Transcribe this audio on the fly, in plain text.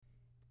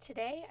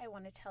Today, I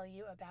want to tell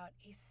you about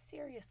a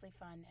seriously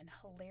fun and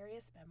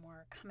hilarious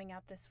memoir coming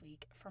out this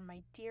week from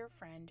my dear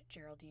friend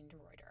Geraldine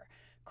DeRuyter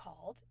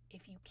called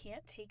If You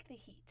Can't Take the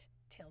Heat,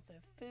 Tales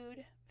of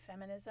Food,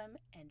 Feminism,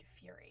 and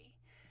Fury.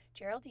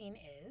 Geraldine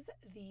is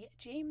the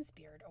James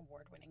Beard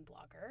Award-winning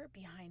blogger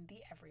behind The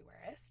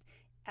Everywhereist,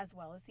 as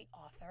well as the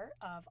author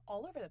of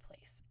All Over the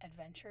Place,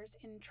 Adventures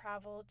in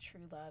Travel,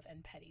 True Love,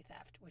 and Petty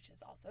Theft, which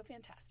is also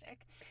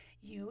fantastic.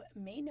 You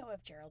may know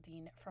of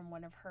Geraldine from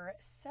one of her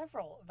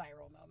several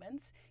viral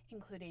moments,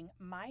 including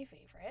my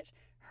favorite,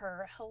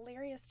 her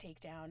hilarious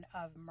takedown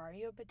of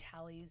Mario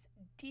Batali's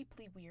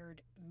deeply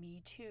weird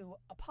Me Too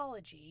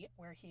apology,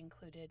 where he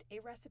included a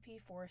recipe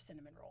for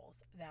cinnamon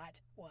rolls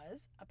that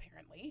was,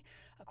 apparently,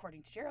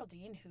 according to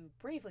Geraldine, who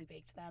bravely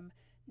baked them,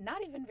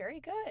 not even very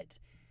good.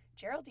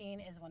 Geraldine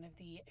is one of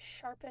the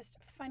sharpest,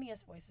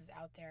 funniest voices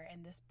out there,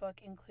 and this book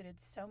included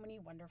so many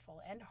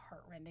wonderful and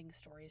heartrending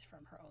stories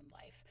from her own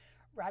life.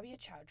 Rabia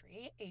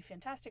Chaudhry, a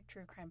fantastic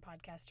true crime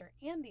podcaster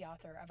and the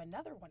author of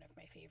another one of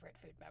my favorite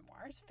food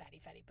memoirs, Fatty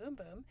Fatty Boom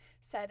Boom,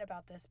 said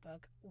about this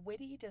book,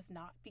 witty does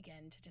not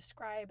begin to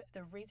describe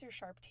the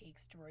razor-sharp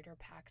takes DeRuyter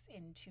packs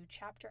into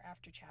chapter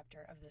after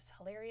chapter of this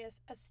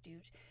hilarious,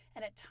 astute,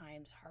 and at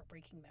times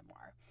heartbreaking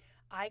memoir.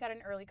 I got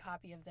an early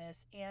copy of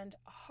this and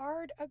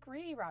hard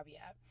agree,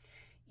 Rabia.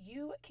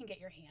 You can get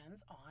your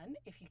hands on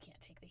If You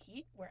Can't Take the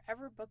Heat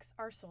wherever books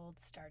are sold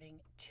starting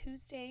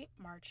Tuesday,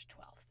 March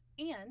 12th.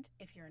 And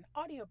if you're an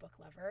audiobook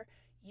lover,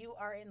 you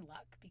are in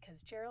luck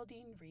because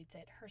Geraldine reads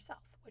it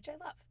herself, which I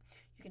love.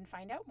 You can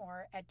find out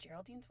more at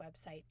Geraldine's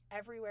website,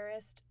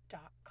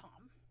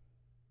 everywhereist.com.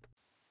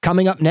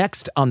 Coming up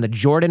next on The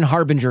Jordan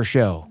Harbinger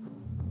Show.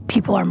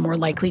 People are more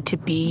likely to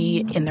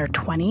be in their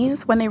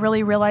 20s when they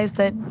really realize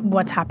that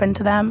what's happened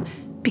to them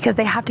because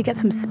they have to get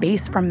some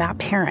space from that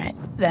parent.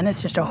 Then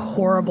it's just a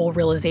horrible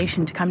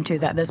realization to come to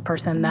that this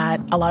person that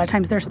a lot of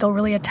times they're still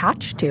really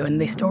attached to and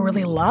they still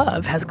really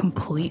love has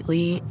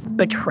completely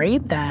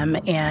betrayed them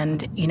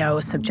and,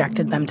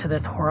 subjected them to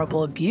this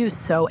horrible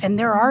abuse. And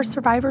there are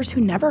survivors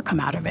who never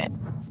come out of it.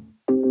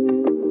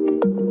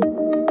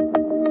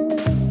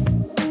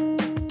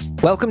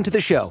 Welcome to the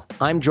show.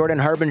 I'm Jordan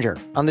Harbinger.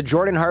 On The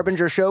Jordan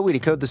Harbinger Show, we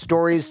decode the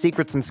stories,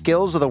 secrets, and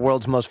skills of the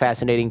world's most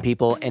fascinating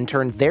people and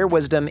turn their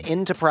wisdom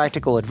into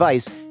practical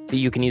advice that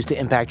you can use to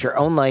impact your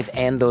own life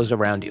and those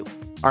around you.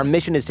 Our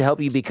mission is to help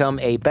you become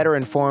a better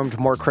informed,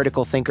 more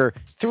critical thinker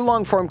through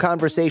long-form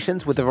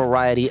conversations with a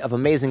variety of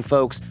amazing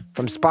folks,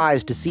 from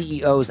spies to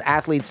CEOs,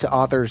 athletes to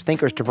authors,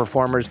 thinkers to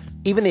performers,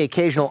 even the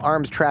occasional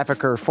arms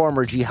trafficker,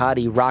 former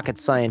jihadi, rocket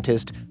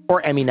scientist,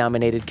 or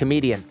Emmy-nominated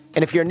comedian.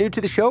 And if you're new to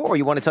the show or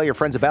you want to tell your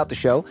friends about the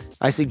show,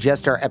 I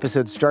suggest our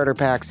episode starter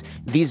packs.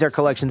 These are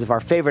collections of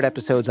our favorite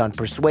episodes on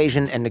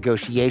persuasion and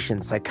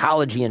negotiation,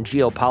 psychology and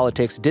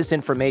geopolitics,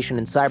 disinformation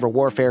and cyber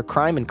warfare,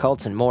 crime and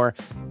cults, and more.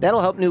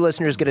 That'll help new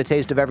listeners get a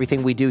taste of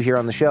everything we do here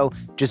on the show.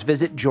 Just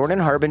visit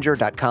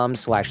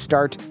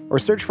jordanharbinger.com/start or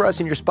search for us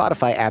in your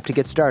Spotify app to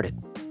get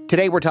started.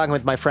 Today, we're talking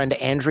with my friend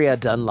Andrea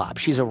Dunlop.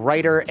 She's a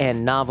writer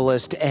and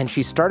novelist, and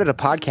she started a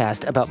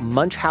podcast about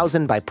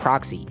Munchausen by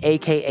proxy,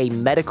 aka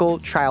medical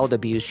child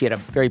abuse. She had a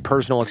very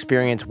personal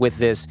experience with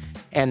this,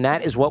 and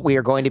that is what we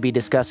are going to be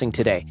discussing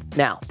today.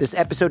 Now, this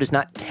episode is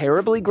not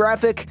terribly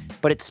graphic,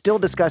 but it still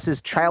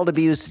discusses child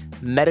abuse,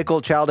 medical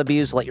child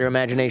abuse. Let your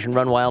imagination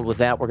run wild with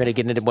that. We're going to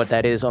get into what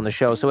that is on the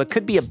show. So it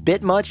could be a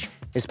bit much,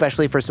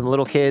 especially for some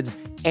little kids.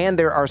 And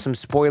there are some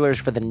spoilers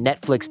for the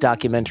Netflix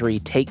documentary,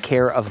 Take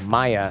Care of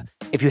Maya.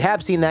 If you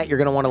have seen that, you're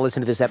going to want to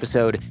listen to this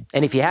episode.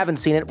 And if you haven't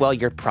seen it, well,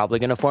 you're probably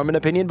going to form an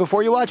opinion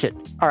before you watch it.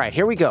 All right,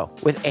 here we go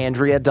with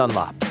Andrea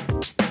Dunlop.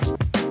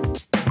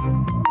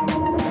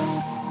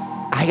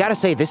 I got to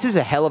say, this is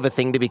a hell of a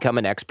thing to become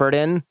an expert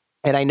in.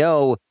 And I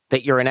know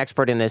that you're an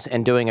expert in this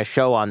and doing a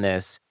show on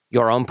this,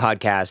 your own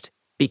podcast,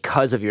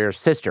 because of your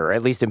sister, or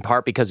at least in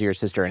part because of your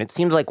sister. And it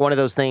seems like one of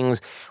those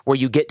things where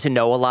you get to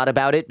know a lot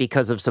about it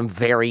because of some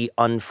very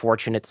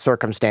unfortunate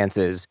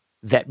circumstances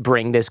that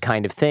bring this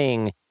kind of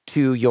thing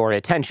to your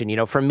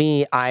attention. For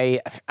me, I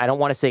don't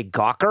want to say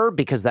gawker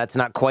because that's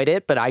not quite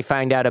it, but I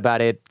found out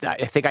about it.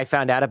 I think I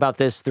found out about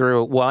this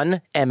through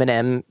one,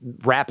 Eminem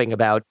rapping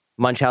about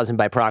Munchausen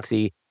by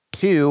proxy,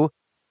 two,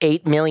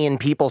 8 million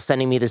people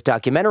sending me this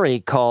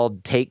documentary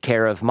called Take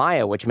Care of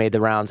Maya, which made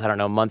the rounds,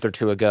 a month or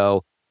two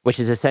ago, which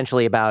is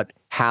essentially about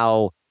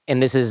how,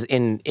 and this is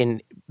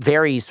in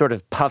very sort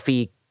of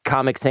puffy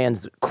Comic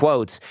Sans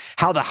quotes,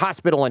 how the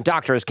hospital and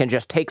doctors can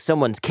just take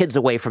someone's kids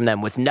away from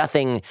them with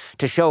nothing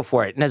to show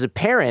for it. And as a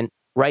parent,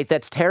 right,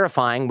 that's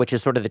terrifying, which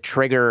is sort of the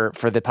trigger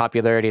for the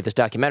popularity of this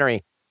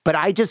documentary. But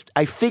I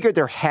figured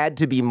there had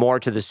to be more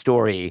to the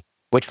story,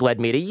 which led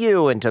me to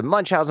you and to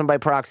Munchausen by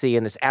proxy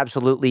and this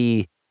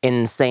absolutely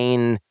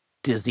insane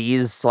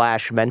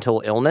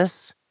disease/mental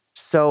illness.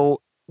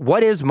 So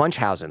what is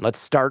Munchausen? Let's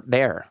start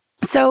there.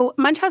 So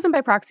Munchausen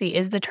by proxy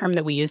is the term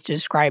that we use to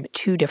describe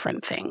two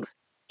different things.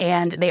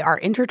 And they are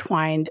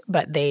intertwined,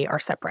 but they are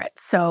separate.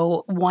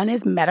 So one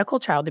is medical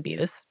child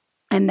abuse,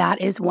 and that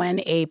is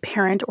when a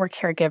parent or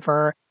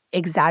caregiver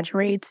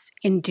exaggerates,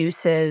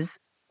 induces,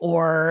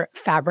 or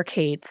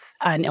fabricates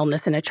an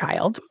illness in a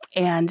child.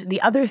 And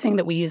the other thing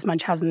that we use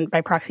Munchausen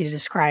by proxy to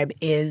describe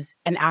is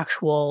an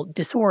actual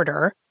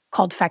disorder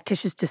called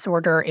factitious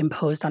disorder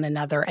imposed on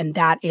another. And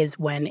that is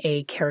when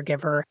a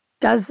caregiver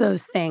does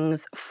those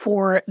things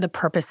for the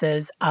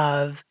purposes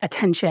of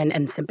attention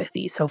and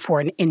sympathy, so for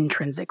an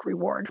intrinsic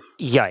reward.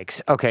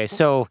 Yikes. Okay,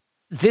 so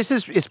this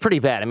is pretty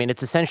bad. I mean,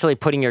 it's essentially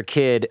putting your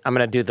kid, I'm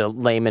going to do the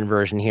layman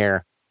version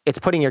here, it's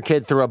putting your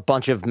kid through a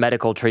bunch of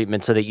medical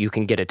treatment so that you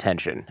can get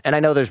attention. And I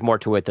know there's more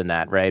to it than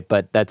that, right?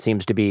 But that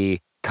seems to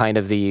be kind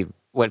of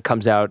what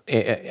comes out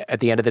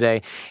at the end of the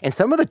day. And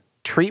some of the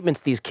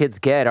treatments these kids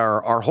get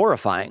are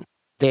horrifying.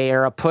 They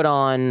are put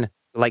on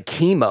like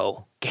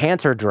chemo,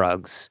 cancer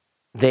drugs.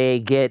 They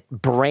get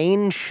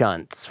brain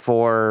shunts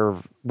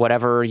for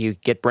whatever you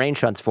get brain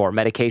shunts for,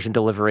 medication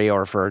delivery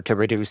or to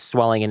reduce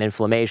swelling and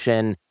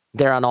inflammation.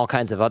 They're on all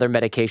kinds of other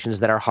medications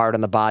that are hard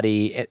on the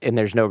body and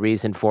there's no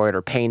reason for it,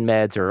 or pain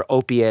meds or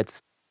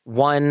opiates.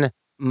 One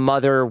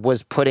mother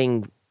was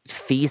putting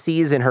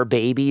feces in her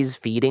baby's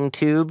feeding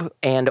tube,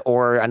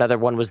 or another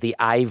one was the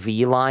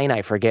IV line.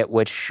 I forget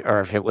which, or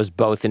if it was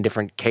both in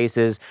different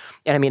cases.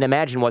 And I mean,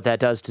 imagine what that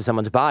does to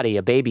someone's body,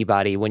 a baby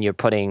body, when you're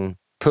putting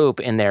poop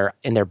in their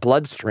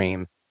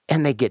bloodstream.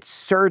 And they get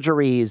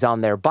surgeries on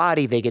their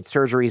body. They get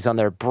surgeries on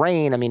their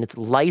brain. I mean, it's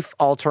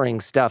life-altering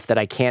stuff that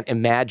I can't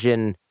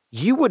imagine.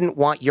 You wouldn't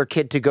want your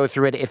kid to go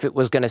through it if it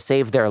was going to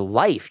save their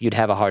life. You'd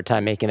have a hard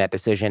time making that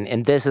decision.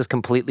 And this is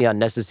completely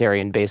unnecessary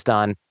and based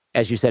on,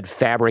 as you said,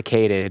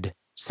 fabricated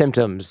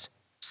symptoms.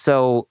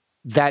 So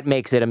that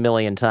makes it a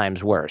million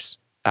times worse,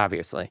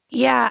 obviously.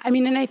 Yeah, I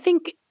mean, and I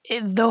think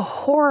the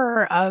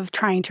horror of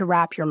trying to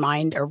wrap your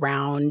mind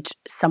around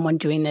someone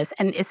doing this,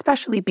 and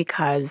especially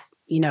because,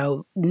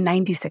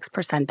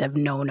 96% of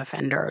known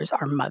offenders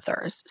are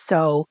mothers.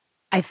 So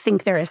I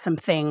think there is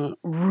something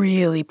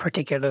really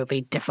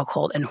particularly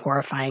difficult and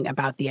horrifying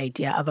about the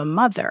idea of a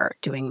mother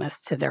doing this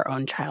to their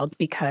own child,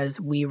 because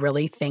we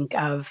really think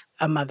of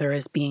a mother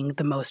as being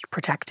the most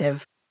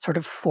protective sort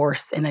of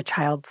force in a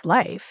child's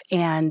life.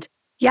 And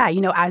yeah,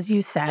 as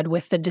you said,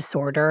 with the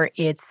disorder,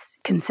 it's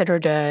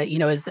considered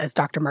as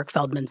Dr. Mark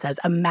Feldman says,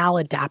 a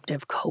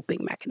maladaptive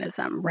coping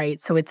mechanism,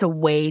 right? So it's a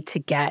way to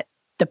get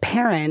the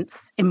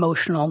parents'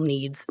 emotional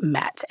needs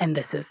met, and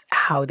this is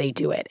how they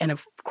do it. And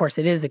of course,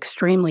 it is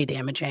extremely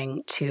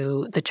damaging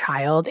to the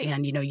child.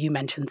 And, you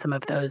mentioned some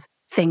of those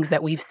things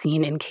that we've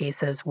seen in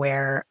cases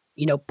where,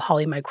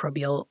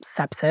 polymicrobial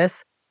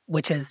sepsis,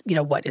 which is,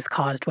 what is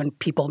caused when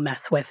people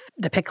mess with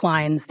the PICC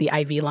lines, the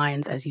IV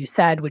lines, as you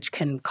said, which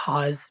can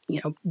cause,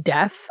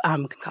 death,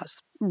 can cause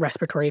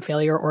respiratory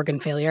failure, organ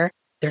failure.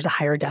 There's a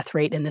higher death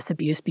rate in this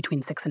abuse,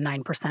 between 6 and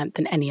 9%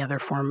 than any other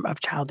form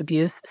of child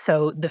abuse.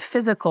 So the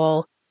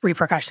physical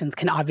repercussions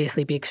can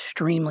obviously be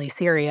extremely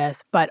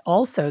serious, but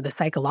also the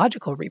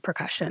psychological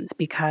repercussions,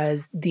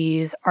 because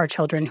these are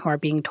children who are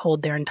being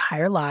told their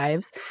entire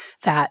lives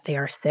that they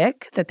are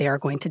sick, that they are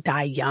going to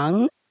die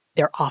young.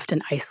 They're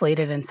often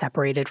isolated and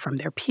separated from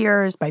their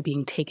peers by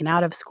being taken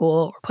out of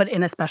school or put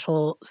in a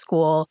special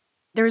school.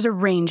 There's a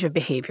range of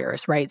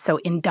behaviors, right? So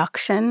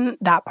induction,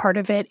 that part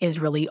of it is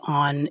really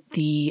on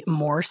the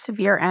more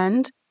severe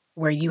end,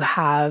 where you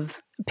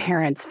have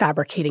parents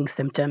fabricating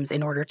symptoms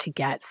in order to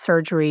get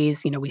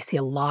surgeries. We see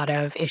a lot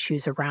of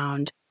issues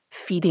around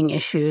feeding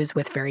issues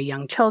with very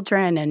young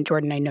children. And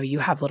Jordan, I know you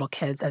have little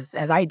kids as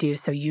I do.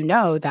 So you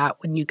know that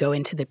when you go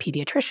into the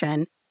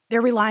pediatrician,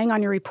 they're relying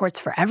on your reports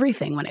for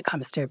everything when it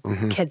comes to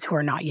kids who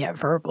are not yet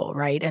verbal,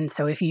 right? And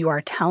so if you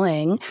are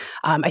telling,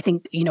 I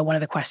think, one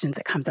of the questions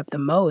that comes up the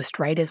most,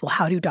 right, is, well,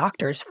 how do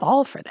doctors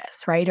fall for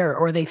this, right?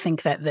 Or they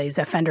think that these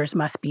offenders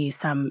must be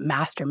some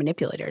master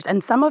manipulators.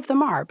 And some of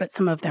them are, but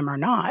some of them are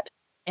not.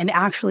 And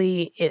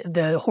actually,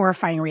 the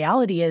horrifying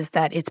reality is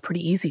that it's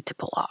pretty easy to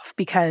pull off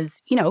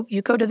because,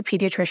 you go to the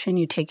pediatrician,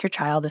 you take your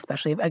child,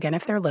 especially, again,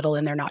 if they're little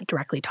and they're not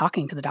directly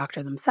talking to the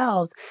doctor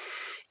themselves,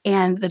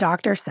 and the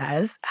doctor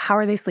says, how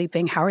are they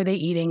sleeping? How are they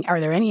eating? Are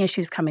there any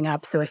issues coming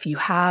up? So if you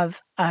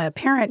have a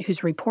parent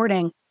who's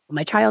reporting,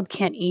 my child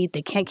can't eat,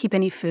 they can't keep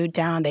any food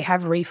down, they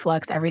have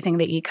reflux, everything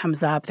they eat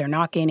comes up, they're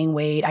not gaining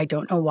weight, I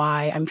don't know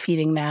why, I'm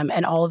feeding them,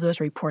 and all of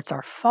those reports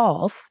are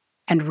false,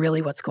 and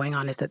really what's going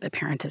on is that the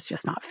parent is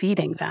just not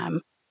feeding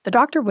them, the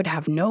doctor would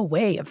have no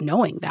way of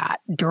knowing that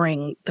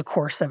during the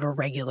course of a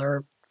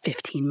regular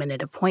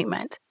 15-minute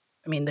appointment.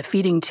 I mean, the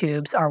feeding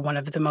tubes are one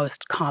of the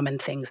most common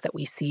things that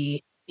we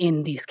see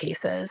in these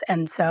cases.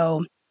 And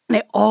so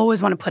I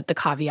always want to put the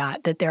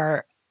caveat that there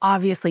are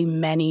obviously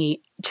many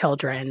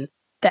children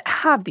that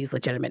have these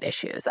legitimate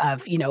issues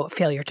of,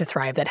 failure to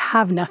thrive that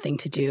have nothing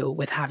to do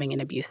with having an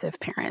abusive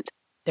parent.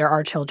 There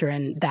are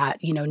children that,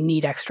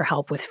 need extra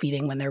help with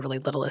feeding when they're really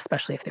little,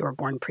 especially if they were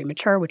born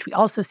premature, which we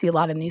also see a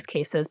lot in these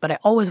cases. But I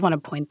always want to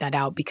point that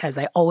out because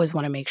I always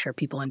want to make sure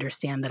people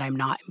understand that I'm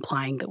not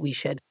implying that we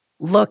should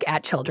look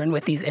at children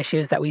with these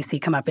issues that we see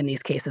come up in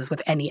these cases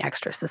with any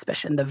extra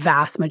suspicion. The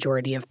vast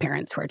majority of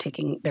parents who are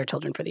taking their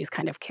children for these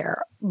kind of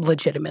care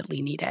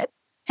legitimately need it.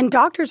 And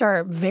doctors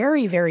are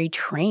very, very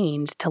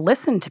trained to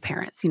listen to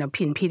parents, in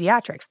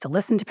pediatrics, to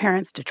listen to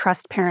parents, to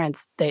trust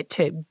parents. They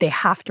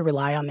have to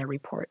rely on their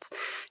reports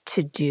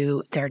to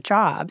do their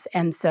jobs.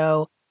 And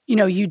so,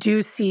 you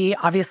do see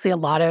obviously a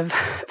lot of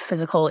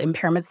physical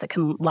impairments that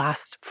can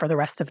last for the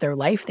rest of their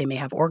life. They may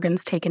have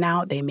organs taken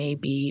out. They may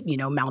be,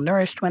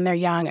 malnourished when they're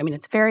young. I mean,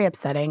 it's very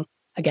upsetting.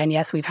 Again,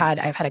 yes,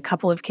 I've had a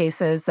couple of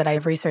cases that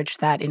I've researched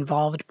that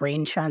involved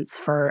brain shunts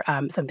for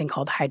something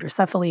called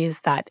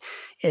hydrocephalus that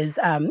is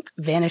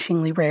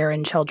vanishingly rare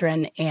in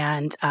children.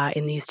 And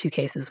in these two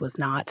cases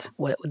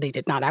they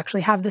did not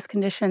actually have this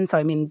condition. So,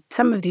 I mean,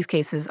 some of these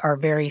cases are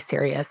very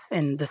serious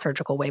in the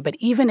surgical way. But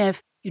even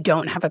if you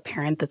don't have a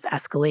parent that's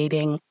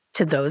escalating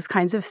to those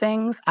kinds of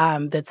things,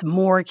 that's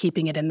more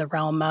keeping it in the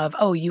realm of,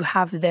 oh, you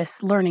have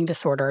this learning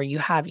disorder, you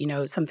have,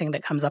 something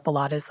that comes up a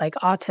lot is like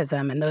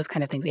autism and those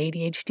kind of things,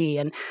 ADHD,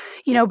 and,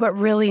 but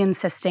really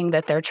insisting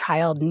that their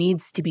child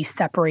needs to be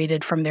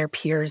separated from their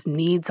peers,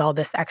 needs all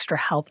this extra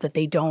help that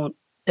they don't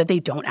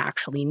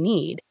actually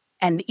need.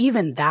 And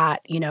even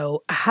that,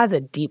 has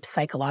a deep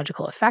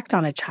psychological effect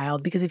on a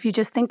child, because if you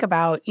just think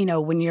about,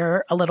 when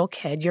you're a little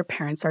kid, your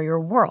parents are your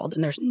world,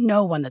 and there's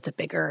no one that's a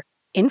bigger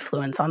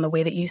influence on the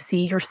way that you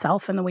see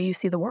yourself and the way you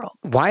see the world.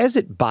 Why is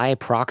it by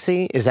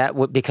proxy? Is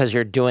that because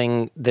you're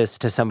doing this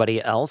to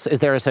somebody else? Is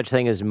there a such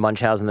thing as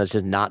Munchausen that's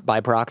just not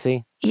by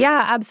proxy?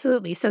 Yeah,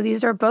 absolutely. So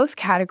these are both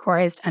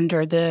categorized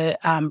under the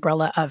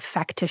umbrella of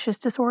factitious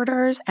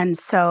disorders. And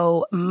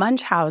so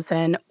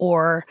Munchausen,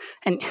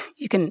 and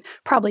you can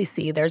probably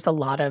see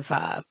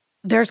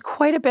there's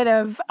quite a bit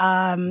of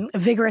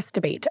vigorous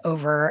debate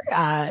over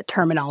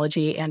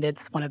terminology, and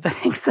it's one of the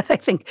things that I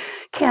think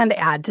can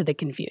add to the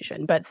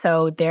confusion. But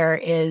so there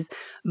is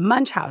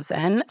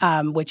Munchausen,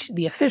 which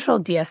the official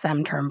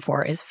DSM term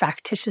for is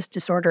factitious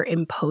disorder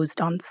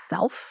imposed on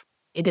self.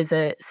 It is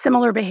a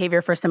similar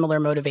behavior for similar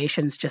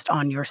motivations just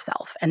on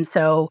yourself. And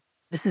so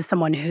this is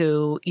someone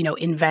who,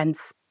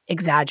 invents,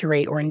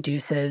 exaggerate, or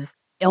induces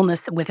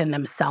illness within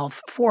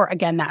themselves for,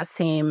 again,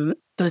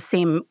 those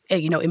same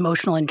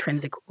emotional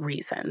intrinsic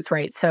reasons,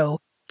 right? So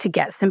to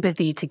get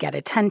sympathy, to get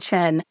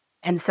attention.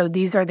 And so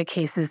these are the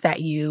cases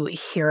that you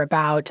hear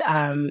about.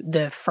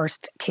 The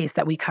first case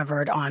that we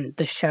covered on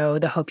the show,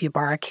 the Hope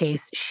Ybarra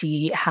case,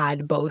 she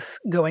had both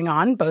going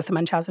on, both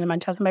Munchausen and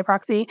Munchausen by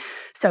proxy.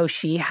 So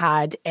she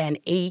had an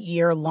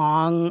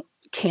 8-year-long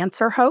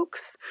cancer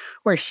hoax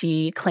where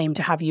she claimed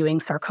to have Ewing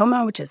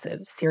sarcoma, which is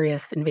a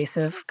serious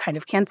invasive kind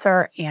of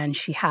cancer. And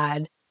she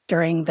had,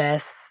 during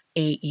this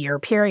 8-year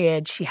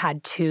period, she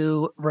had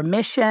 2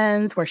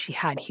 remissions where she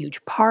had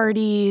huge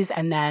parties,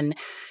 and then,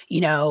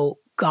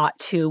 got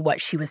to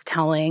what she was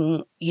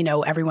telling,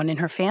 everyone in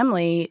her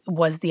family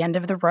was the end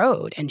of the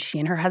road. And she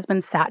and her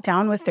husband sat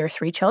down with their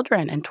 3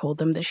 children and told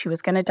them that she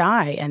was going to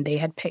die. And they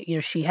had,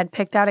 she had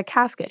picked out a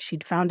casket.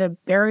 She'd found a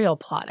burial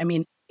plot. I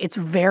mean, it's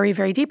very,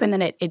 very deep. And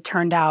then it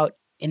turned out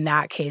in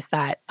that case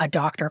that a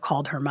doctor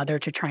called her mother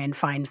to try and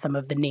find some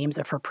of the names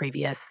of her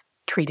previous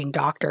treating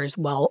doctors.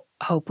 Well,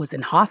 Hope was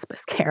in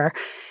hospice care,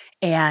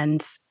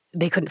 and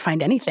they couldn't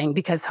find anything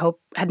because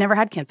Hope had never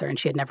had cancer and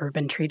she had never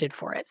been treated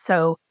for it.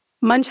 So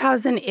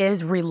Munchausen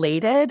is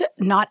related.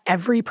 Not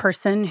every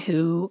person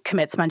who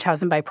commits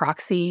Munchausen by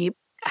proxy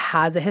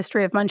has a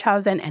history of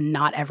Munchausen, and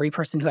not every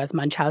person who has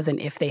Munchausen,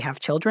 if they have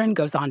children,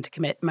 goes on to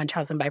commit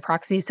Munchausen by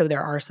proxy. So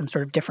there are some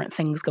sort of different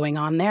things going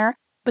on there.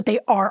 But they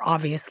are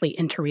obviously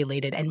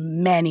interrelated,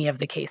 and many of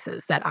the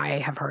cases that I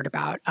have heard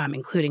about,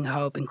 including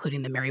Hope,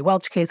 including the Mary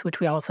Welch case, which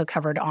we also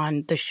covered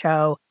on the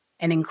show,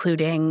 and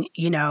including,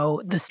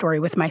 the story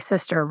with my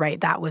sister, right?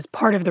 That was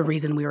part of the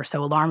reason we were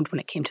so alarmed when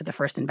it came to the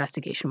first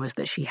investigation, was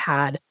that she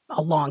had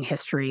a long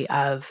history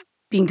of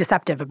being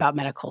deceptive about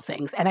medical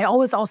things. And I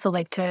always also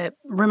like to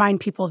remind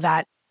people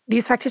that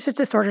these factitious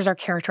disorders are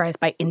characterized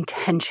by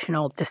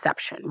intentional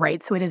deception,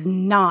 right? So it is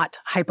not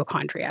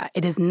hypochondria.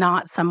 It is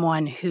not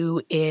someone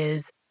who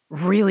is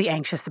really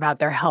anxious about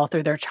their health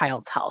or their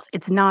child's health.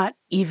 It's not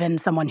even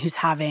someone who's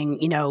having,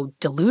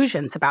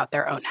 delusions about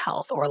their own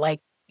health, or like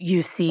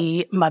you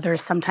see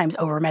mothers sometimes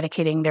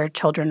over-medicating their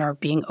children or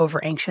being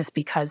over-anxious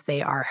because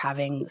they are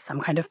having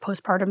some kind of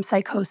postpartum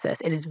psychosis.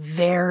 It is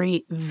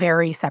very,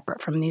 very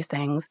separate from these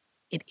things.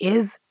 It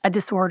is a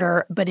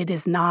disorder, but it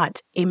is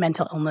not a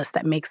mental illness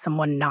that makes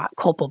someone not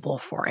culpable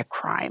for a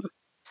crime.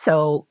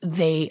 So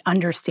they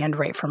understand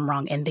right from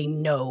wrong, and they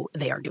know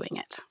they are doing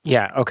it.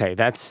 Yeah, okay,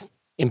 that's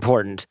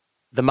important.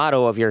 The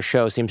motto of your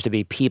show seems to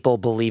be people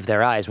believe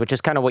their eyes, which is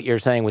kind of what you're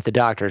saying with the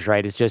doctors,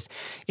 right? It's just,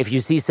 if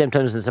you see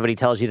symptoms and somebody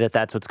tells you that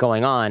that's what's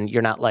going on,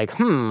 you're not like,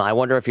 I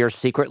wonder if you're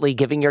secretly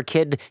giving your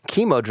kid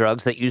chemo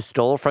drugs that you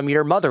stole from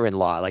your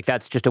mother-in-law. Like,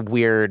 that's just a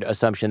weird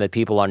assumption that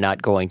people are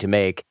not going to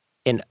make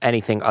in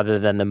anything other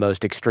than the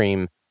most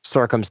extreme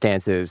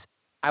circumstances.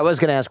 I was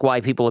going to ask why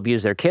people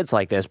abuse their kids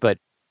like this, but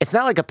it's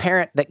not like a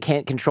parent that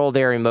can't control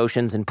their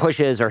emotions and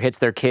pushes or hits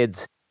their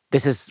kids.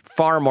 This is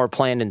far more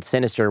planned and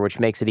sinister, which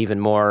makes it even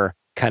more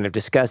kind of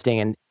disgusting.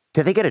 And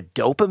do they get a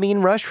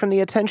dopamine rush from the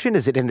attention?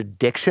 Is it an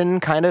addiction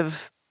kind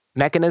of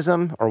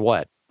mechanism, or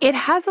what? It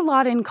has a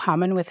lot in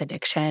common with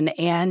addiction.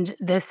 And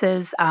this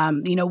is,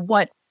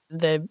 what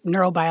the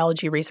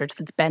neurobiology research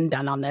that's been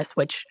done on this,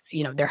 which,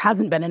 there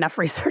hasn't been enough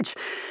research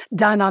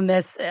done on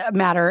this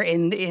matter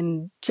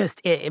in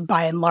just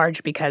by and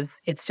large, because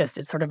it's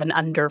sort of an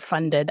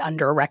underfunded,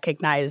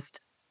 under-recognized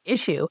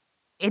issue.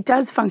 It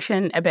does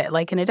function a bit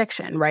like an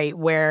addiction, right?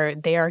 Where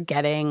they are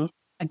getting,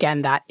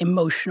 again, that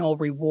emotional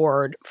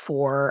reward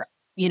for,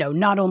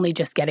 not only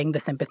just getting the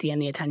sympathy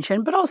and the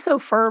attention, but also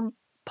for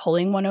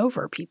pulling one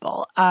over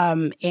people.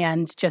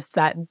 And just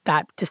that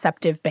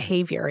deceptive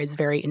behavior is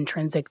very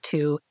intrinsic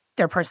to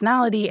their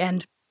personality.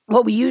 And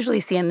what we usually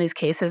see in these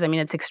cases,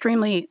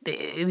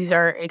 these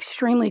are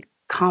extremely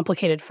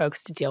complicated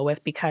folks to deal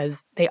with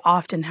because they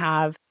often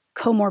have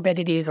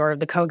comorbidities or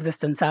the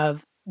coexistence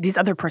of these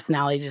other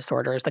personality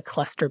disorders, the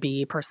cluster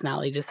B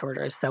personality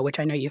disorders, so which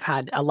I know you've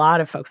had a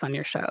lot of folks on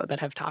your show that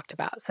have talked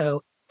about.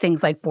 So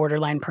things like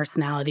borderline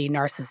personality,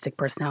 narcissistic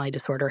personality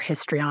disorder,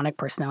 histrionic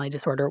personality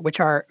disorder, which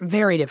are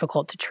very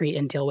difficult to treat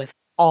and deal with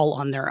all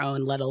on their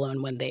own, let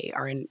alone when they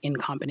are in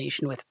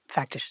combination with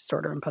factitious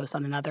disorder imposed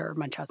on another, or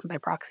Munchausen by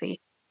proxy.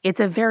 It's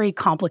a very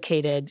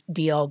complicated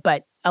deal,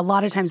 but a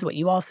lot of times what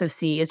you also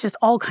see is just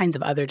all kinds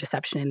of other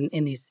deception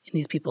in these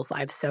people's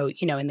lives. So,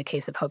 in the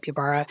case of Hope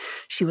Ybarra,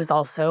 she was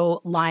also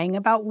lying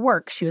about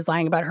work. She was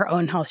lying about her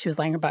own health. She was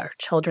lying about her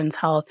children's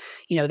health.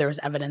 There was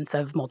evidence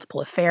of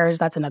multiple affairs.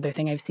 That's another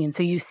thing I've seen.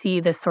 So you see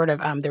this sort of,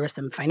 there was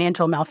some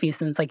financial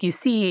malfeasance. Like you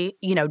see,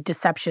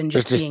 deception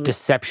There's just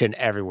deception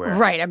everywhere.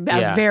 Right. A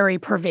very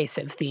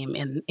pervasive theme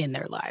in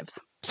their lives.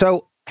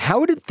 So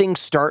how did things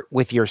start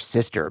with your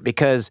sister?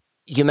 Because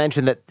you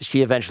mentioned that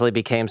she eventually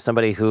became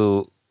somebody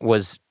who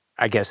was,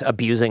 I guess,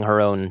 abusing her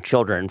own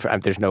children.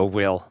 There's no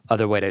real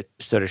other way to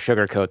sort of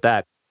sugarcoat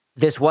that.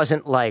 This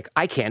wasn't like,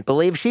 I can't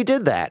believe she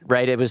did that,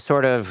 right? It was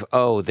sort of,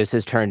 oh, this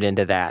has turned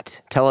into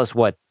that. Tell us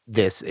what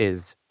this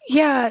is.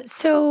 Yeah.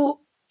 So,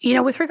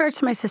 with regards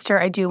to my sister,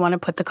 I do want to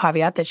put the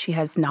caveat that she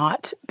has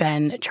not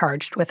been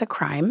charged with a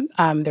crime.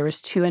 There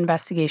was 2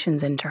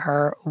 investigations into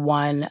her,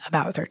 one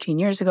about 13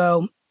 years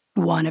ago,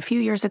 one a few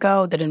years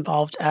ago that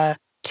involved a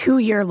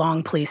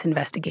 2-year-long police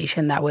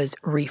investigation that was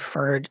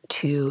referred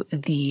to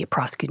the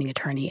prosecuting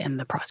attorney, and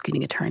the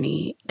prosecuting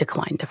attorney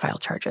declined to file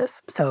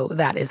charges. So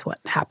that is what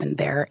happened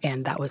there,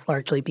 and that was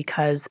largely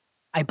because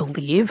I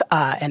believe,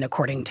 and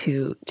according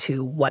to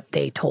what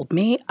they told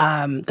me,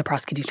 the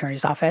prosecuting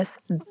attorney's office,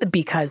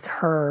 because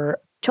her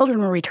children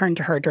were returned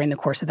to her during the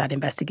course of that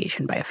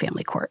investigation by a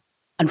family court.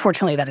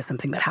 Unfortunately, that is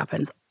something that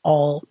happens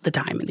all the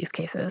time in these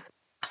cases.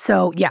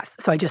 So, yes.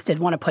 So I just did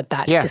want to put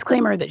that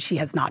disclaimer that she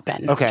has not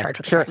been charged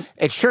with sure. crime.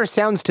 It sure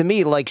sounds to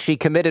me like she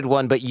committed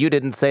one, but you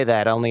didn't say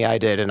that. Only I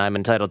did, and I'm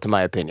entitled to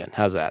my opinion.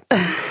 How's that?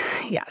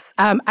 Yes.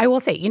 I will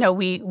say,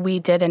 we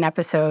did an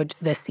episode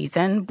this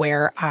season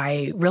where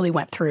I really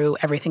went through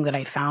everything that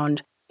I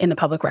found in the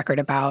public record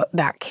about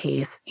that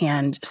case.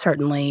 And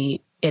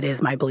certainly it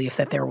is my belief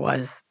that there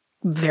was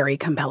very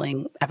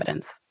compelling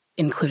evidence,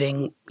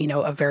 including,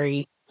 a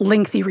very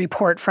lengthy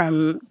report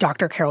from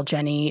Dr. Carol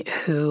Jenny,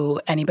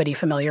 who anybody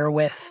familiar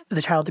with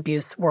the child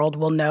abuse world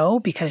will know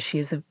because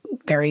she's a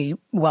very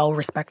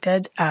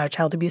well-respected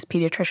child abuse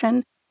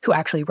pediatrician who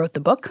actually wrote the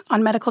book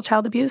on medical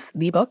child abuse,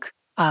 the book,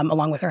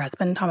 along with her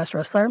husband, Thomas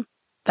Rosler.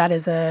 That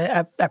is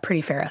a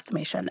pretty fair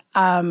estimation.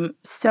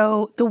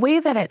 So the way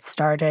that it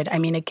started,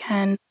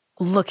 again,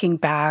 looking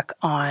back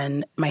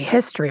on my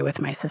history with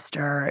my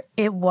sister,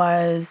 it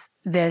was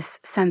this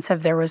sense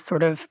of there was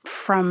sort of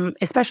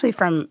especially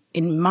from,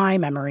 in my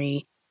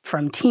memory,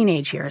 from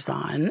teenage years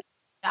on,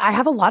 I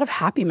have a lot of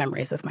happy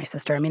memories with my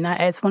sister.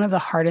 That it's one of the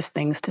hardest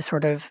things to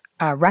sort of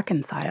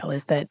reconcile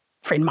is that,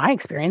 in my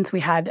experience,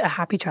 we had a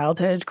happy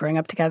childhood growing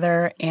up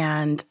together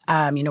and,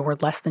 we're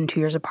less than 2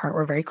 years apart.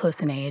 We're very close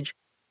in age.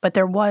 But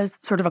there was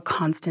sort of a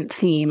constant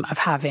theme of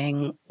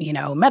having,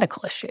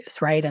 medical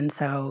issues, right? And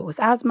so it was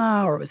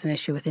asthma or it was an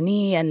issue with the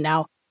knee. And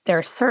now there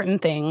are certain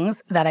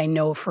things that I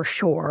know for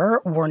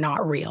sure were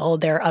not real.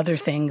 There are other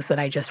things that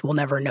I just will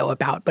never know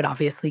about. But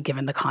obviously,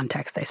 given the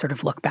context, I sort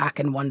of look back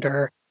and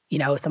wonder,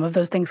 some of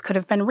those things could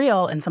have been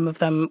real and some of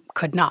them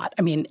could not.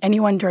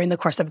 Anyone during the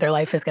course of their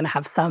life is going to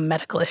have some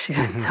medical issues.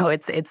 Mm-hmm. So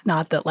it's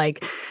not that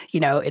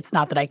it's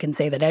not that I can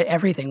say that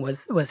everything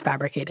was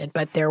fabricated.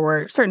 But there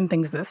were certain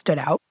things that stood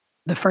out.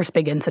 The first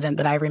big incident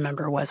that I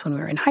remember was when we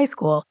were in high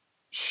school.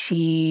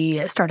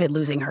 She started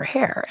losing her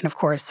hair. And of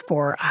course,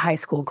 for a high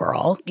school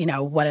girl,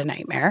 what a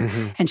nightmare.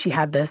 Mm-hmm. And she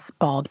had this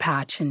bald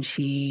patch and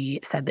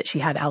she said that she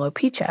had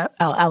alopecia,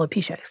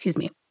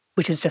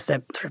 which is just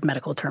a sort of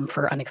medical term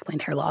for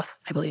unexplained hair loss,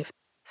 I believe.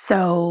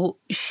 So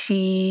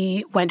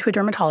she went to a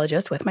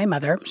dermatologist with my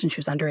mother, since she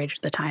was underage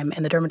at the time,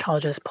 and the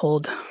dermatologist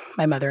pulled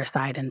my mother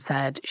aside and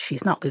said,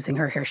 she's not losing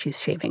her hair, she's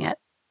shaving it.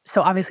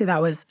 So obviously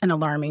that was an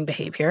alarming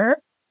behavior.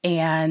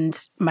 And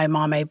my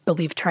mom, I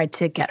believe, tried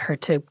to get her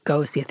to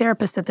go see a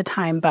therapist at the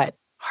time, but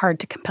hard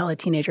to compel a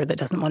teenager that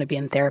doesn't want to be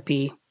in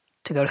therapy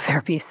to go to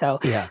therapy. So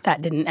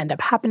that didn't end up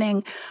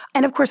happening.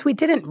 And of course, we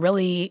didn't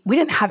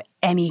have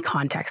any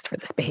context for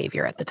this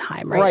behavior at the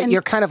time, right? Right. And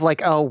you're kind of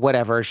like, oh,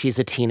 whatever. She's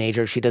a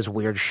teenager. She does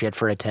weird shit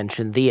for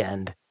attention. The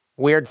end.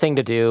 Weird thing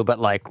to do, but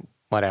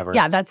whatever.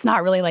 Yeah, that's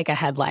not really like a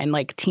headline,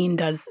 like teen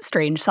does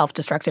strange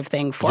self-destructive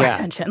thing for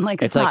attention.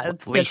 Like it's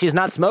not. Like, it's she's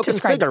not smoking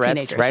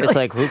cigarettes, right? Really. It's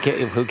like,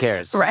 who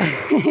cares?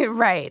 Right,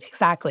 right,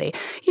 exactly.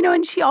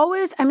 And she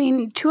always,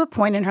 to a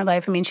point in her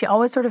life, she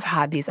always sort of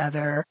had these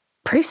other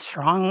pretty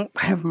strong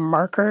kind of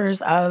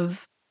markers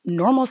of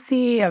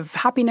normalcy, of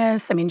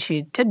happiness.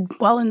 She did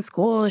well in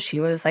school. She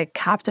was like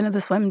captain of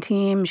the swim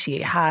team. She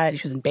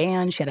was in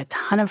band. She had a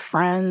ton of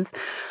friends,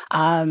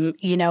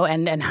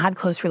 and had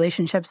close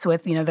relationships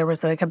with, there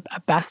was like a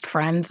best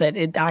friend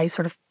that I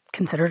sort of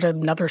considered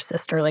another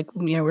sister. Like,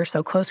 we were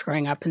so close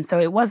growing up. And so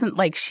it wasn't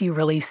like she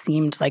really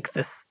seemed like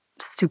this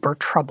super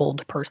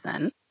troubled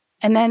person.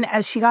 And then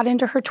as she got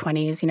into her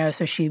 20s,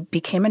 so she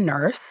became a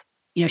nurse.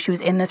 She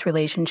was in this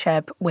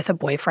relationship with a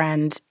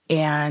boyfriend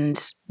and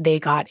they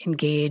got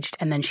engaged.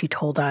 And then she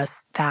told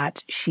us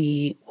that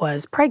she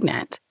was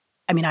pregnant.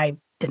 I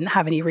didn't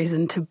have any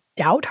reason to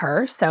doubt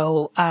her.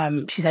 So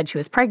she said she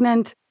was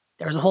pregnant.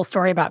 There was a whole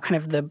story about kind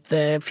of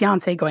the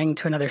fiance going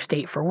to another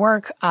state for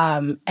work.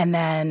 And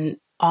then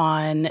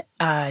on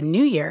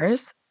New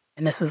Year's,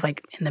 and this was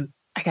like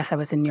I guess I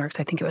was in New York, so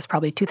I think it was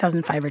probably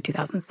 2005 or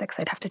 2006.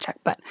 I'd have to check.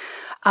 But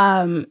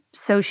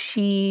so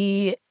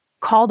she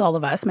called all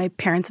of us. My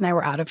parents and I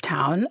were out of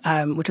town,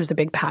 which was a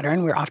big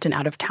pattern. We were often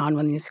out of town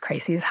when these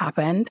crises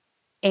happened,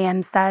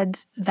 and said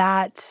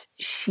that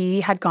she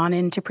had gone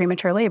into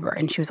premature labor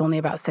and she was only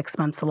about 6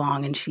 months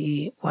along, and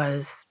she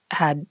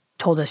had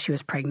told us she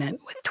was pregnant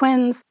with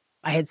twins.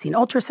 I had seen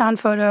ultrasound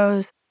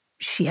photos.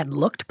 She had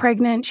looked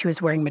pregnant. She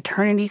was wearing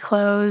maternity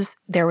clothes.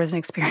 There was an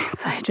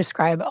experience I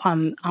describe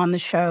on the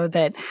show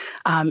that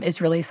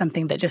is really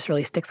something that just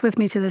really sticks with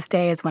me to this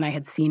day, is when I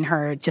had seen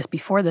her just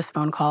before this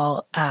phone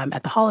call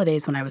at the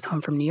holidays when I was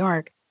home from New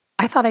York.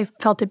 I thought I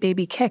felt a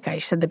baby kick. I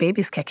said, the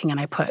baby's kicking, and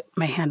I put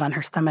my hand on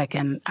her stomach,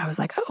 and I was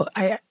like, oh,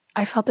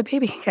 I felt a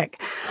baby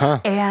kick. Huh.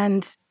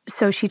 And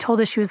so she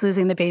told us she was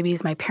losing the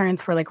babies. My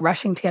parents were like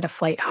rushing to get a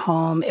flight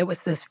home. It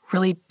was this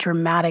really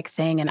dramatic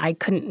thing, and I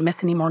couldn't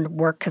miss any more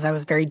work because I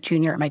was very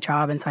junior at my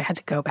job. And so I had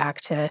to go back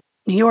to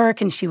New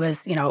York, and she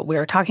was, we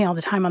were talking all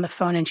the time on the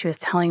phone, and she was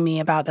telling me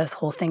about this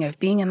whole thing of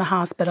being in the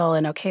hospital,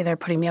 and okay, they're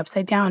putting me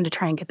upside down to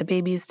try and get the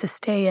babies to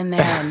stay in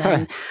there. And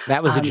then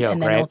that was a joke,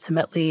 and then right?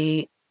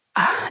 Ultimately,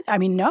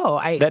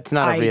 no, that's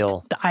not a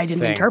real I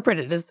didn't thing. Interpret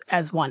it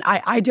as one.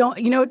 I don't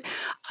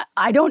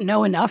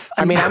know enough.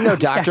 I'm no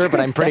doctor, but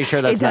I'm pretty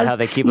sure that's not how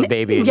they keep a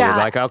baby. And you're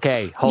like,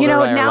 okay, hold her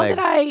by her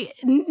legs.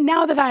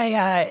 Now that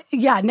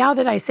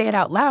I say it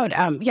out loud,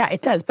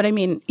 it does. But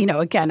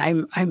again,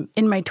 I'm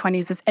in my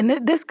 20s,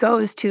 and this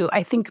goes to,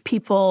 I think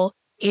people.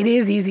 It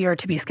is easier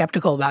to be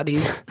skeptical about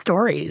these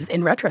stories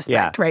in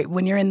retrospect, right?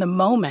 When you're in the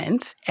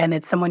moment and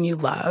it's someone you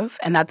love.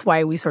 And that's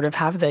why we sort of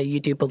have you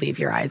do believe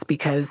your eyes,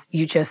 because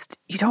you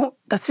don't,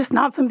 that's just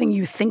not something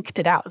you think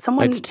it out.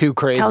 Someone it's too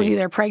crazy. Tells you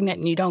they're pregnant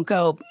and you don't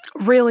go,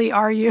 really,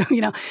 are you?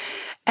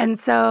 And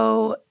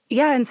so,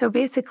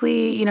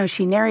 basically,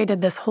 she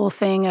narrated this whole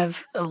thing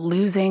of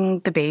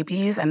losing the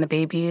babies, and the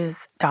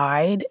babies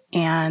died.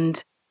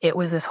 And it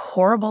was this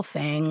horrible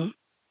thing.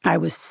 I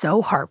was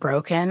so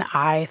heartbroken.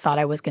 I thought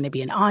I was going to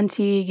be an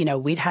auntie.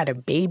 We'd had a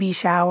baby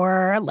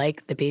shower,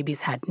 like the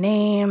babies had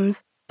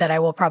names that I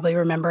will probably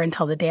remember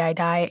until the day I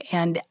die.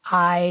 And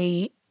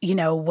I,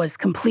 was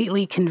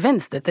completely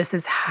convinced that this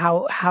is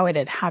how it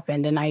had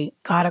happened. And I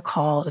got a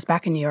call. It was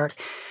back in New York.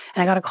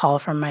 And I got a call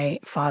from my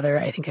father,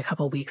 I think a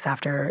couple of weeks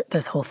after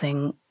this whole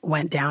thing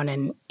went down.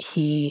 And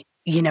he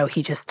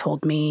just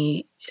told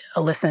me,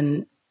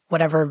 listen,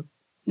 whatever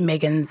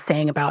Megan's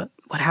saying about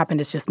what happened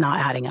is just not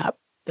adding up.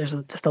 There's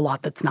just a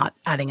lot that's not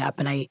adding up.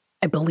 And I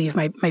believe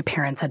my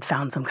parents had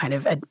found some kind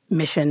of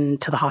admission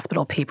to the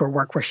hospital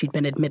paperwork where she'd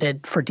been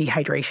admitted for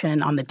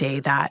dehydration on the day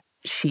that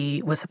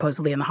she was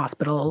supposedly in the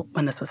hospital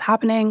when this was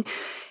happening.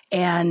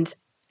 And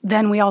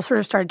then we all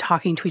sort of started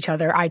talking to each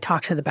other. I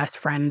talked to the best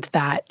friend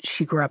that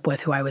she grew up with,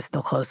 who I was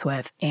still close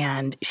with,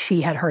 and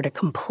she had heard a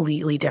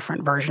completely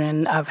different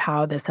version of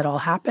how this had all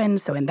happened.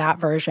 So in that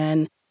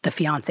version, the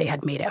fiance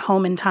had made it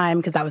home in time,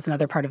 because that was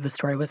another part of the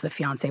story, was the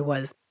fiance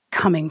was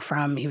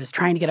he was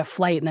trying to get a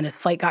flight, and then his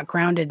flight got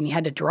grounded and he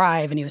had to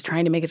drive, and he was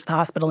trying to make it to the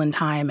hospital in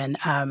time.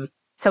 And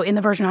so in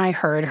the version I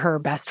heard, her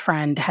best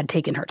friend had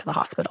taken her to the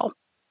hospital.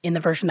 In the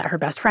version that her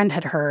best friend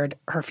had heard,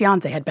 her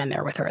fiance had been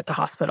there with her at the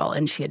hospital,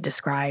 and she had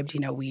described,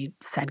 we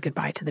said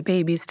goodbye to the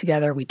babies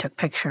together, we took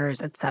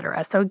pictures, et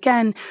cetera. So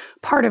again,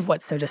 part of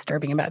what's so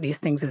disturbing about these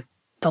things is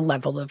the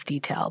level of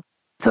detail.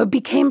 So it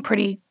became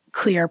pretty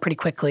clear pretty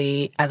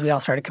quickly, as we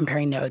all started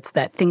comparing notes,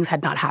 that things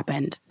had not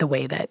happened the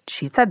way that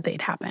she said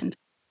they'd happened.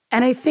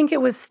 And I think it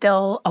was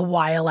still a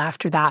while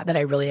after that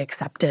I really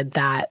accepted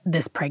that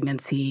this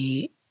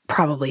pregnancy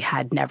probably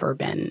had never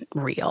been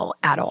real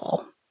at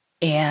all.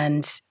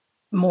 And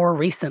more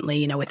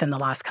recently, within the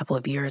last couple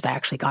of years, I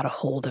actually got a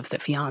hold of the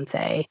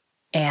fiance.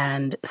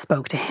 and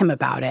spoke to him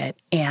about it.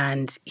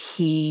 And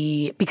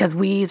because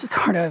we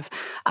sort of,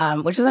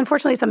 which is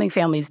unfortunately something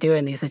families do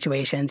in these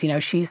situations,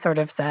 she sort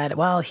of said,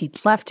 well, he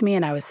left me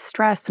and I was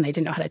stressed and I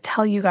didn't know how to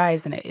tell you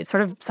guys. And it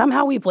sort of,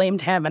 somehow we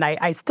blamed him. And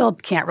I still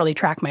can't really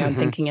track my own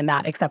thinking in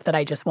that, except that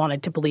I just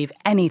wanted to believe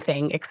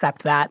anything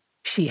except that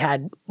she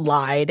had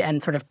lied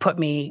and sort of put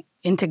me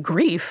into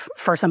grief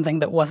for something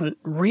that wasn't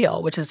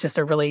real, which is just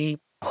a really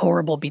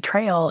horrible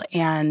betrayal.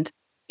 And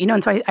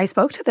and so I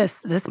spoke to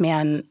this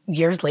man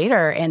years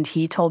later, and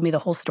he told me the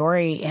whole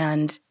story.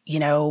 And,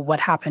 what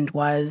happened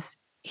was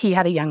he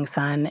had a young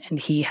son, and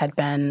he had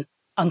been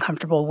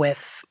uncomfortable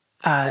with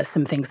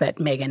some things that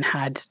Megan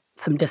had,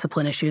 some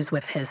discipline issues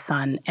with his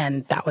son.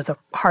 And that was a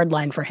hard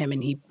line for him,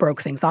 and he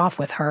broke things off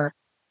with her.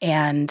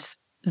 And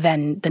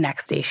then the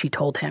next day she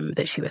told him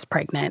that she was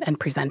pregnant and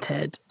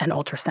presented an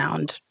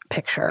ultrasound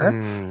picture.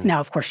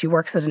 Now, of course, she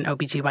works at an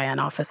OBGYN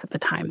office at the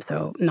time,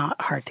 so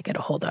not hard to get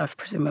a hold of,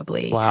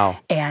 presumably. Wow.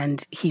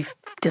 And he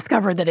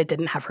discovered that it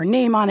didn't have her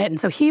name on it.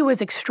 And so he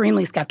was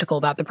extremely skeptical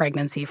about the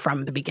pregnancy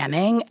from the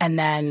beginning. And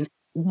then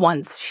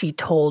once she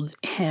told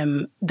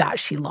him that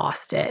she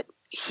lost it,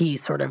 he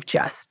sort of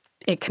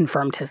it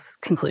confirmed his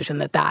conclusion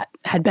that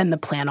had been the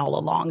plan all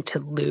along, to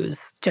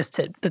lose,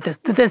 that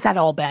this had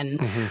all been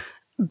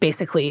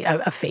basically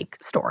a fake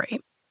story.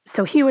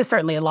 So he was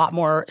certainly a lot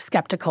more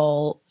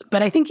skeptical.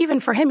 But I think even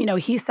for him,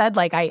 he said,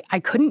 I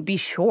couldn't be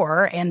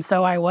sure. And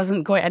so I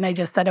wasn't going. And I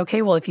just said,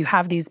 okay, well, if you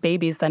have these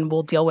babies, then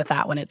we'll deal with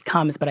that when it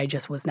comes. But I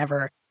just was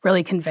never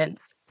really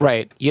convinced.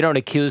 Right. You don't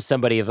accuse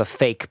somebody of a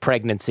fake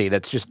pregnancy.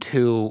 That's just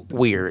too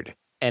weird.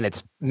 And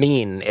it's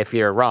mean if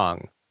you're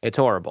wrong. It's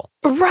horrible.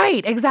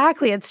 Right.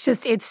 Exactly.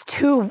 It's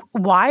too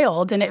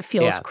wild and it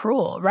feels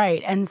cruel.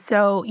 Right. And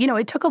so,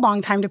 it took a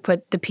long time to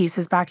put the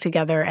pieces back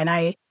together. And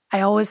I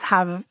always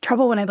have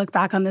trouble when I look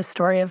back on this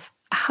story of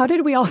how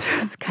did we all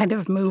just kind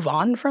of move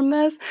on from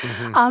this?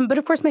 But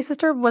of course, my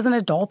sister was an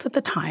adult at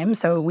the time,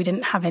 so we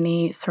didn't have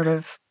any sort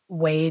of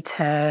way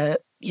to,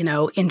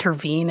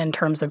 intervene in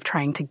terms of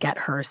trying to get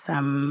her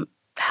some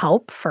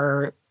help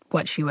for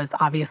what she was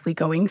obviously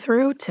going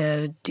through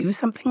to do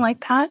something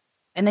like that.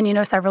 And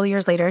then, several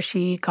years later,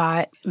 she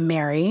got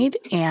married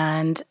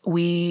and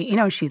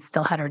she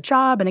still had her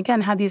job and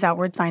again had these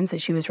outward signs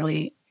that she was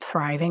really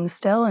thriving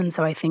still. And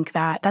so I think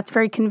that's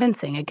very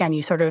convincing. Again,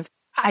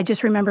 I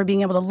just remember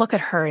being able to look at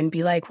her and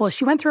be like, well,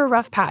 she went through a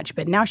rough patch,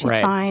 but now she's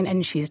fine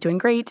and she's doing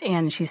great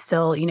and she's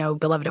still,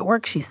 beloved at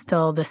work. She's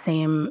still the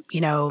same,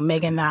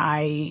 Megan that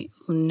I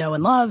know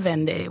and love.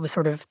 And it was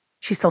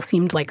she still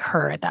seemed like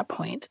her at that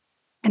point.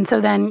 And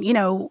so then,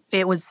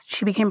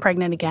 she became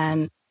pregnant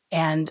again.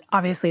 And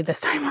obviously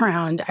this time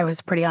around, I was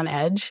pretty on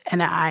edge.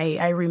 And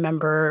I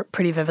remember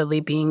pretty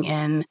vividly being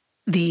in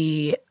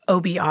the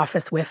OB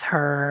office with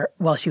her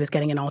while she was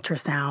getting an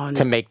ultrasound.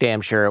 To make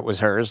damn sure it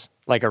was hers,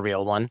 like a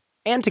real one.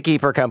 And to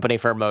keep her company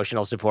for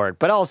emotional support.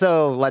 But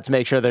also, let's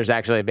make sure there's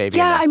actually a baby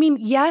in there. Yeah, I mean,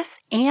 yes.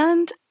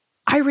 And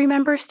I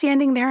remember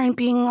standing there and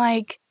being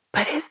like,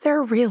 but is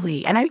there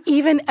really? And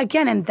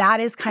and that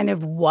is kind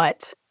of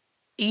what,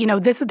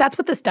 that's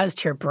what this does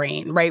to your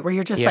brain, right? Where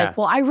you're just like,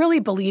 well, I really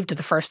believed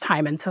the first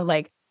time. And so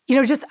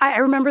I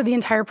remember the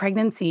entire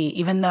pregnancy,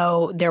 even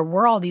though there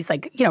were all these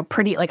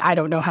pretty, I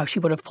don't know how she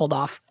would have pulled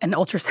off an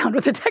ultrasound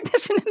with a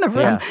technician in the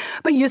room,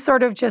 but you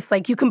sort of just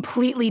you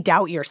completely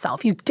doubt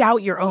yourself. You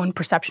doubt your own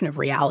perception of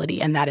reality,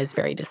 and that is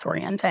very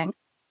disorienting.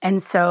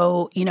 And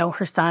so,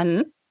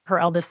 her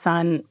eldest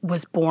son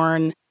was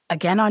born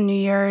again on New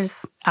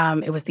Year's.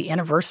 It was the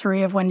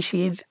anniversary of when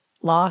she'd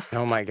lost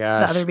the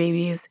other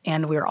babies.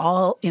 And we were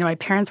all, my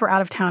parents were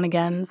out of town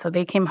again, so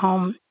they came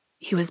home.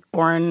 He was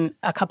born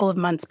a couple of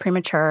months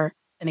premature.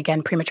 And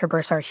again, premature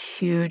births are a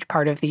huge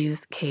part of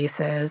these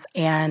cases.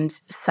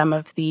 And some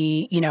of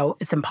the,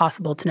 it's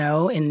impossible to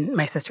know in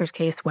my sister's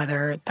case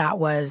whether that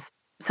was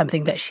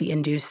something that she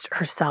induced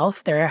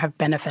herself. There have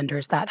been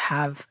offenders that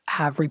have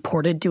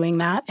reported doing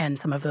that, and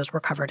some of those were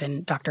covered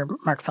in Dr.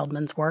 Mark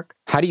Feldman's work.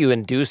 How do you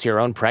induce your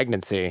own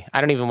pregnancy? I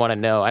don't even want to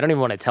know. I don't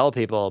even want to tell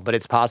people, but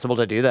it's possible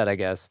to do that, I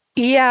guess.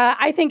 Yeah,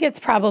 I think it's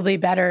probably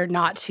better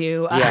not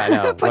to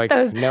put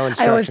those. No instructions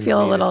I always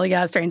feel needed. A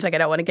little strange, I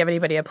don't want to give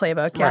anybody a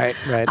playbook. Yeah.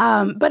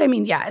 Right. But I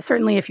mean,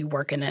 certainly if you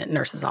work in a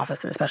nurse's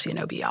office, and especially an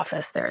OB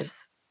office,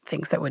 there's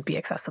things that would be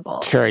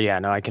accessible. Sure, yeah,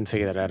 no, I can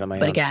figure that out on my own.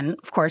 But again,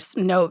 of course,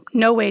 no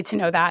way to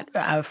know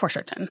that for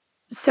certain.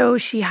 So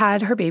she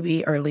had her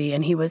baby early,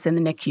 and he was in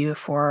the NICU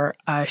for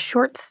a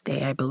short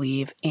stay, I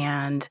believe.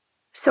 And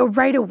so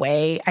right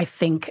away, I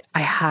think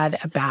I had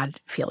a bad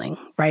feeling,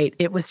 right?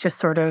 It was just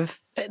sort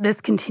of this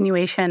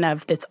continuation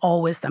of it's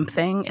always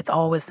something. It's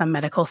always some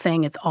medical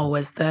thing.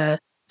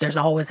 There's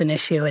always an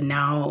issue, and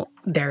now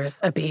there's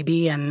a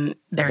baby and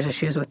there's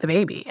issues with the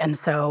baby. And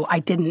so I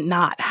did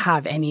not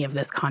have any of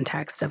this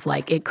context of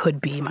it could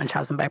be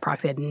Munchausen by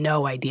proxy. I had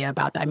no idea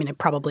about that. I mean, I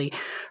probably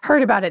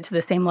heard about it to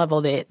the same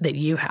level that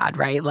you had,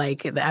 right?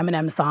 Like the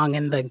Eminem song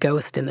and the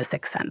ghost in The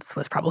Sixth Sense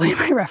was probably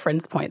my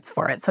reference points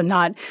for it. So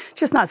not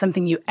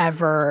something you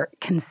ever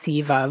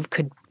conceive of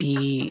could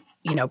be,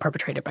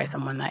 perpetrated by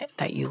someone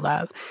that you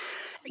love.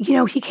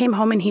 He came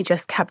home and he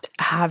just kept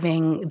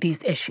having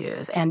these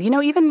issues. And,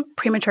 even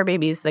premature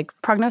babies, like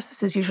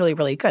prognosis is usually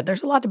really good.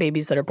 There's a lot of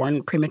babies that are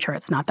born premature.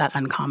 It's not that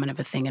uncommon of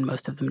a thing, and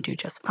most of them do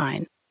just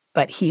fine.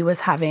 But he was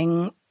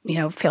having,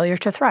 failure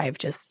to thrive,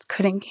 just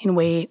couldn't gain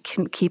weight,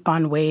 couldn't keep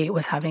on weight,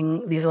 was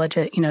having these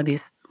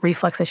these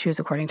reflux issues,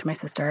 according to my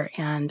sister.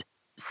 And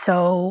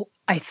so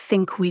I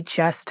think we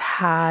just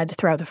had,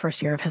 throughout the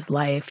first year of his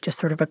life, just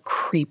sort of a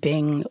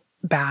creeping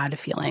bad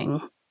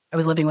feeling. I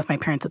was living with my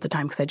parents at the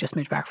time because I just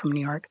moved back from New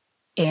York.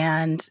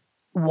 And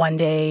one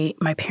day,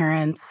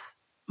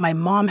 my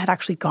mom had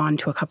actually gone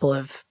to a couple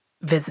of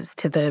visits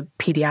to the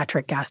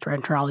pediatric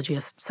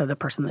gastroenterologist, so the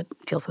person that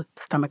deals with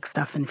stomach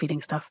stuff and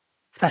feeding stuff,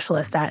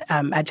 specialist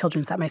at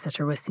Children's that my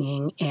sister was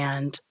seeing.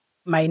 And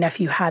my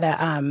nephew had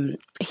a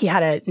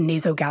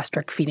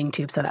nasogastric feeding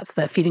tube. So that's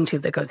the feeding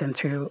tube that goes in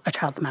through a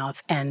child's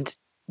mouth. And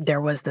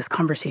there was this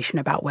conversation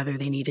about whether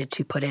they needed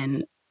to put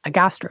in a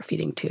gastro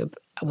feeding tube,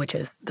 which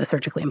is the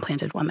surgically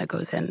implanted one that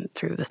goes in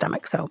through the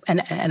stomach. So an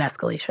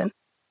escalation.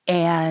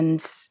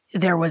 And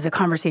there was a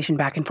conversation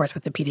back and forth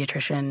with the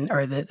pediatrician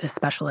or the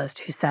specialist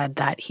who said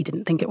that he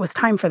didn't think it was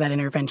time for that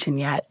intervention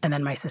yet. And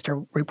then my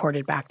sister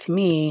reported back to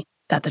me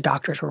that the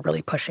doctors were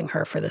really pushing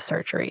her for the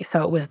surgery.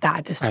 So it was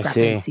that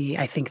discrepancy,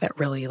 I think, that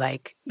really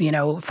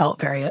felt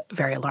very,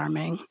 very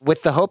alarming.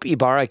 With the Hope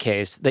Ibarra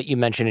case that you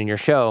mentioned in your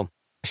show,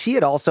 she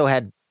had also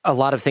had a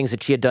lot of things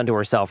that she had done to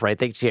herself,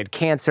 right? She had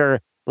cancer,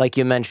 like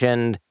you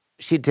mentioned.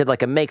 She did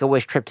like a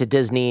Make-A-Wish trip to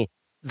Disney.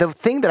 The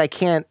thing that I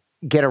can't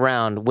get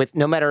around with,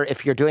 no matter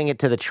if you're doing it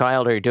to the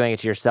child or you're doing it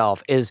to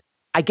yourself, is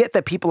I get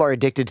that people are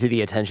addicted to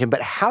the attention,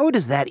 but how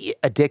does that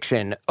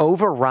addiction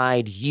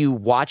override you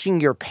watching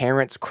your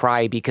parents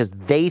cry because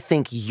they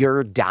think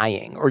you're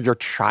dying or your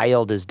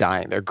child is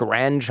dying, their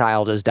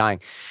grandchild is dying?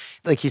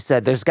 Like you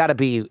said, there's got to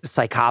be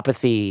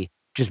psychopathy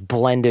just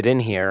blended in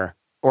here.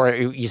 Or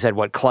you said,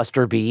 what,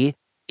 cluster B?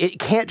 It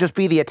can't just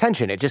be the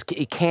attention.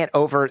 It can't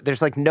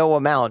there's like no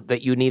amount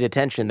that you need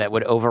attention that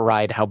would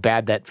override how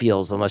bad that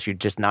feels unless you're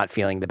just not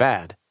feeling the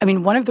bad. I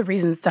mean, one of the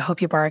reasons the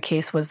Hope Ibarra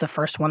case was the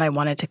first one I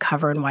wanted to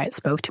cover and why it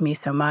spoke to me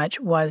so much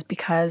was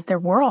because there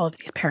were all of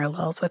these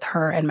parallels with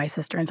her and my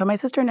sister. And so my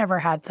sister never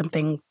had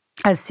something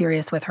as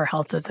serious with her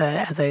health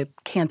as a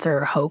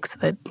cancer hoax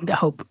that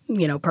Hope,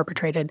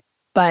 perpetrated.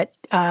 But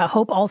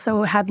Hope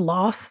also had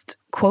lost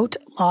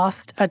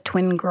a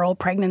twin girl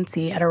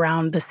pregnancy at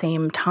around the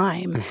same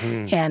time.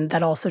 Mm-hmm. And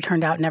that also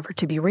turned out never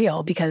to be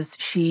real because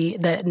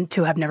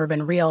to have never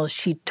been real,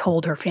 she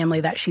told her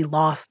family that she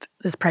lost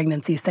this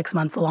pregnancy 6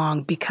 months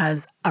along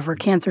because of her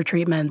cancer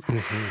treatments.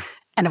 Mm-hmm.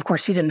 And of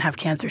course, she didn't have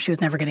cancer. She was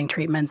never getting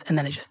treatments. And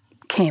then it just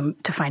came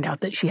to find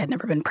out that she had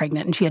never been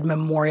pregnant. And she had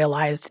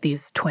memorialized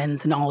these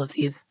twins in all of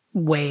these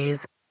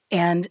ways.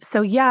 And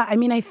so, yeah, I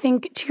mean, I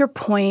think to your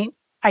point,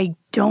 I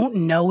don't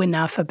know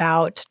enough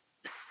about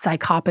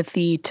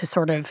psychopathy to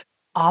sort of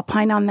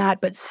opine on that,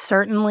 but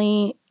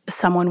certainly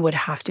someone would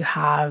have to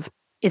have,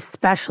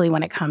 especially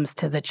when it comes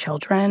to the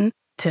children,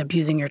 to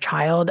abusing your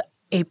child,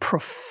 a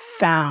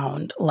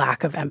profound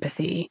lack of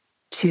empathy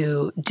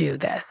to do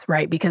this,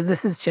 right? Because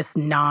this is just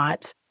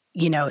not,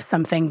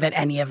 something that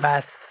any of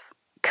us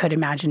could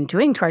imagine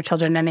doing to our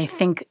children. And I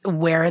think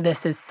where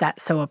this is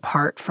set so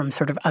apart from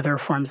sort of other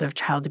forms of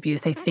child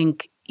abuse, I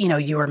think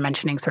you were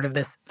mentioning sort of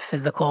this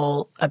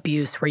physical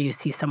abuse where you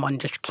see someone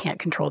just can't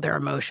control their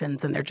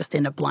emotions and they're just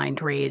in a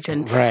blind rage.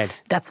 And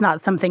right. That's not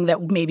something that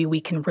maybe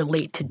we can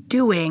relate to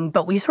doing,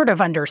 but we sort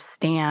of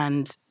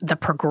understand the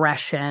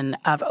progression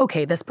of,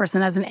 okay, this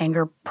person has an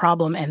anger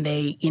problem and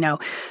they,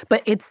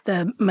 but it's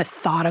the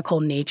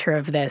methodical nature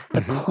of this,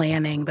 the mm-hmm.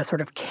 planning, the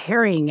sort of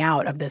carrying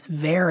out of this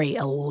very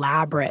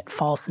elaborate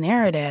false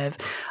narrative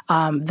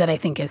that I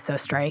think is so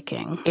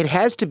striking. It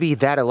has to be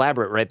that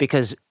elaborate, right?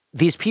 Because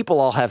these people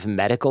all have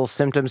medical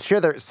symptoms.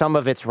 Sure, some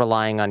of it's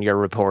relying on your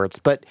reports,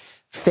 but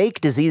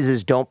fake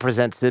diseases don't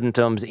present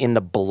symptoms in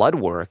the blood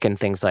work and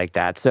things like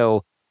that.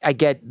 So I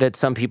get that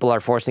some people are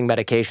forcing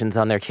medications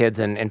on their kids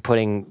and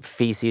putting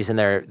feces in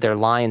their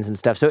lines and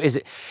stuff. So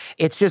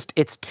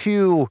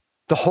the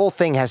whole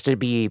thing has to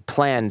be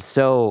planned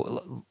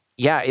so,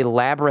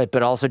 elaborate,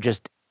 but also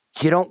just,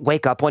 you don't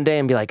wake up one day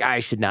and be like, I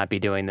should not be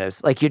doing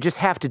this. Like, you just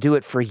have to do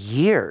it for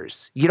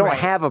years. You don't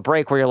have a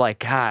break where you're like,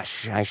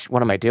 gosh,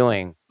 what am I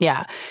doing?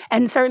 Yeah.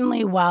 And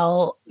certainly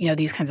while,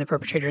 these kinds of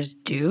perpetrators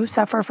do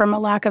suffer from a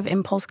lack of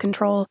impulse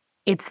control,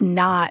 it's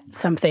not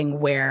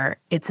something where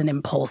it's an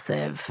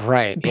impulsive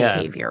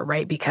behavior,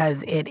 right?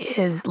 Because it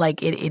is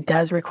like, it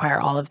does require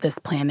all of this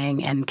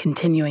planning and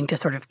continuing to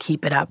sort of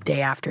keep it up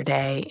day after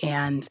day.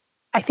 And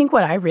I think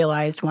what I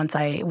realized once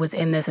I was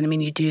in this, and I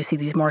mean, you do see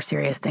these more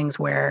serious things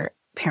where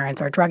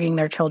parents are drugging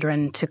their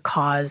children to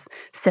cause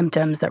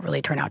symptoms that really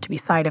turn out to be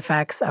side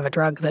effects of a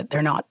drug that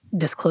they're not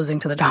disclosing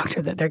to the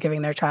doctor that they're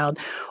giving their child,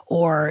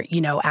 or,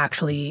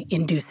 actually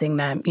inducing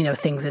them,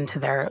 things into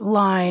their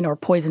line or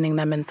poisoning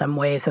them in some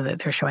way so that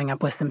they're showing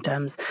up with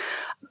symptoms.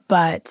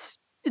 But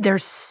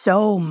there's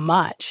so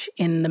much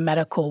in the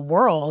medical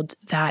world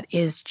that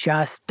is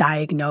just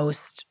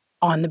diagnosed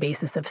on the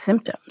basis of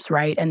symptoms,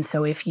 right? And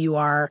so if you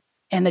are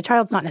And the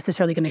child's not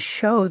necessarily going to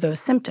show those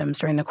symptoms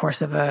during the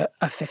course of a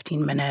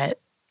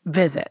 15-minute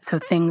visit. So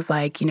things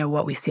like,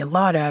 what we see a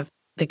lot of,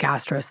 the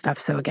gastro stuff.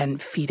 So again,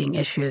 feeding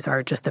issues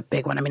are just a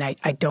big one. I mean,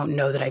 I don't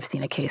know that I've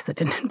seen a case that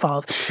didn't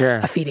involve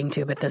a feeding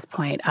tube at this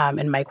point. And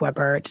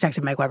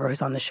Detective Mike Weber,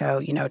 who's on the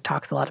show,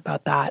 talks a lot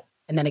about that.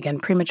 And then again,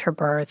 premature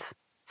births.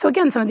 So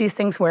again, some of these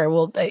things where,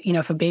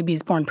 if a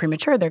baby's born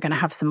premature, they're going to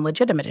have some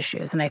legitimate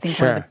issues. And I think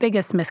one of the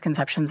biggest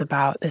misconceptions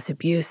about this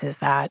abuse is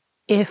that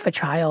if a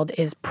child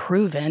is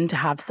proven to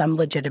have some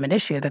legitimate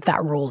issue,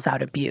 that rules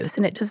out abuse.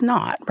 And it does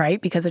not, right?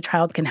 Because a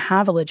child can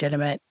have a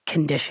legitimate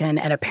condition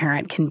and a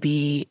parent can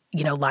be,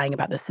 lying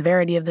about the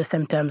severity of the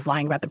symptoms,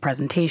 lying about the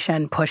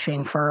presentation,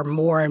 pushing for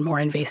more and more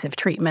invasive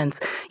treatments.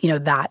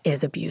 That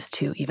is abuse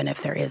too, even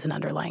if there is an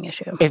underlying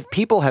issue. If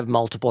people have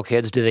multiple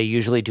kids, do they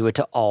usually do it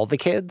to all the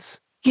kids?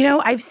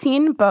 I've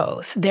seen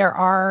both. There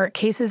are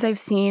cases I've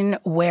seen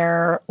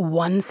where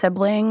one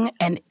sibling,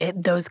 and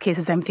those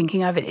cases I'm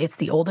thinking of, it's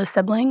the oldest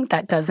sibling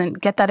that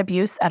doesn't get that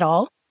abuse at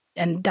all.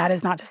 And that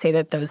is not to say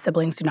that those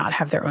siblings do not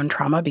have their own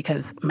trauma,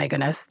 because, my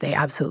goodness, they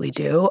absolutely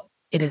do.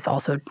 It is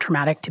also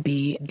traumatic to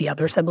be the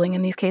other sibling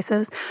in these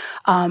cases.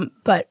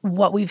 But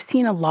what we've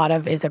seen a lot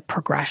of is a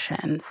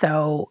progression.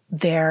 So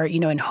there,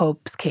 in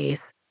Hope's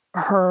case,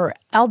 her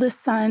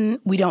eldest son,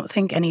 we don't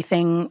think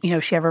anything,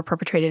 she ever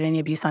perpetrated any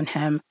abuse on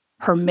him.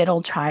 Her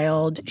middle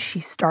child,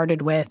 she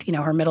started with,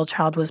 her middle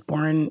child was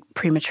born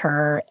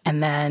premature,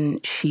 and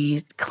then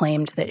she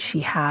claimed that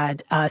she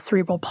had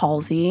cerebral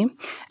palsy.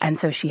 And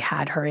so she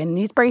had her in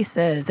these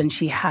braces, and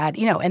she had,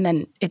 and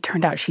then it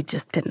turned out she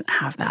just didn't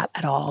have that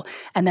at all.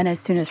 And then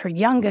as soon as her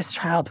youngest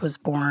child was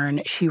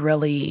born, she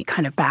really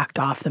kind of backed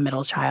off the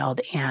middle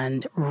child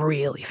and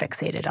really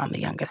fixated on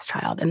the youngest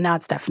child. And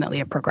that's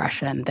definitely a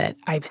progression that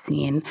I've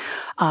seen.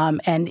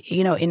 And,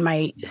 in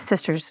my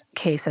sister's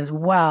case as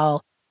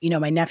well,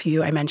 my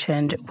nephew, I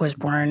mentioned, was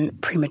born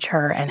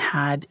premature and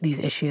had these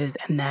issues.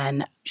 And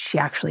then she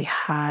actually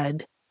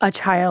had a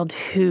child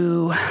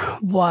who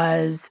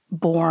was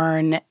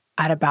born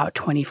at about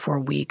 24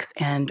 weeks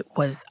and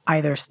was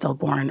either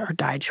stillborn or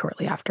died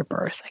shortly after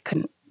birth. I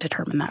couldn't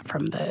determine that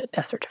from the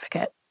death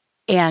certificate.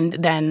 And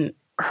then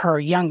her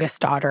youngest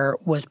daughter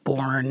was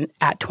born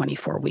at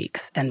 24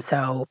 weeks. And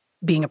so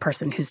being a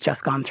person who's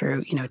just gone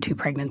through, 2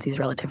 pregnancies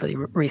relatively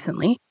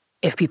recently,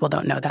 if people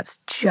don't know, that's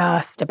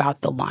just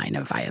about the line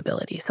of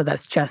viability. So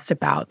that's just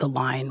about the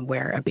line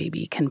where a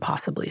baby can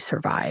possibly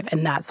survive.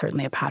 And that's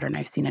certainly a pattern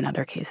I've seen in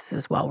other cases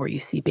as well, where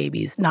you see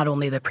babies, not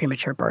only the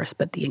premature births,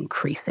 but the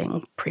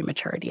increasing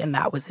prematurity. And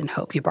that was in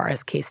Hope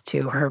Ybarra's case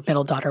too. Her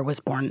middle daughter was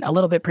born a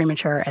little bit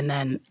premature, and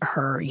then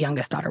her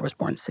youngest daughter was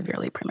born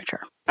severely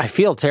premature. I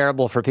feel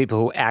terrible for people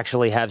who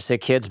actually have sick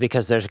kids,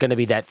 because there's going to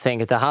be that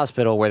thing at the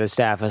hospital where the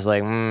staff is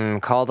like,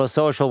 call the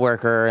social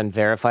worker and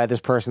verify this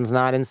person's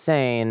not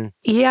insane.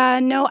 Yeah,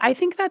 no, I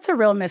think that's a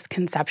real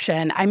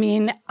misconception. I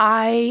mean,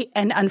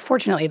 and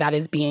unfortunately that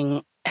is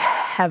being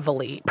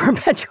heavily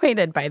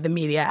perpetuated by the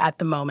media at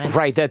the moment.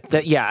 Right.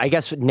 Yeah, I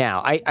guess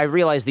now I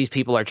realize these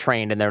people are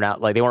trained and they're not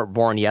they weren't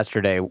born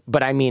yesterday.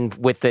 But I mean,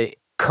 with the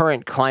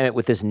current climate,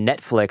 with this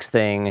Netflix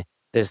thing,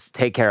 this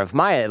Take Care of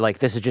Maya,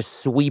 this is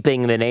just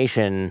sweeping the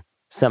nation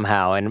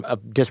somehow and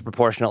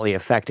disproportionately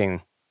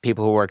affecting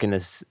people who work in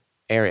this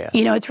area.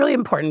 It's really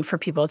important for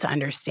people to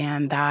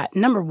understand that,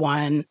 number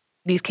one,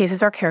 these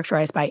cases are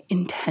characterized by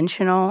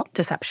intentional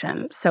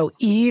deception. So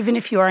even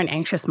if you are an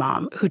anxious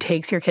mom who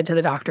takes your kid to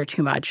the doctor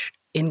too much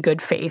in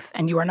good faith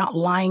and you are not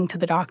lying to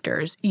the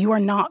doctors, you are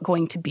not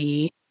going to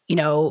be,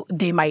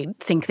 they might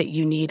think that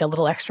you need a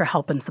little extra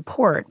help and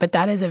support. But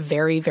that is a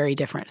very, very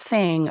different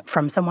thing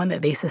from someone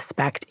that they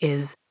suspect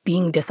is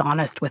being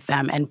dishonest with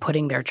them and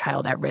putting their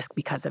child at risk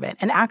because of it.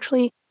 And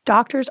actually,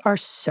 doctors are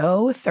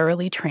so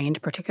thoroughly trained,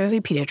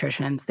 particularly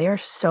pediatricians, they are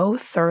so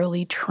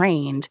thoroughly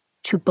trained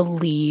to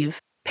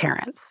believe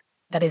parents.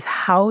 That is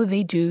how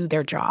they do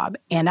their job.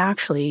 And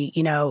actually,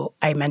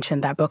 I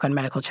mentioned that book on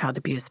medical child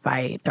abuse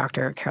by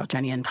Dr. Carol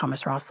Jenny and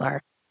Thomas Rossler,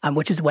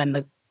 which is when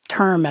the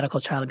term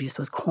medical child abuse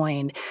was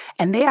coined.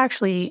 And they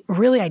actually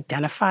really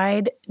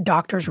identified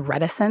doctors'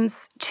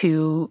 reticence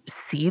to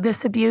see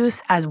this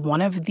abuse as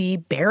one of the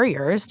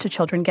barriers to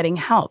children getting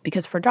help.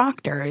 Because for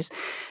doctors,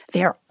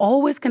 they are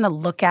always going to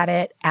look at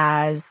it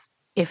as,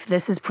 if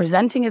this is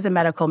presenting as a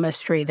medical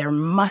mystery, there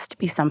must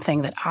be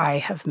something that I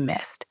have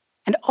missed.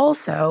 And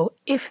also,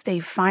 if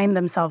they find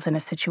themselves in a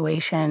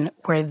situation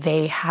where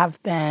they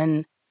have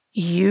been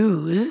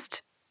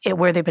used,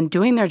 where they've been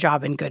doing their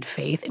job in good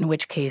faith, in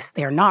which case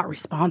they're not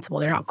responsible,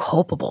 they're not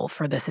culpable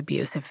for this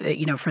abuse, if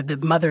for the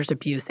mother's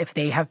abuse, if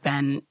they have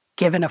been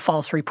given a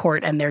false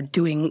report and they're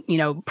doing,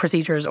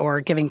 procedures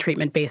or giving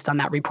treatment based on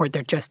that report,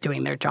 they're just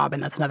doing their job.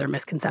 And that's another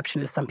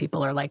misconception, is some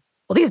people are like,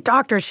 well, these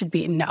doctors should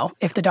be. No,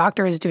 if the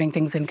doctor is doing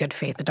things in good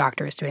faith, the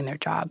doctor is doing their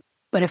job.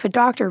 But if a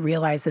doctor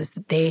realizes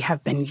that they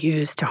have been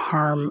used to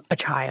harm a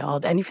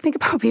child, and if you think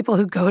about people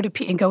who go into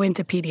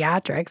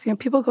pediatrics,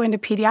 people go into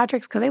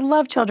pediatrics because they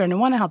love children and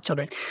want to help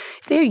children.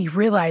 If they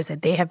realize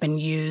that they have been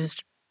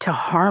used to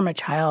harm a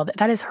child,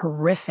 that is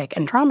horrific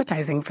and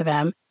traumatizing for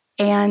them.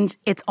 And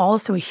it's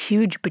also a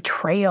huge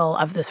betrayal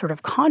of the sort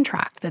of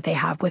contract that they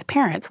have with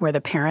parents, where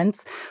the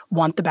parents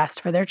want the best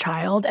for their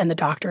child and the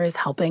doctor is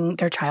helping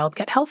their child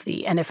get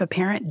healthy. And if a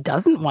parent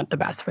doesn't want the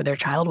best for their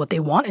child, what they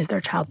want is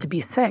their child to be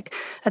sick,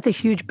 that's a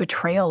huge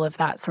betrayal of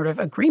that sort of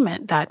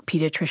agreement that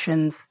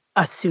pediatricians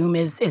assume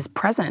is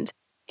present.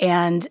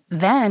 And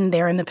then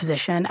they're in the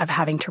position of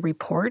having to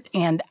report.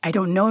 And I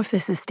don't know if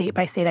this is state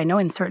by state. I know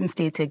in certain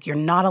states, you're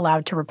not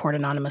allowed to report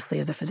anonymously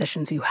as a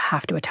physician, so you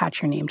have to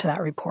attach your name to that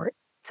report.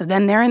 So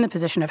then they're in the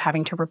position of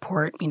having to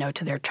report,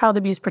 to their child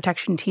abuse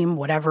protection team,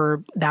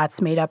 whatever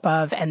that's made up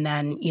of, and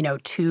then,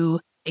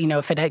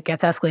 if it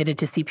gets escalated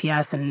to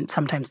CPS and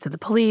sometimes to the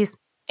police.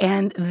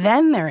 And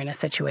then they're in a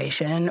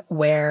situation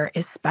where,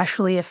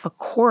 especially if a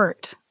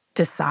court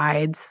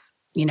decides,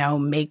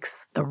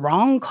 makes the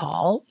wrong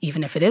call,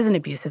 even if it is an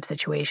abusive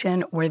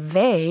situation, where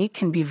they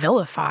can be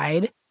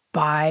vilified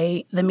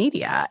by the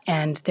media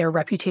and their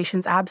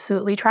reputation's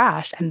absolutely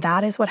trashed. And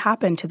that is what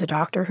happened to the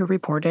doctor who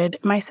reported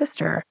my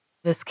sister.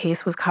 This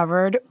case was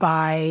covered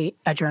by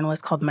a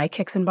journalist called Mike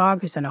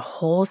Hixenbog, who's done a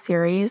whole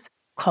series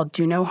called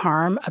Do No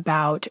Harm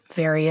about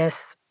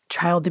various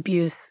child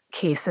abuse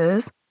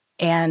cases,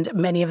 and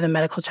many of the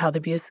medical child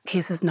abuse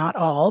cases, not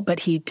all,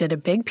 but he did a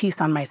big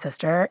piece on my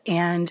sister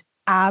and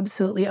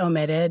absolutely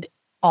omitted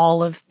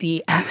all of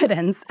the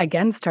evidence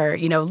against her,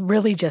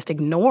 really just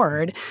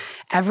ignored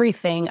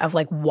everything of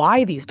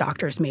why these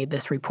doctors made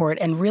this report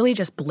and really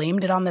just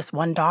blamed it on this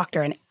one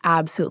doctor and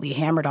absolutely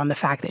hammered on the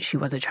fact that she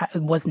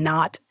was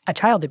not a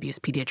child abuse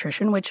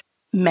pediatrician, which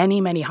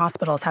many, many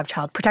hospitals have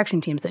child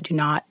protection teams that do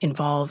not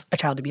involve a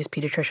child abuse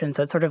pediatrician.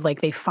 So it's sort of like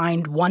they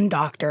find one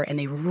doctor and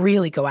they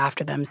really go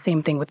after them.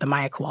 Same thing with the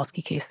Maya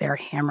Kowalski case. They're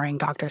hammering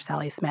Dr.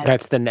 Sally Smith.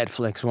 That's the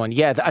Netflix one.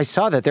 Yeah, I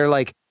saw that. They're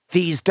like,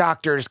 these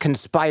doctors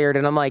conspired.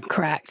 And I'm like,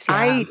 correct. Yeah.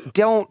 I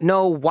don't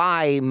know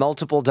why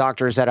multiple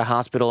doctors at a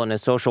hospital and a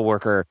social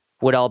worker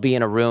would all be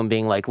in a room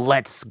being like,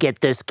 let's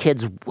get this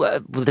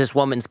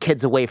woman's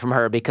kids away from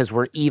her because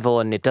we're evil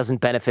and it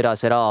doesn't benefit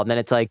us at all. And then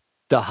it's like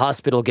the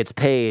hospital gets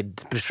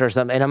paid for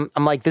something. And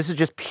I'm like, this is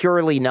just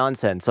purely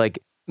nonsense. Like,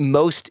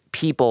 most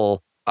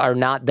people are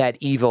not that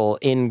evil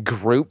in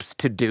groups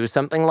to do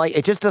something like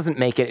it. Just doesn't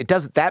make it.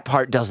 That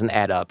part doesn't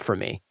add up for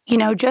me.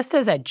 Just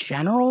as a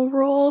general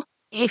rule,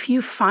 if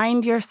you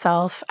find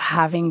yourself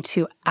having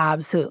to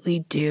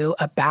absolutely do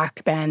a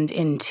backbend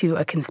into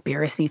a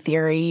conspiracy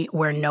theory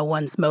where no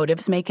one's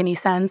motives make any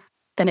sense,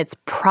 then it's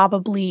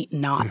probably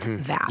not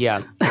that.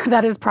 Yeah.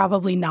 That is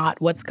probably not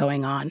what's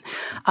going on.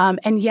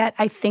 And yet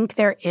I think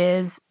there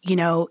is,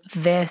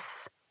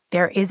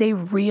 there is a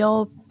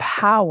real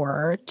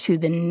power to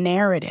the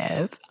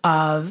narrative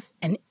of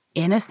an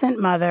innocent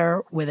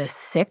mother with a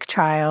sick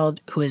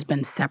child who has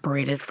been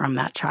separated from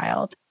that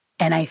child.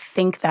 And I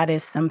think that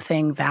is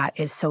something that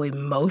is so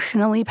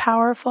emotionally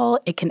powerful,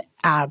 it can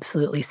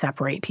absolutely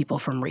separate people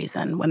from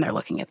reason when they're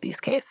looking at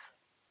these cases.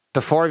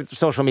 Before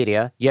social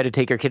media, you had to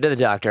take your kid to the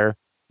doctor.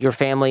 Your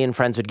family and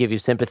friends would give you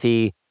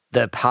sympathy.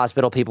 The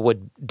hospital people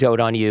would dote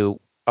on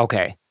you.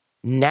 Okay.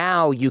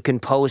 Now you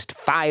can post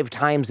 5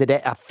 times a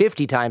day,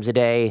 50 times a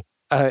day,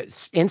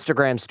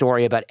 Instagram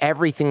story about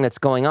everything that's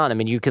going on. I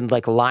mean, you can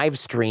live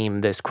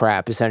stream this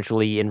crap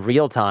essentially in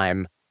real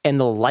time. And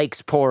the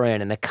likes pour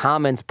in and the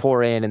comments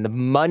pour in and the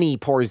money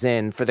pours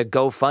in for the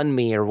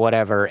GoFundMe or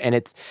whatever. And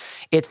it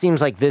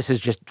seems like this is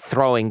just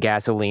throwing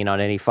gasoline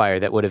on any fire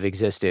that would have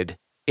existed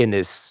in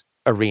this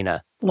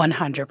arena.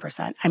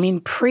 100%. I mean,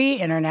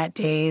 pre-internet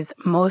days,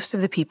 most of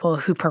the people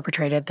who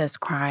perpetrated this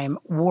crime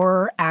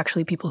were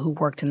actually people who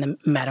worked in the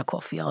medical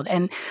field.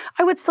 And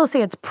I would still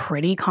say it's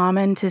pretty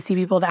common to see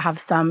people that have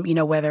some,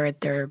 whether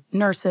they're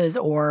nurses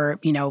or,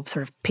 sort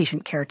of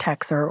patient care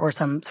techs or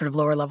some sort of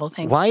lower level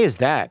thing. Why is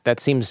that? That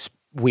seems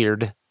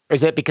weird.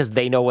 Is it because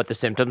they know what the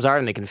symptoms are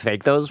and they can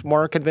fake those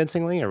more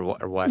convincingly or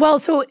what? Well,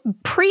 so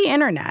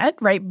pre-internet,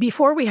 right,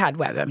 before we had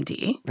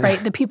WebMD,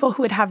 right, the people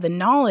who would have the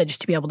knowledge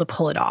to be able to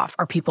pull it off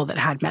are people that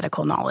had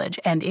medical knowledge.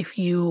 And if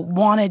you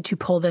wanted to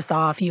pull this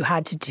off, you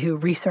had to do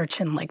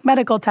research in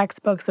medical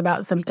textbooks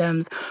about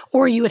symptoms,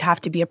 or you would have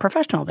to be a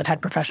professional that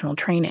had professional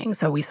training.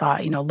 So we saw,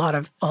 a lot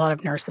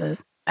of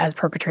nurses as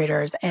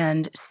perpetrators.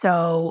 And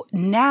so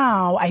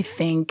now I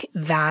think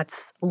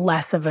that's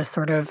less of a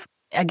sort of,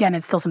 again,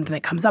 it's still something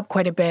that comes up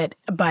quite a bit,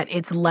 but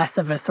it's less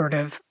of a sort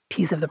of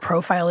piece of the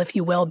profile, if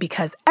you will,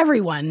 because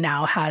everyone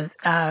now has,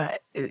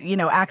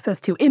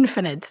 access to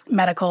infinite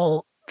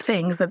medical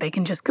things that they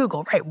can just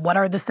Google, right? What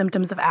are the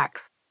symptoms of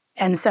X?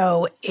 And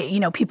so,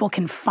 people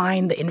can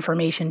find the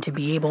information to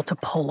be able to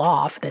pull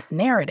off this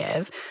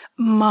narrative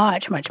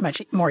much, much,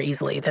 much more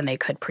easily than they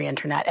could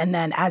pre-internet. And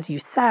then, as you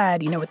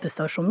said, with the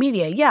social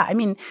media, yeah, I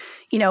mean,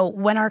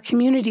 when our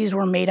communities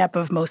were made up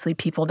of mostly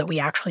people that we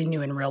actually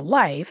knew in real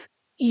life,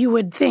 you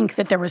would think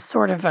that there was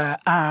sort of a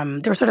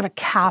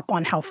cap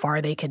on how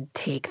far they could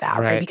take that,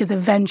 right? Because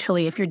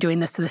eventually, if you're doing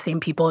this to the same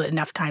people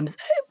enough times,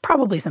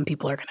 probably some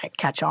people are going to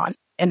catch on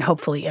and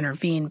hopefully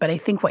intervene. But I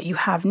think what you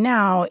have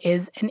now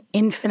is an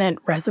infinite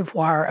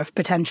reservoir of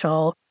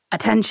potential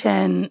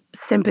attention,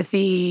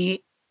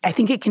 sympathy, I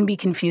think it can be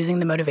confusing,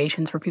 the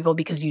motivations for people,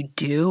 because you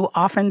do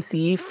often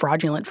see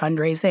fraudulent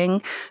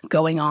fundraising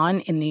going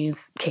on in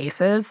these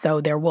cases. So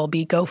there will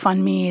be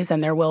GoFundMes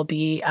and there will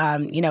be,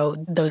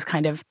 those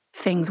kind of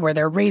things where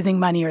they're raising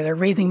money, or they're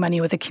raising money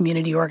with a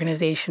community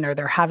organization, or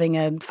they're having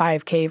a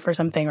 5K for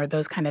something, or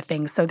those kind of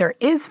things. So there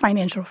is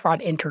financial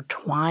fraud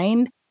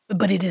intertwined,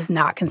 but it is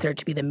not considered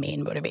to be the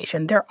main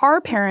motivation. There are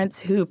parents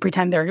who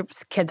pretend their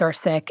kids are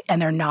sick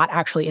and they're not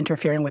actually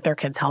interfering with their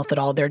kids' health at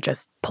all. They're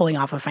just pulling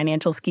off a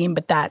financial scheme,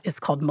 but that is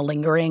called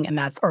malingering,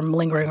 or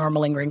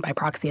malingering by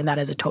proxy, and that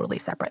is a totally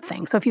separate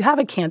thing. So if you have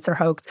a cancer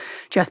hoax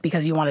just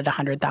because you wanted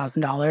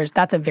 $100,000,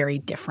 that's a very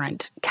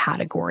different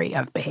category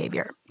of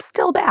behavior.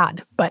 Still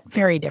bad, but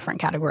very different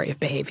category of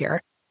behavior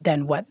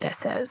than what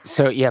this is.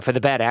 So, yeah, for the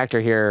bad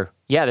actor here,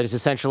 there's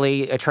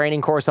essentially a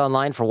training course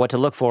online for what to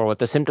look for, what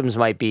the symptoms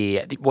might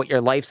be, what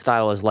your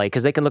lifestyle is like,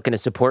 because they can look in a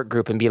support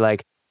group and be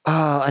like,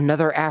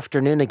 another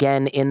afternoon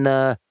again in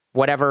the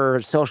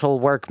whatever social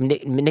work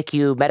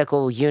NICU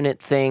medical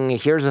unit thing.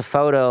 Here's a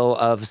photo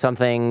of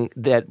something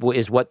that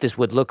is what this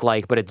would look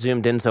like, but it's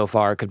zoomed in so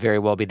far. It could very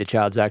well be the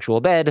child's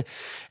actual bed.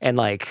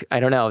 And I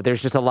don't know,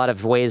 there's just a lot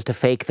of ways to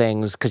fake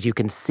things because you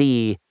can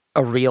see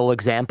a real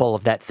example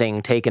of that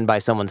thing taken by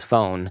someone's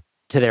phone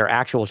to their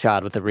actual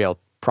child with a real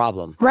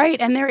problem.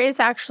 Right. And there is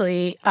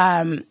actually,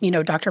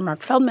 Dr.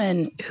 Mark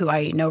Feldman, who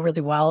I know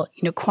really well,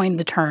 coined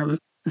the term,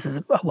 this is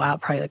a while,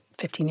 probably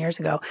 15 years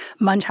ago,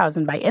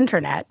 Munchausen by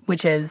internet,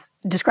 which is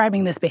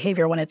describing this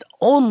behavior when it's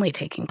only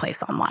taking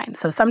place online.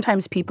 So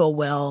sometimes people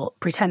will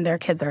pretend their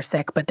kids are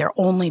sick, but they're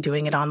only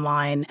doing it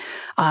online.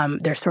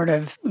 They're sort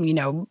of,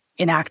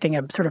 enacting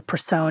a sort of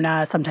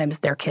persona. Sometimes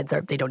their kids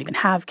they don't even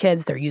have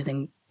kids. They're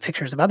using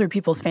pictures of other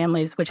people's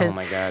families, which is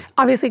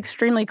obviously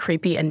extremely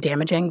creepy and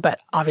damaging, but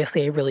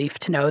obviously a relief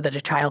to know that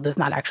a child is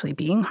not actually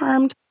being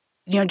harmed.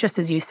 Just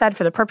as you said,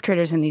 for the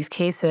perpetrators in these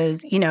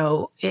cases,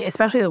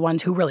 especially the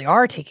ones who really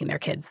are taking their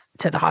kids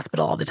to the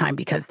hospital all the time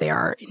because they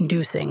are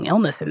inducing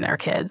illness in their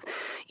kids,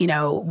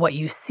 what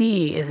you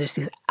see is just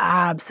these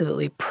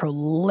absolutely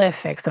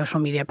prolific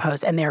social media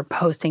posts, and they're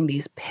posting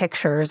these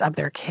pictures of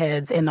their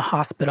kids in the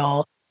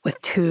hospital with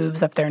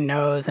tubes up their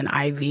nose and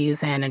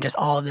IVs in and just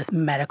all of this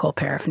medical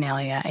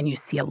paraphernalia. And you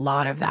see a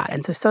lot of that.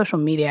 And so social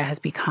media has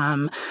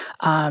become,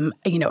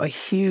 a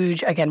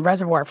huge, again,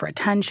 reservoir for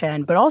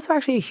attention, but also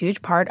actually a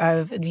huge part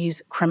of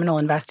these criminal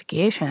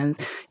investigations.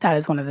 That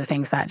is one of the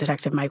things that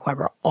Detective Mike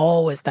Weber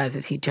always does,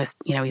 is he just,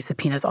 he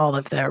subpoenas all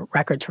of the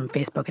records from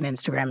Facebook and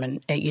Instagram.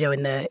 And,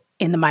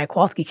 in the Maya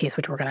Kowalski case,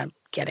 which we're going to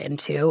get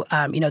into,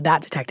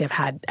 that detective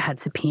had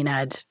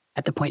subpoenaed,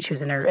 at the point she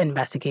was in her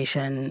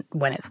investigation,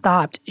 when it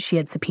stopped, she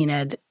had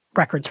subpoenaed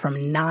records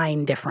from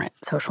 9 different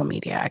social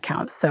media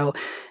accounts. So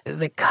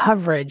the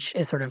coverage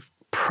is sort of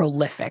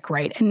prolific,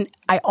 right? And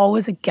I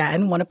always,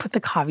 again, want to put the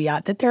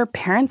caveat that there are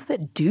parents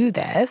that do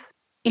this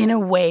in a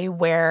way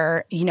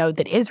where,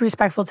 that is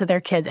respectful to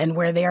their kids and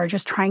where they are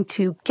just trying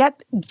to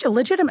get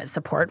legitimate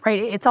support,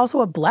 right? It's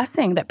also a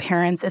blessing that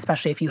parents,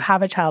 especially if you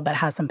have a child that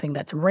has something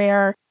that's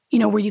rare,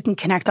 where you can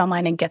connect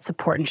online and get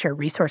support and share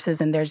resources.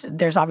 And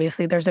there's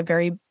obviously a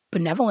very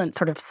benevolent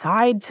sort of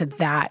side to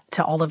that,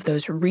 to all of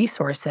those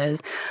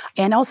resources.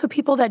 And also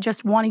people that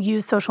just want to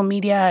use social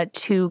media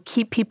to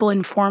keep people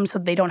informed so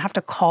they don't have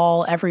to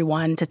call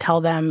everyone to tell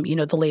them,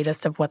 the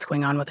latest of what's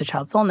going on with a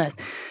child's illness.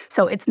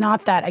 So it's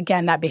not that,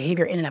 again, that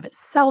behavior in and of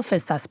itself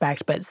is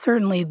suspect, but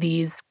certainly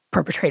these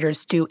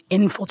perpetrators do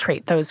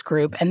infiltrate those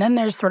groups. And then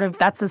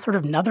that's a sort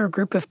of another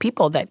group of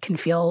people that can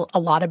feel a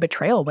lot of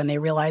betrayal when they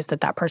realize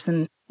that that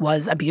person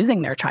was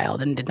abusing their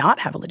child and did not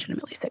have a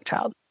legitimately sick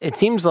child. It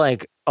seems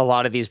like a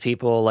lot of these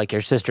people, like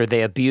your sister,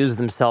 they abuse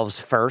themselves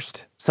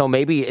first. So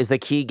maybe is the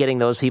key getting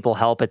those people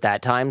help at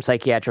that time,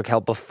 psychiatric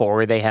help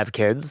before they have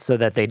kids, so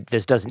that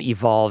this doesn't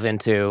evolve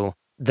into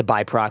the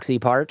by proxy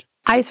part?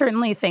 I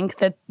certainly think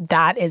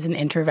that is an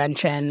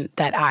intervention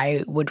that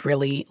I would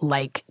really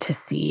like to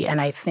see.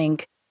 And I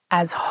think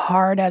as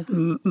hard as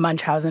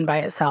Munchausen by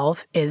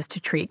itself is to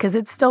treat, because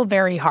it's still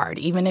very hard,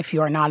 even if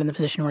you are not in the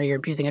position where you're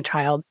abusing a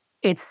child,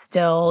 it's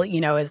still,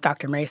 as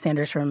Dr. Mary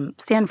Sanders from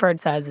Stanford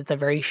says, it's a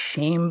very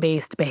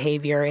shame-based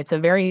behavior. It's a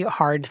very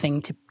hard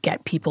thing to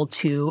get people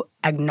to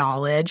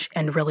acknowledge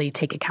and really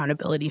take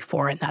accountability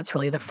for. And that's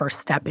really the first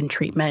step in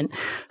treatment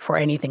for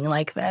anything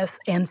like this.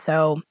 And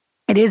so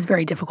it is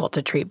very difficult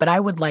to treat, but I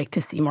would like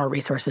to see more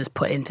resources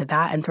put into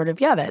that and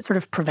that sort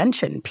of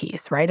prevention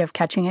piece, right, of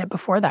catching it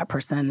before that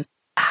person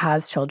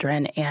has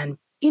children and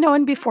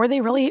before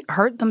they really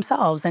hurt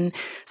themselves. And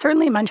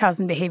certainly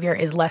Munchausen behavior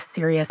is less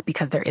serious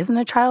because there isn't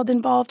a child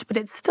involved, but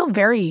it's still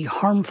very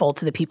harmful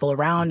to the people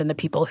around and the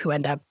people who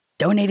end up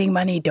donating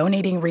money,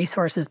 donating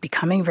resources,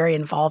 becoming very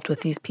involved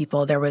with these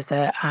people. There's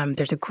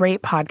a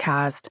great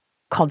podcast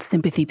called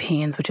Sympathy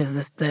Pains, which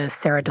is the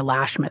Sarah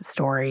DeLashmet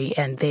story,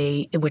 and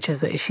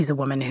she's a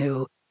woman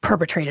who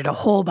perpetrated a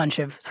whole bunch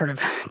of sort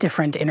of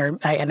different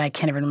and I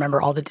can't even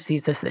remember all the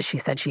diseases that she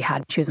said she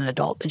had. She was an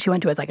adult, but she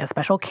went to a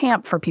special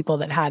camp for people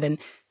that had, and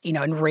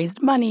and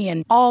raised money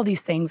and all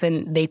these things.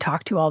 And they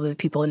talked to all the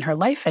people in her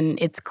life. And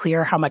it's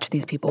clear how much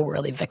these people were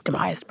really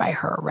victimized by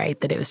her, right?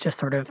 That it was just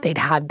sort of, they'd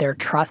had their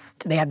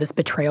trust, they had this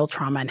betrayal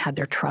trauma and had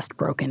their trust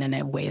broken in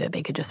a way that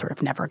they could just sort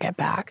of never get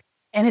back.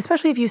 And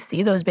especially if you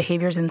see those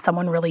behaviors in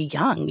someone really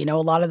young, a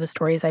lot of the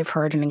stories I've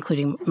heard, and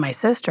including my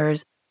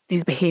sisters,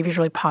 these behaviors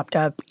really popped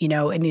up,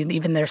 and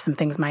even there's some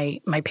things my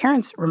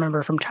parents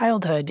remember from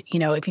childhood.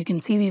 If you can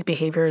see these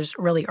behaviors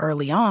really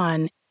early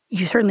on,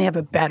 you certainly have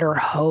a better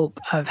hope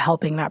of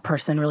helping that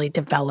person really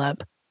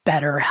develop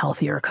better,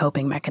 healthier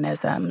coping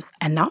mechanisms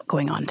and not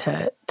going on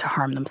to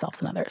harm themselves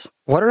and others.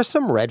 What are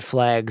some red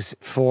flags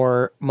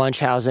for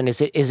Munchausen?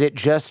 Is it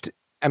just,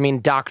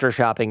 doctor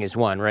shopping is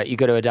one, right? You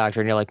go to a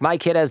doctor and you're like, my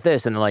kid has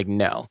this, and they're like,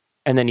 no.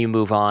 And then you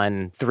move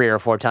on 3 or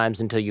 4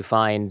 times until you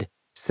find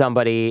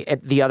somebody.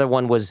 The other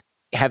one was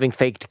having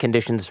faked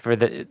conditions for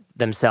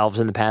themselves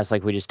in the past,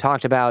 like we just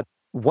talked about.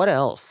 What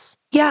else?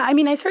 Yeah,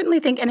 I certainly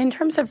think, and in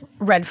terms of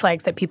red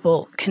flags that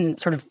people can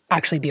sort of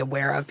actually be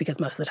aware of, because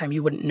most of the time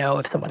you wouldn't know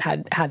if someone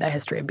had that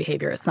history of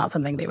behavior. It's not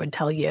something they would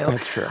tell you.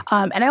 That's true.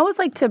 And I always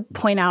like to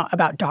point out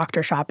about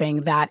doctor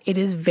shopping that it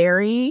is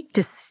very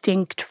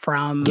distinct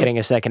from getting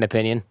a second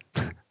opinion.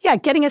 Yeah,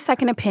 getting a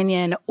second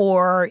opinion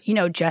or,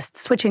 just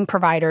switching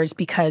providers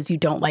because you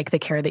don't like the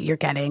care that you're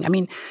getting.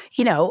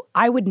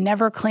 I would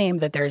never claim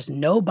that there's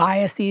no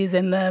biases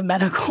in the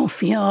medical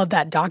field,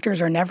 that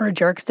doctors are never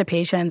jerks to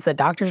patients, that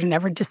doctors are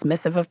never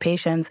dismissive of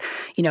patients.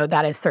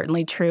 That is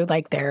certainly true.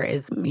 Like there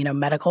is,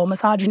 medical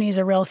misogyny is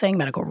a real thing.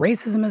 Medical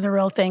racism is a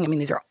real thing.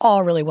 These are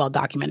all really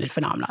well-documented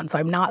phenomenon. So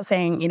I'm not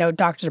saying,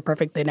 doctors are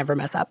perfect. They never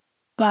mess up.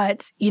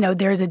 But,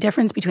 there's a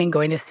difference between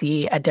going to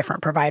see a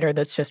different provider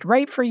that's just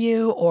right for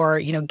you or,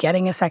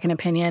 getting a second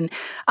opinion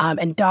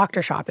and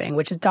doctor shopping,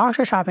 which is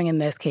doctor shopping in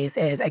this case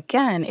is,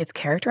 again, it's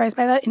characterized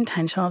by that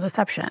intentional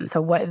deception.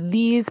 So what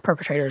these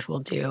perpetrators will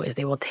do is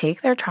they will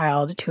take their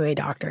child to a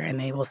doctor and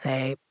they will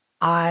say,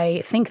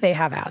 I think they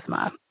have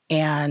asthma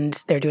and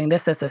they're doing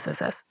this.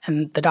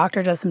 And the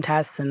doctor does some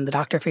tests and the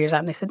doctor figures out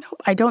and they said, no,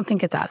 I don't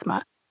think it's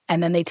asthma.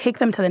 And then they take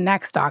them to the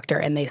next doctor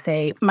and they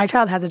say, my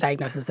child has a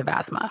diagnosis of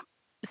asthma.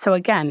 So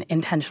again,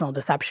 intentional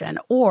deception.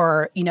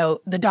 Or,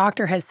 the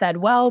doctor has said,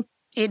 well,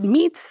 it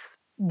meets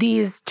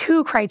these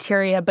 2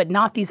 criteria, but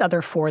not these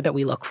other 4 that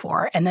we look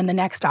for. And then the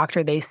next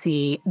doctor they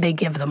see, they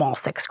give them all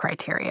 6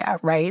 criteria,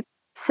 right?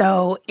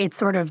 So it's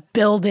sort of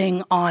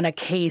building on a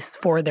case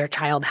for their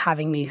child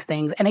having these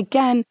things. And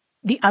again,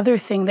 the other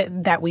thing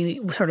that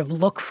we sort of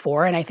look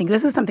for, and I think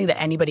this is something that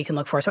anybody can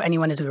look for, so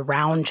anyone who's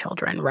around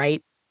children,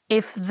 right?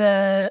 If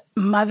the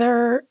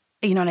mother,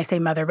 and I say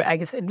mother, but I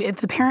guess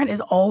if the parent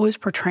is always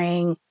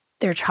portraying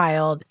their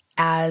child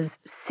as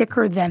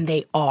sicker than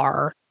they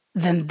are,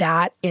 then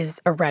that is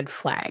a red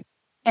flag.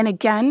 And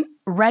again,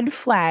 red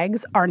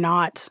flags are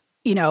not,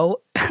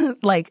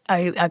 like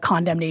a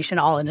condemnation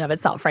all in and of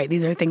itself, right?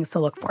 These are things to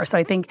look for. So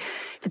I think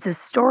if it's a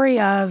story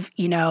of,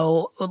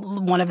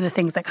 one of the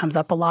things that comes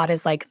up a lot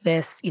is like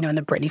this, in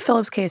the Brittany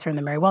Phillips case or in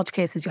the Mary Welch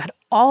cases, you had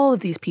all of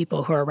these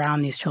people who are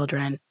around these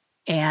children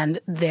and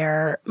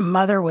their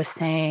mother was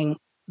saying,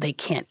 they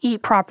can't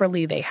eat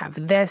properly, they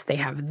have this, they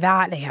have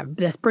that, they have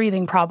this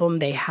breathing problem,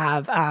 they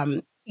have,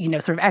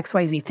 sort of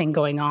XYZ thing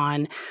going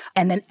on.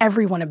 And then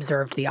everyone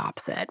observed the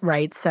opposite,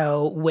 right?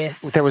 So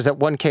there was that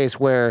one case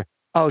where,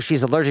 oh,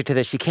 she's allergic to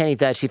this, she can't eat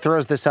that, she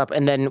throws this up.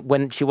 And then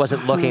when she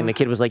wasn't looking, the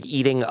kid was like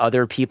eating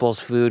other people's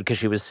food because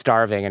she was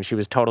starving and she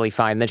was totally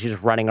fine. And then she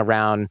was running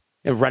around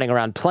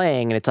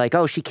playing, and it's like,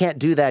 oh, she can't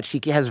do that. She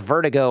has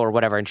vertigo or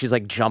whatever, and she's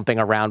like jumping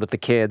around with the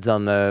kids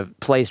on the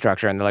play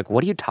structure, and they're like,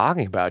 what are you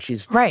talking about?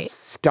 She's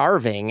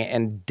starving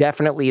and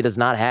definitely does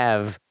not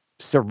have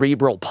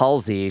cerebral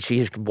palsy.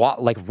 She's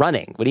like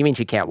running. What do you mean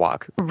she can't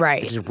walk?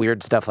 Right. Just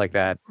weird stuff like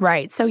that.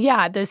 Right. So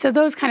yeah, so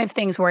those kind of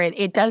things where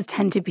it does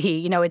tend to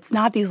be, it's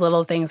not these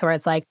little things where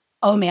it's like,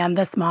 oh man,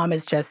 this mom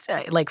is just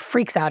like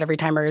freaks out every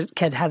time her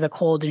kid has a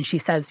cold and she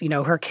says,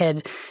 her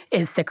kid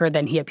is sicker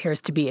than he appears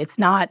to be. It's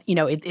not,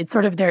 it's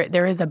sort of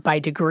there is a by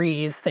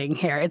degrees thing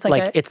here. It's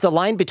like it's the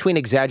line between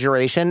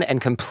exaggeration and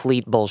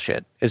complete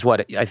bullshit is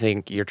what I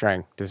think you're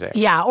trying to say.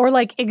 Yeah, or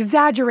like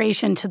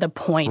exaggeration to the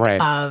point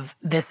of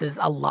this is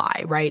a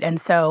lie, right?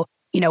 And so,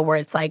 where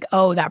it's like,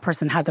 oh, that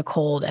person has a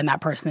cold and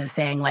that person is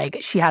saying like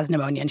she has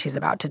pneumonia and she's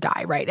about to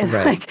die, right? It's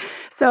like,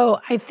 so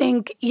I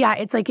think, yeah,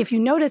 it's like if you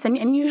notice,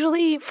 and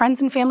usually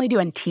friends and family do,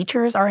 and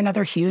teachers are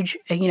another huge,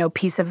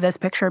 piece of this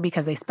picture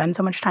because they spend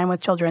so much time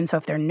with children. So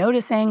if they're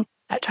noticing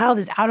that child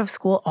is out of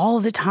school all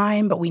the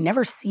time, but we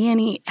never see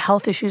any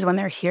health issues when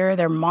they're here,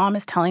 their mom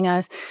is telling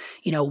us,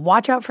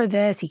 watch out for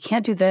this. He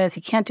can't do this.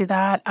 He can't do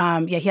that.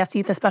 He has to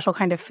eat this special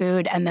kind of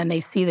food. And then they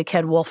see the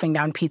kid wolfing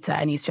down pizza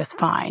and he's just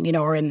fine,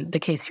 or in the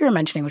case you're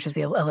mentioning, which is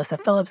the Alyssa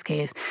Phillips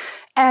case,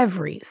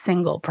 every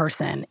single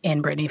person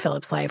in Brittany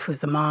Phillips' life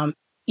who's the mom,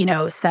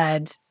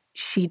 said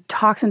she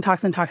talks and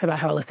talks and talks about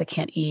how Alyssa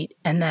can't eat.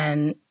 And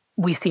then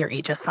we see her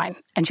eat just fine.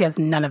 And she has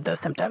none of those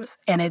symptoms.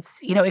 And it's,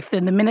 if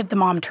in the minute the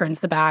mom turns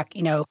the back,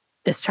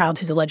 this child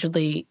who's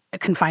allegedly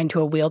confined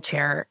to a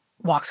wheelchair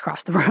walks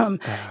across the room.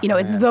 Oh,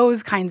 It's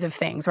those kinds of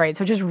things, right?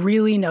 So just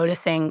really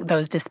noticing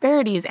those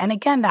disparities. And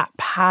again, that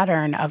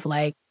pattern of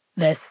like,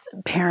 this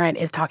parent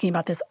is talking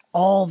about this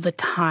all the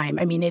time.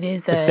 I mean,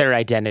 it's their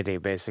identity,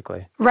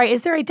 basically. Right,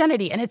 it's their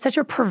identity. And it's such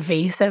a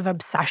pervasive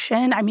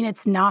obsession. I mean,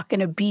 it's not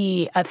going to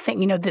be a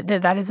thing.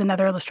 That is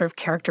another sort of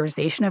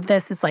characterization of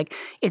this. It's like,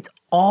 it's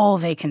all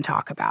they can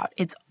talk about.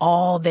 It's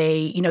all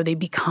they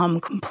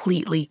become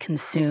completely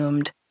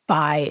consumed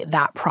by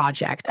that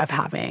project of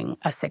having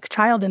a sick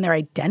child, and their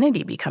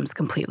identity becomes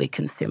completely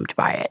consumed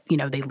by it.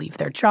 They leave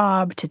their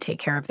job to take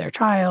care of their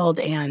child,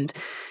 and,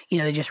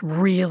 they just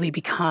really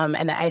become,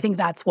 and I think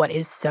that's what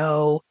is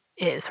so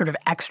sort of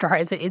extra.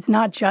 It's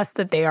not just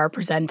that they are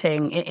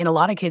presenting, in a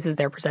lot of cases,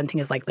 they're presenting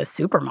as like the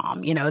super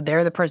mom.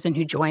 They're the person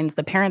who joins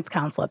the parents'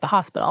 council at the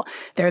hospital.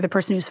 They're the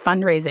person who's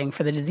fundraising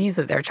for the disease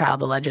that their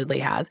child allegedly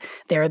has.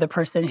 They're the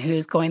person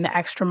who's going the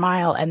extra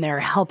mile, and they're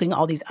helping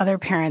all these other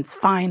parents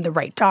find the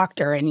right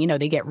doctor. And,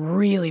 they get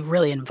really,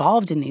 really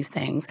involved in these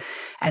things.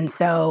 And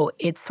so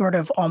it's sort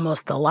of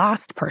almost the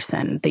last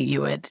person that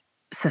you would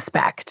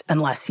suspect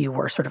unless you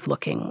were sort of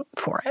looking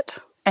for it.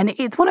 And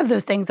it's one of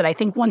those things that I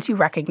think once you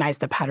recognize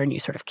the pattern, you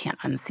sort of can't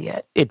unsee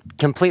it. It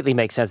completely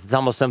makes sense. It's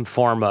almost some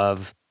form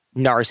of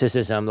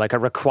narcissism, like a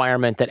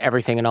requirement that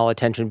everything and all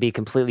attention be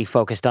completely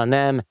focused on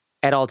them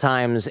at all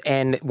times.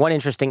 And one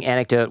interesting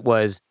anecdote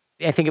was,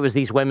 I think it was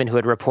these women who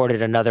had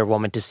reported another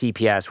woman to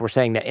CPS were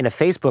saying that in a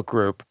Facebook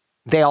group,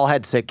 they all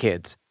had sick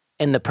kids.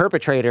 And the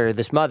perpetrator,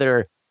 this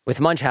mother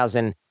with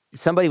Munchausen,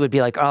 somebody would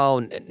be like,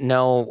 oh,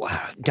 no,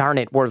 darn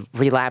it, we're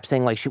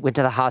relapsing. Like, she went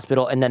to the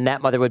hospital. And then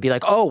that mother would be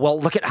like, oh, well,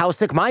 look at how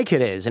sick my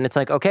kid is. And it's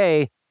like,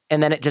 okay.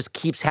 And then it just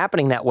keeps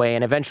happening that way.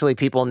 And eventually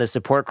people in this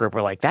support group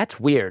were like, that's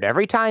weird.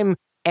 Every time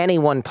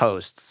anyone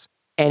posts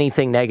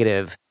anything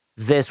negative,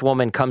 this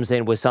woman comes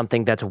in with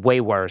something that's way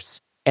worse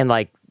and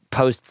like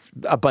posts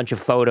a bunch of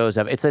photos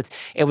of it.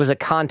 It was a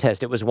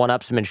contest. It was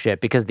one-upsmanship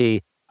because the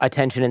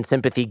attention and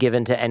sympathy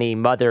given to any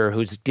mother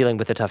who's dealing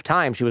with a tough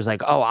time, she was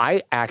like, oh,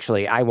 I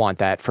want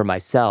that for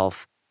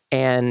myself.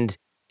 And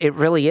it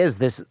really is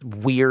this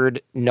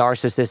weird,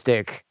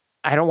 narcissistic,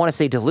 I don't want to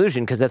say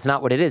delusion because that's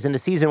not what it is. In the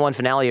season 1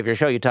 finale of your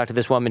show, you talk to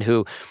this woman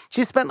who,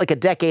 she spent like a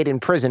decade in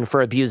prison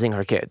for abusing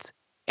her kids.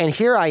 And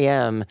here I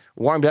am,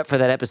 warmed up for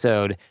that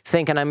episode,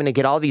 thinking I'm going to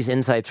get all these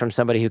insights from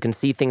somebody who can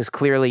see things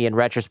clearly in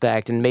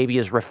retrospect and maybe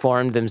has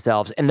reformed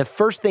themselves. And the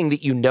first thing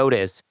that you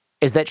notice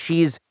is that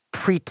she's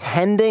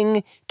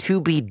pretending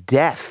to be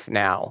deaf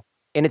now.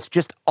 And it's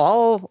just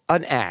all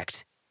an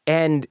act.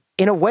 And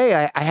in a way,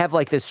 I have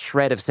like this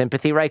shred of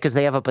sympathy, right? Because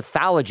they have a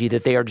pathology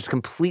that they are just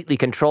completely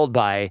controlled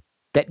by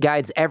that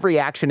guides every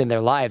action in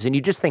their lives. And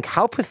you just think,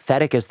 how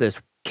pathetic is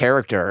this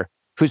character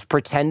who's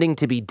pretending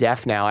to be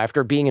deaf now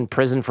after being in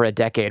prison for a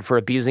decade for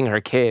abusing her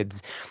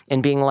kids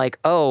and being like,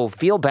 oh,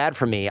 feel bad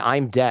for me,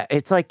 I'm deaf.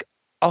 It's like,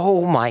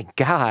 oh my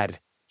God,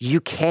 you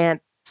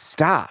can't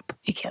stop.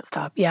 You can't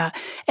stop, yeah.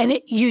 And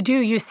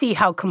you see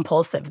how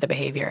compulsive the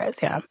behavior is,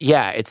 yeah.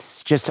 Yeah,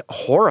 it's just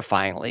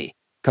horrifyingly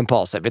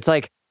compulsive. It's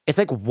like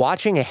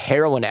watching a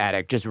heroin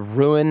addict just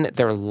ruin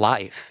their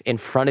life in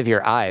front of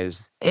your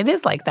eyes. It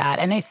is like that.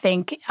 And I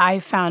think I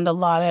found a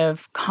lot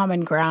of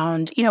common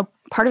ground.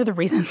 Part of the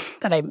reason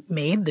that I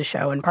made the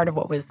show and part of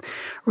what was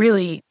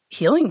really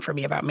healing for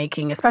me about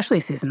making, especially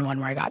season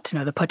 1, where I got to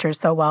know the Putchers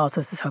so well. So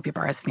this is Hope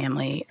Ybarra's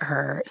family,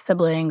 her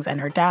siblings,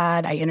 and her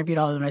dad. I interviewed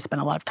all of them. I spent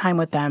a lot of time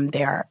with them.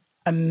 They are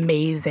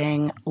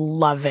amazing,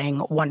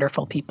 loving,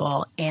 wonderful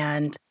people.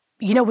 And,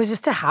 was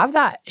just to have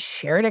that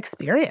shared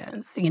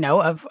experience,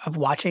 of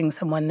watching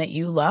someone that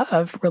you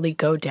love really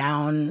go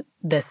down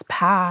this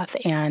path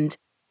and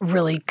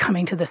really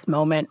coming to this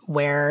moment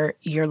where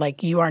you're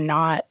like, you are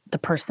not the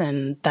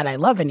person that I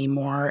love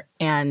anymore.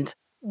 And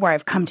where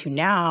I've come to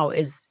now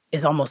is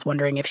almost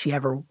wondering if she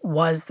ever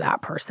was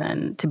that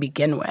person to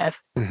begin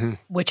with,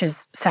 which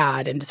is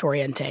sad and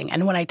disorienting.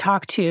 And when I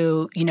talk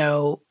to,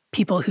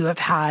 people who have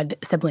had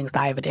siblings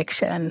die of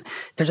addiction,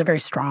 there's a very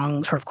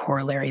strong sort of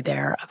corollary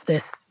there of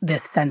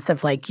this sense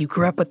of like, you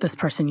grew up with this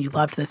person, you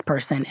loved this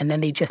person, and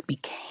then they just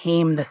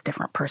became this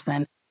different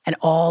person. And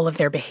all of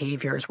their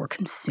behaviors were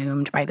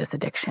consumed by this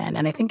addiction.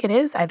 And I think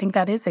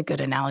that is a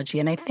good analogy.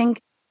 And I think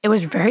it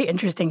was very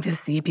interesting to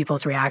see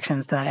people's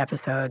reactions to that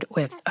episode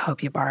with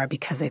Hope Ybarra,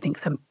 because I think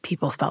some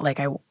people felt like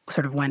I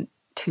sort of went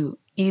too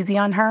easy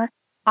on her.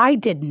 I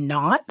did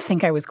not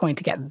think I was going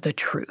to get the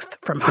truth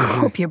from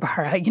Hope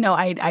Ybarra.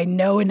 I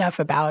know enough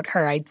about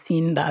her. I'd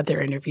seen the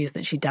other interviews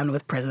that she'd done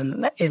with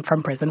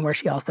from prison, where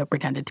she also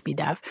pretended to be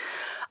deaf.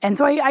 And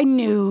so I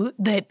knew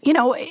that,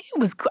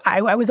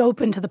 I was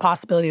open to the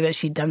possibility that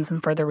she'd done some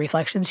further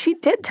reflections. She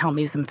did tell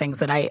me some things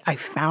that I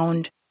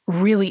found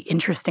really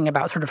interesting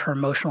about sort of her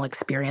emotional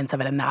experience of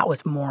it. And that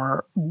was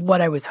more what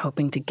I was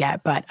hoping to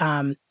get. But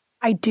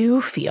I do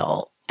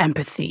feel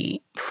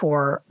empathy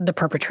for the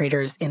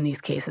perpetrators in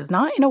these cases,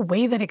 not in a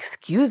way that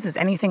excuses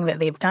anything that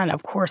they've done.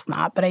 Of course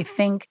not. But I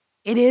think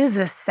it is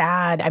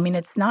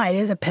it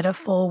is a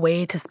pitiful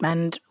way to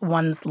spend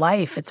one's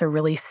life. It's a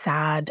really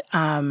sad,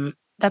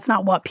 that's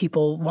not what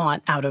people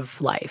want out of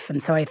life.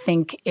 And so I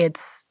think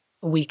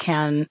we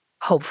can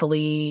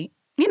hopefully,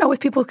 with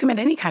people who commit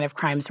any kind of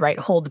crimes, right,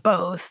 hold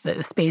both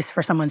the space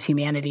for someone's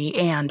humanity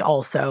and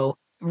also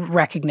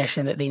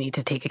recognition that they need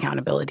to take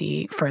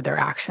accountability for their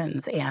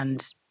actions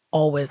and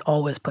always,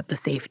 always put the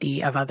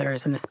safety of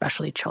others and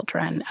especially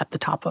children at the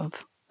top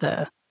of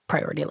the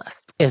priority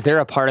list. Is there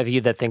a part of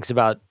you that thinks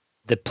about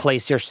the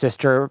place your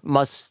sister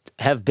must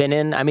have been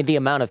in? I mean, the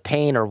amount of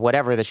pain or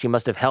whatever that she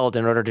must have held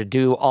in order to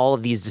do all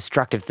of these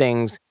destructive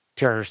things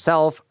to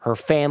herself, her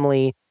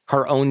family,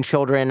 her own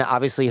children,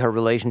 obviously her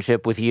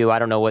relationship with you. I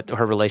don't know what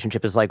her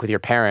relationship is like with your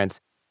parents,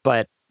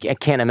 but I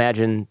can't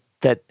imagine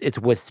that it's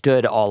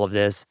withstood all of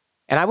this.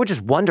 And I would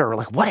just wonder,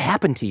 like, what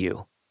happened to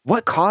you?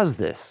 What caused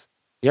this?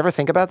 You ever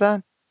think about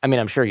that? I mean,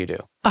 I'm sure you do.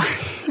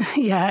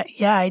 Yeah,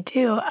 I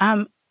do.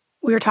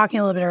 We were talking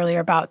a little bit earlier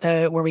about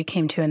where we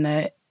came to in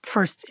the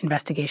first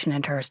investigation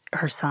into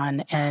her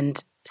son.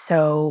 And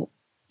so,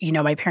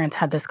 my parents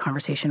had this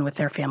conversation with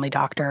their family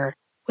doctor,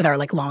 with our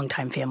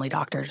longtime family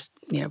doctors,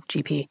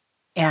 GP.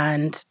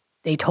 And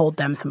they told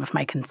them some of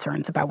my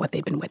concerns about what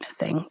they'd been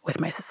witnessing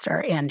with my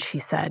sister. And she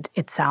said,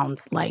 it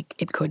sounds like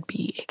it could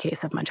be a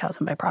case of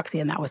Munchausen by proxy.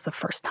 And that was the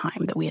first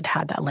time that we had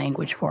had that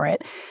language for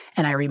it.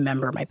 And I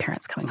remember my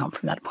parents coming home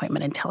from that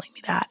appointment and telling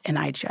me that. And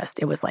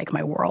it was like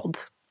my world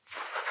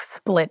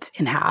split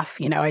in half.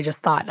 I just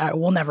thought, I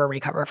will never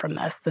recover from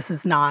this. This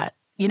is not,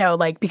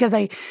 because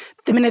the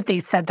minute they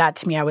said that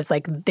to me, I was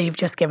like, they've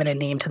just given a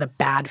name to the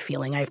bad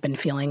feeling I've been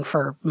feeling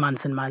for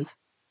months and months.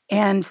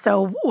 And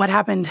so what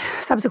happened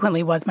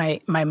subsequently was my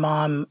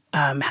mom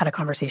had a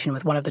conversation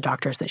with one of the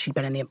doctors that she'd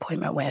been in the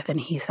appointment with. And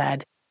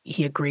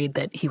he agreed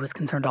that he was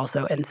concerned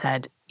also and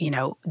said,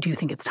 do you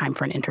think it's time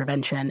for an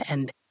intervention?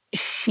 And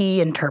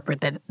she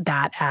interpreted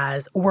that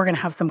as, we're going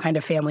to have some kind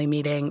of family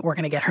meeting. We're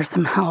going to get her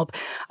some help.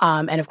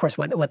 And of course,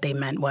 what they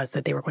meant was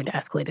that they were going to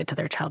escalate it to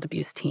their child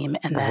abuse team.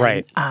 And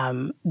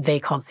then they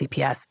called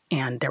CPS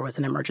and there was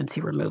an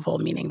emergency removal,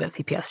 meaning that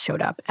CPS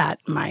showed up at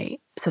my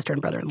sister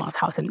and brother-in-law's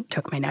house and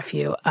took my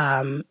nephew.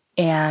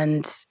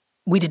 And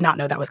we did not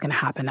know that was going to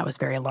happen. That was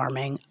very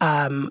alarming.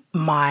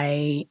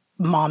 My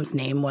mom's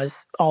name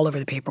was all over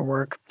the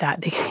paperwork that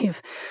they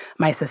gave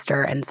my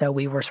sister. And so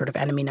we were sort of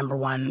enemy number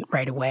one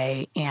right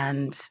away.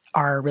 And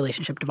our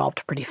relationship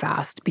developed pretty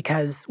fast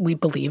because we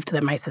believed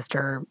that my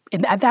sister,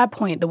 and at that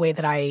point, the way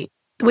that I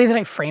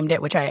framed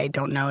it, which I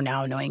don't know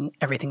now, knowing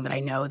everything that I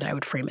know, that I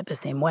would frame it the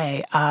same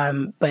way,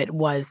 but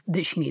was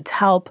that she needs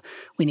help.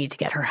 We need to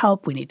get her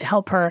help. We need to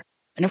help her.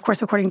 And of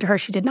course, according to her,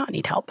 she did not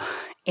need help.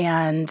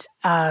 And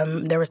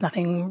there was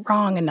nothing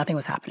wrong and nothing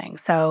was happening.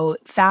 So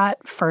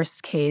that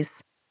first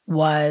case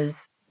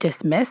was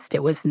dismissed.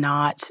 It was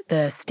not,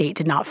 the state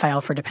did not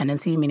file for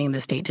dependency, meaning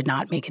the state did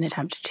not make an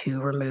attempt to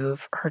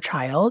remove her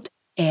child.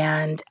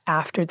 And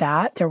after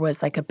that, there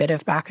was a bit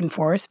of back and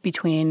forth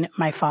between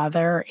my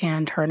father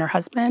and her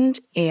husband.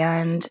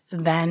 And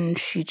then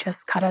she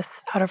just cut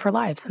us out of her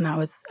lives. And that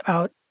was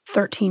about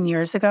 13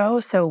 years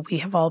ago. So we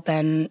have all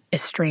been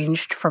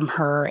estranged from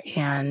her.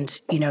 And,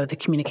 the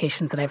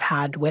communications that I've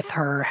had with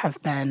her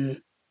have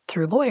been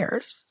through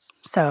lawyers.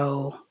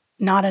 So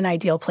not an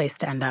ideal place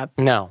to end up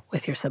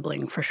with your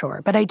sibling, for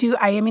sure. But I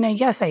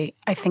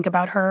think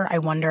about her. I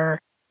wonder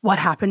what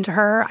happened to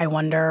her. I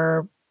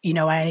wonder,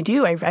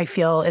 I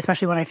feel,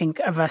 especially when I think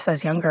of us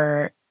as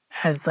younger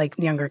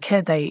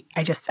kids,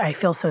 I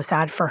feel so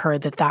sad for her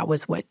that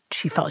was what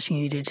she felt she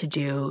needed to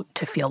do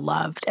to feel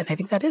loved. And I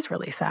think that is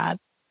really sad.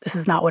 This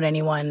is not what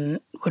anyone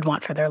would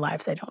want for their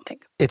lives, I don't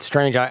think. It's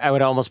strange. I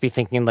would almost be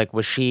thinking,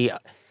 was she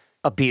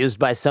abused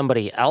by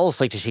somebody else?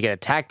 Did she get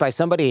attacked by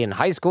somebody in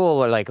high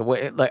school? Or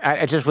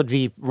I just would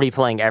be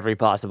replaying every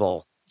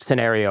possible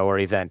scenario or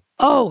event.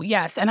 Oh,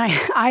 yes. And I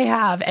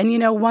have. And,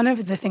 one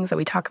of the things that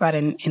we talk about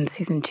in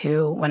season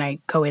 2, when I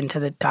go into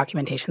the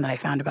documentation that I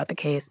found about the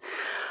case,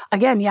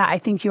 again, I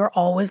think you're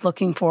always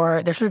looking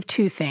for, there's sort of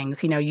two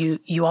things.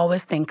 You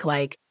always think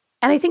and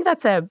I think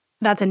that's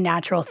a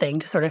natural thing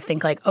to sort of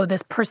think oh,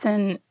 this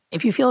person,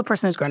 if you feel a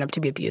person has grown up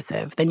to be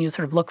abusive, then you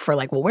sort of look for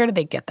well, where did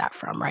they get that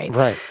from, right?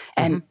 Right.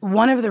 And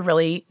one of the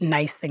really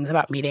nice things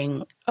about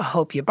meeting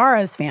Hope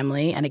Ybarra's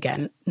family, and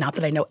again, not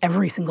that I know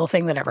every single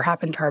thing that ever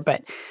happened to her,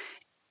 but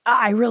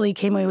I really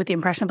came away with the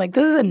impression of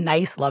this is a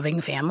nice,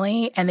 loving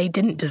family, and they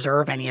didn't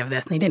deserve any of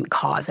this, and they didn't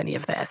cause any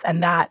of this.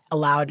 And that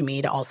allowed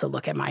me to also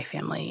look at my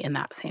family in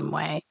that same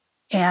way.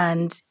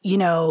 And,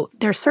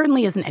 there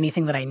certainly isn't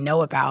anything that I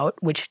know about,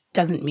 which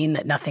doesn't mean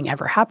that nothing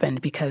ever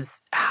happened, because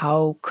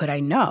how could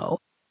I know?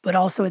 But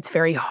also it's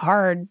very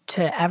hard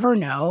to ever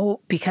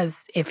know,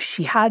 because if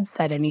she had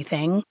said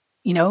anything,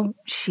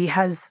 she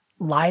has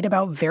lied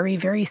about very,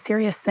 very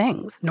serious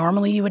things.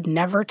 Normally you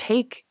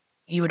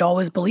would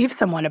always believe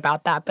someone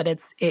about that, but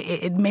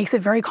it makes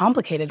it very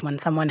complicated when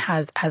someone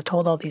has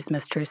told all these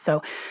mistruths.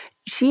 So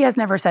she has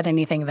never said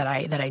anything that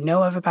I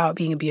know of about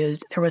being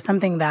abused. There was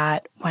something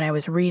that when I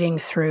was reading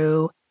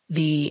through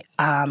the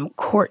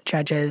court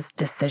judge's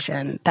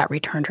decision that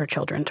returned her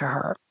children to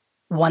her,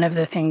 one of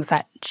the things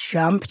that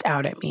jumped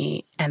out at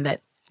me and that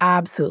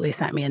absolutely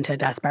sent me into a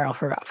death spiral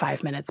for about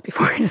 5 minutes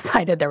before I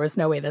decided there was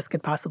no way this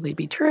could possibly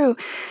be true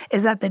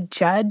is that the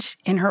judge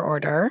in her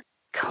order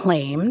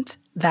claimed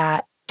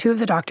that two of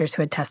the doctors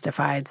who had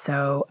testified,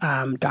 so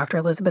Dr.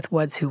 Elizabeth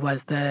Woods, who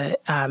was the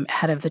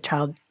head of the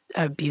child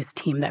abuse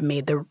team that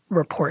made the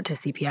report to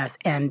CPS,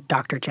 and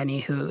Dr. Jenny,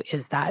 who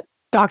is that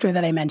doctor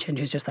that I mentioned,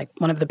 who's just like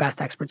one of the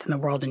best experts in the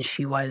world, and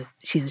she's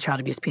a child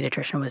abuse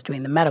pediatrician, was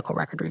doing the medical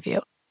record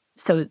review.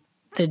 So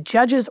the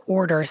judge's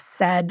order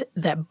said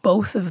that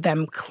both of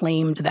them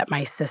claimed that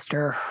my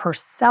sister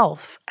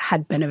herself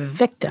had been a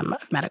victim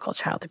of medical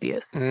child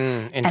abuse.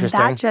 Interesting. And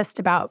that just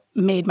about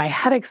made my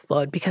head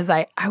explode because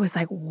I was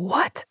like,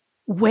 what?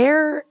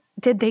 Where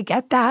did they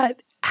get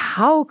that?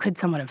 How could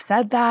someone have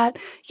said that?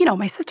 You know,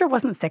 my sister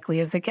wasn't sickly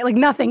as a kid. Like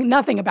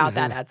nothing about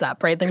that adds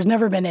up, right? There's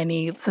never been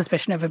any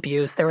suspicion of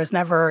abuse. There was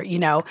never,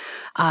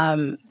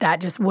 that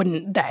just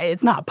wouldn't,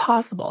 it's not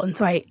possible. And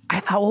so I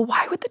thought, well,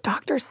 why would the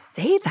doctors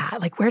say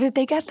that? Like, where did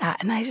they get that?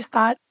 And I just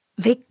thought,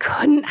 they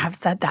couldn't have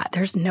said that.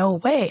 There's no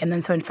way. And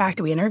then so in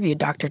fact, we interviewed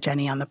Dr.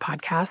 Jenny on the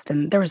podcast,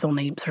 and there was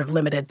only sort of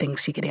limited things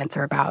she could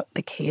answer about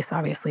the case,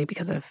 obviously,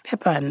 because of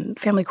HIPAA and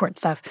family court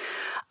stuff.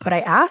 But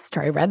I asked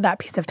her, I read that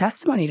piece of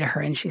testimony to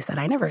her, and she said,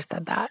 I never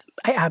said that.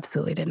 I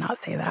absolutely did not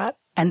say that.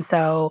 And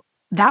so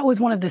that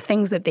was one of the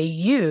things that they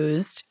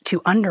used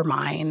to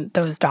undermine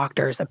those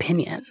doctors'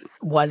 opinions,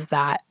 was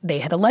that they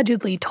had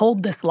allegedly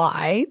told this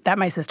lie that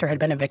my sister had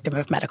been a victim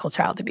of medical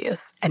child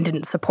abuse and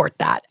didn't support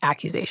that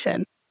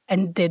accusation.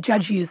 And the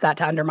judge used that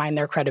to undermine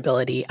their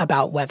credibility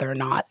about whether or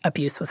not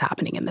abuse was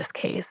happening in this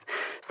case.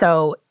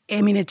 So,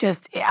 I mean,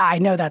 I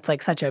know that's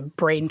like such a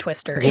brain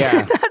twister.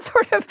 Yeah. That's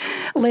sort of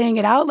laying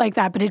it out like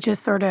that. But it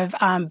just sort of,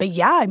 but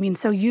yeah, I mean,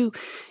 so you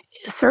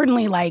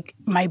certainly, like,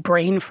 my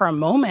brain for a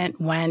moment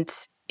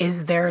went,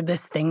 is there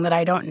this thing that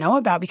I don't know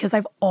about? Because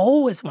I've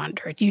always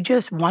wondered. You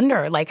just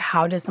wonder, like,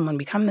 how does someone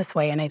become this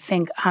way? And I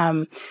think,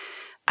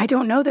 I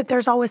don't know that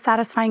there's always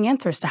satisfying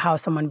answers to how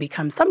someone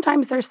becomes.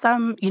 Sometimes there's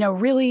some,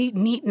 really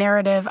neat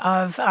narrative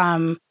of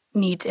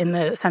neat in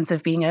the sense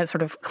of being a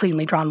sort of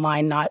cleanly drawn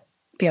line, not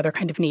the other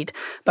kind of neat,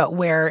 but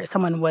where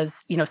someone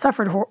was,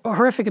 suffered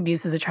horrific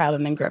abuse as a child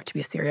and then grew up to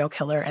be a serial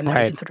killer, and then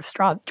you can sort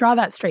of draw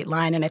that straight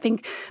line. And I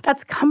think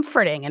that's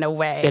comforting in a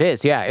way. It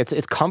is, yeah.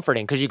 It's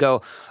comforting because you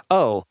go,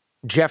 oh,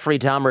 Jeffrey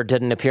Dahmer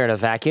didn't appear in a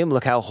vacuum.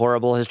 Look how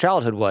horrible his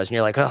childhood was. And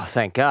you're like, oh,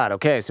 thank God.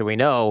 Okay, so we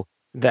know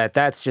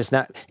that's just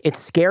not,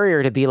 it's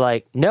scarier to be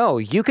like, no,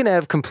 you can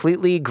have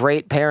completely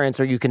great parents,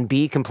 or you can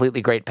be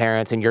completely great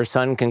parents, and your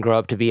son can grow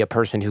up to be a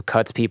person who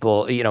cuts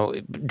people,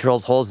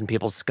 drills holes in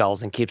people's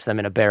skulls and keeps them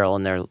in a barrel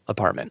in their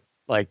apartment.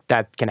 Like,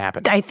 that can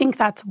happen. I think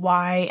that's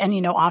why,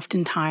 and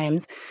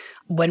oftentimes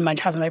when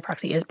Munchausen by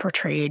proxy is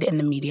portrayed in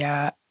the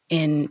media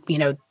in,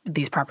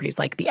 these properties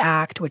like The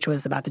Act, which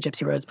was about the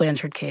Gypsy Rose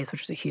Blanchard case, which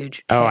was a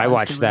huge Oh, I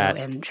watched that.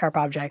 And Sharp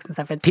Objects and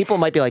stuff. People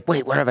might be like,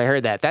 wait, where have I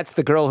heard that? That's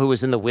the girl who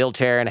was in the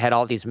wheelchair and had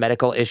all these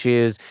medical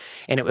issues,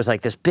 and it was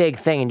like this big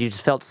thing, and you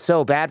just felt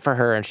so bad for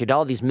her, and she had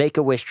all these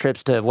Make-A-Wish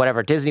trips to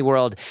whatever, Disney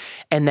World,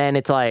 and then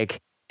it's like,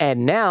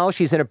 and now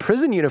she's in a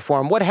prison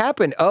uniform. What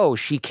happened? Oh,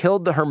 she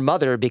killed her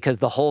mother because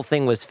the whole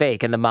thing was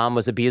fake, and the mom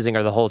was abusing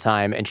her the whole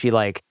time, and she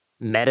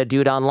met a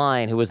dude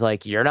online who was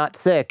like, you're not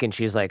sick. And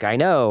she's like, I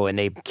know. And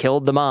they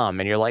killed the mom.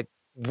 And you're like,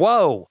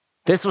 whoa,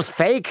 this was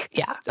fake?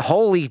 Yeah.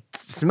 Holy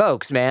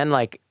smokes, man.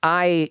 Like,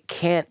 I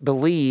can't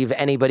believe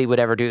anybody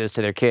would ever do this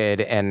to their kid.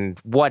 And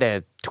what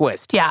a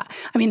twist. Yeah.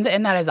 I mean,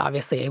 and that is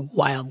obviously a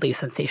wildly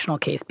sensational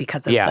case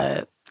because of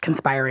the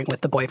conspiring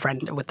with the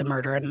boyfriend, with the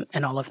murder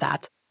and all of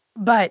that.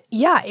 But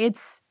yeah,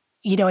 it's,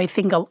 I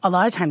think a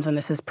lot of times when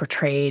this is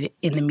portrayed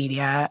in the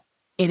media,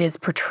 it is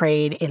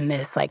portrayed in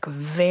this like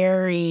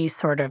very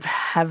sort of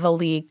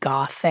heavily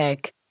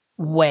gothic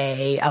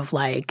way of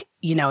like,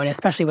 and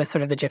especially with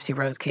sort of the Gypsy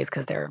Rose case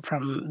because they're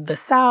from the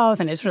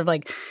South, and it's sort of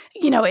like,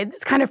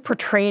 it's kind of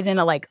portrayed in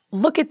a like,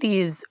 look at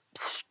these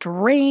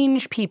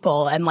strange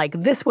people and like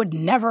this would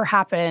never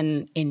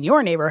happen in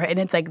your neighborhood. And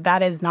it's like,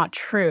 that is not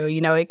true.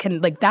 It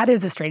can like, that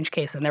is a strange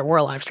case, and there were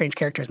a lot of strange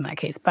characters in that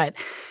case. But,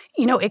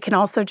 it can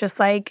also just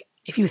like,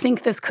 if you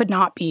think this could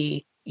not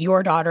be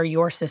your daughter,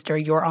 your sister,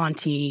 your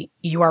auntie,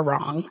 you are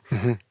wrong.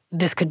 Mm-hmm.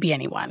 This could be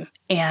anyone.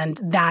 And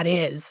that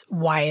is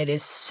why it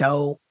is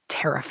so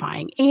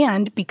terrifying.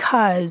 And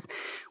because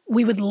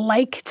we would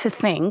like to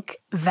think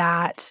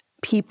that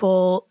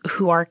people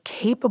who are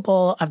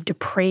capable of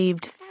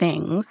depraved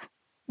things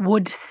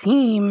would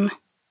seem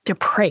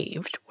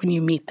depraved when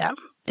you meet them.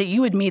 That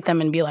you would meet them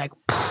and be like,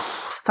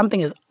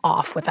 something is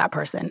off with that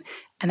person.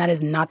 And that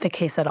is not the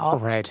case at all.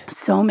 Right.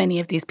 So many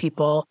of these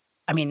people,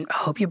 I mean,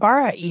 Hope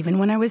Ybarra, even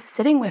when I was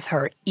sitting with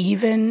her,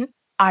 even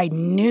I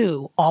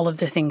knew all of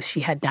the things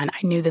she had done.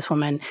 I knew this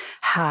woman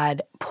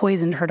had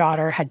poisoned her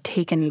daughter, had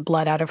taken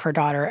blood out of her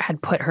daughter,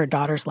 had put her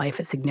daughter's life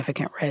at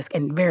significant risk,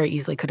 and very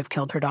easily could have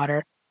killed her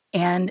daughter.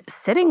 And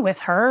sitting with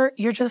her,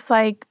 you're just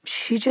like,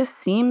 she just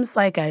seems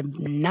like a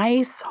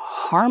nice,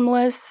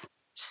 harmless,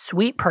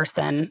 sweet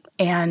person.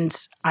 And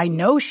I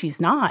know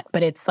she's not,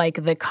 but it's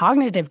like the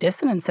cognitive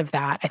dissonance of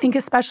that, I think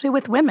especially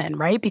with women,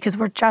 right? Because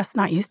we're just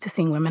not used to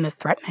seeing women as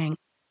threatening.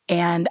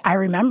 And I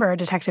remember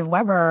Detective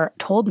Weber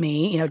told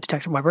me,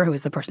 Detective Weber, who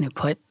was the person who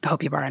put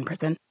Hope Ybarra in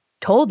prison,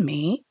 told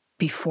me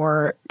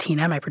before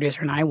Tina, my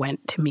producer, and I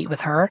went to meet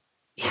with her,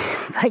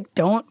 he's like,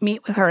 don't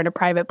meet with her in a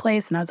private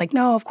place. And I was like,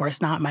 no, of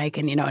course not, Mike.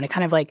 And, and it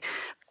kind of like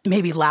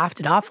maybe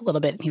laughed it off a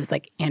little bit. And he was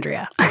like,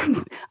 Andrea,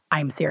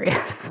 I'm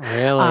serious.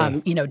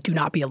 Really? Do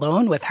not be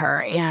alone with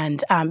her.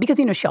 And because,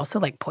 she also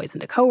like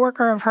poisoned a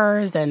coworker of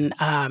hers and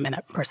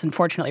that person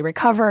fortunately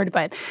recovered.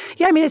 But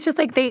yeah, I mean, it's just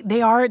like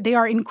they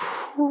are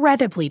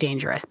incredibly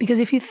dangerous because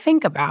if you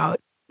think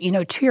about,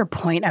 to your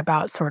point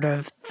about sort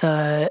of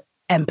the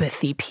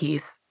empathy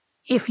piece,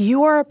 if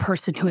you are a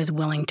person who is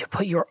willing to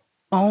put your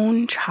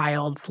own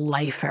child's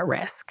life at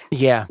risk,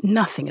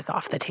 nothing is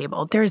off the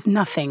table. There's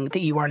nothing that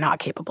you are not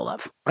capable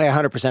of. I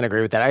 100%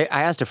 agree with that.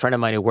 I asked a friend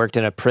of mine who worked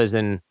in a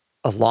prison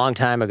a long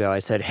time ago. I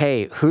said,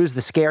 hey, who's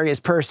the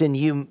scariest person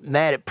you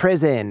met at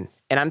prison?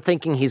 And I'm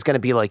thinking he's going to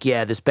be like,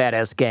 yeah, this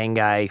badass gang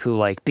guy who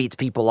like beats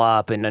people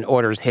up and then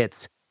orders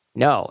hits.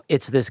 No,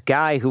 it's this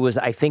guy who was,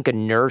 I think, a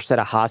nurse at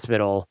a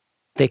hospital.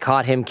 They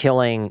caught him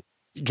killing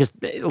just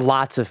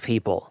lots of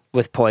people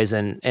with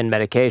poison and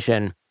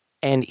medication.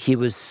 And he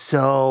was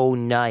so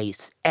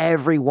nice.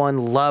 Everyone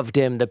loved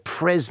him. The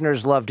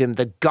prisoners loved him.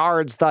 The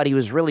guards thought he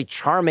was really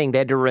charming. They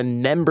had to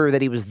remember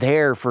that he was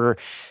there for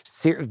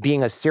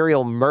being a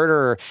serial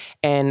murderer.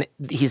 And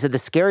he said the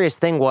scariest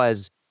thing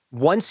was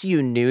once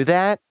you knew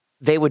that,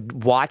 they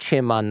would watch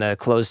him on the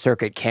closed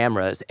circuit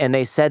cameras. And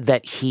they said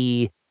that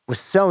he was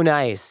so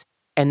nice.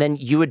 And then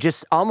you would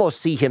just almost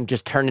see him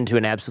just turn into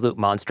an absolute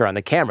monster on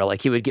the camera.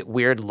 Like he would get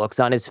weird looks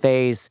on his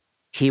face.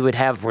 He would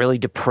have really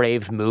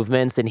depraved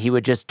movements and he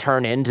would just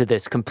turn into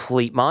this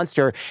complete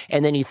monster.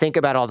 And then you think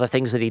about all the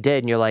things that he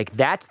did and you're like,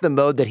 that's the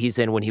mode that he's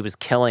in when he was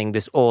killing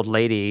this old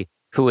lady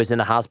who was in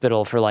the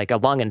hospital for like a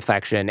lung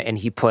infection and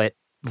he put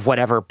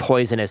whatever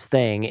poisonous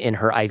thing in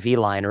her IV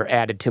line or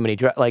added too many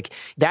drugs. Like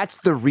that's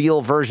the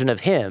real version of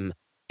him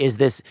is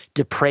this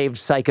depraved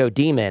psycho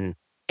demon.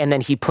 And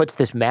then he puts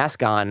this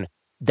mask on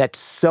that's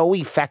so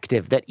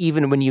effective that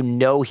even when you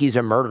know he's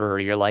a murderer,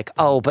 you're like,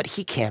 oh, but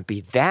he can't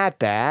be that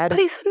bad. But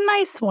he's a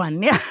nice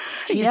one. Yeah.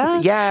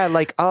 Yeah,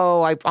 like,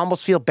 oh, I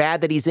almost feel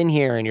bad that he's in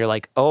here. And you're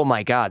like, oh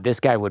my God, this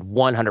guy would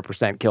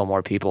 100% kill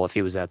more people if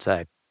he was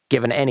outside,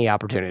 given any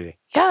opportunity.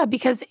 Yeah,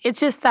 because it's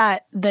just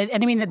that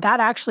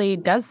actually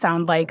does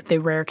sound like the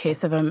rare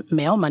case of a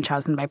male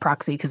Munchausen by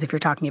proxy, because if you're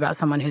talking about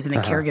someone who's in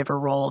a caregiver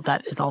role,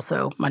 that is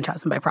also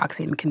Munchausen by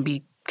proxy and can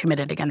be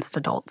committed against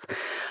adults.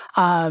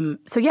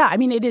 So yeah, I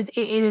mean, it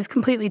is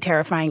completely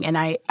terrifying. And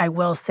I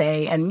will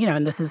say, and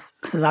and this is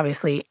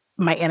obviously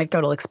my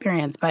anecdotal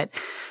experience, but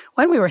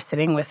when we were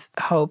sitting with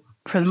Hope,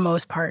 for the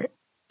most part,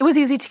 it was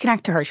easy to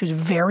connect to her. She was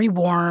very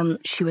warm.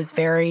 She was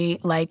very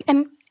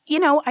and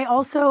I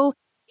also,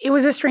 it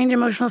was a strange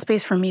emotional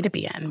space for me to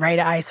be in, right?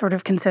 I sort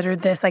of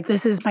considered this like,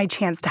 this is my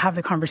chance to have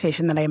the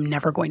conversation that I am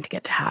never going to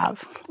get to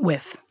have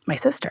with my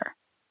sister.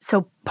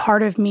 So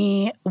part of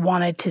me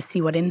wanted to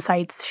see what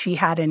insights she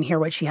had and hear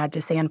what she had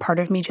to say. And part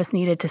of me just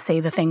needed to say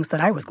the things that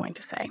I was going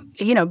to say.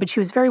 But she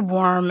was very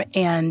warm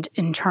and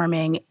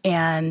charming.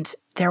 And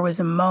there was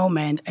a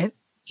moment,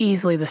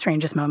 easily the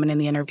strangest moment in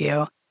the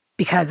interview,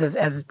 because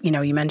as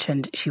you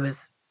mentioned, she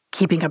was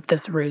keeping up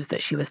this ruse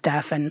that she was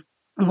deaf. And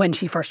when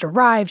she first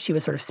arrived, she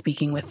was sort of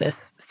speaking with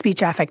this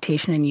speech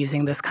affectation and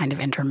using this kind of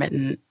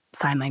intermittent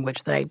sign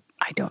language that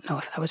I don't know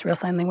if that was real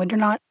sign language or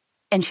not.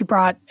 And she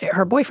brought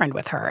her boyfriend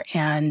with her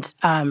and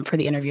for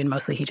the interview, and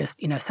mostly he just,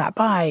 sat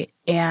by.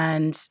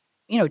 And,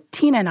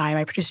 Tina and I,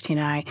 my producer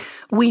Tina and I,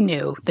 we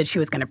knew that she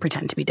was going to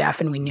pretend to be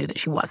deaf and we knew that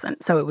she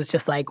wasn't. So it was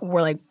just we're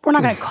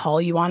not going to call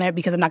you on it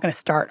because I'm not going to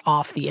start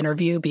off the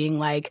interview being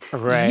like,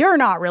 You're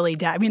not really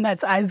deaf. I mean,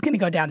 I was going to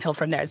go downhill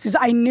from there. It's just,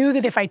 I knew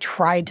that if I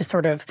tried to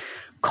sort of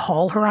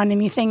call her on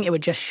anything, it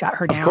would just shut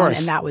her down.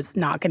 And that was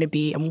not going to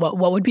be, and what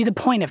would be the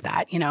point of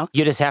that,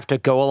 You just have to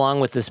go along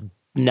with this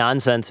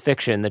nonsense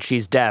fiction that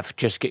she's deaf.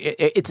 Just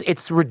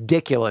it's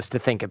ridiculous to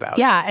think about.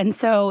 Yeah, and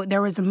so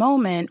there was a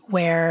moment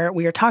where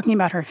we were talking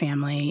about her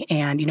family,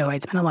 and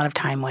I'd spent a lot of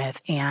time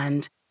with,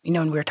 and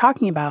and we were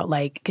talking about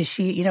because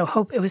she,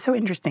 Hope. It was so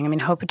interesting. I mean,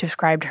 Hope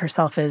described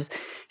herself as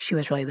she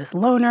was really this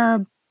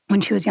loner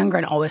when she was younger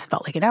and always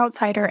felt like an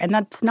outsider, and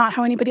that's not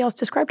how anybody else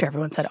described her.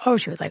 Everyone said, oh,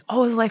 she was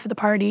always life of the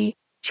party.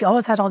 She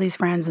always had all these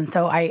friends. And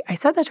so I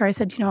said that to her. I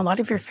said, a lot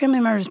of your family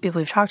members, people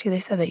we've talked to,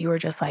 they said that you were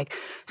just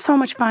so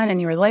much fun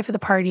and you were the life of the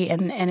party.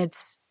 And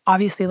it's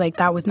obviously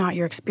that was not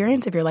your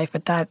experience of your life,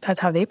 but that's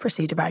how they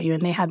perceived about you.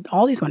 And they had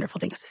all these wonderful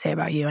things to say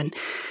about you. And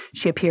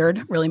she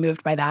appeared really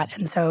moved by that.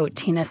 And so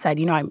Tina said,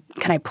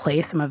 can I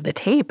play some of the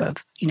tape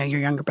of, your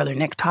younger brother,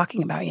 Nick,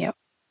 talking about you?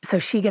 So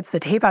she gets the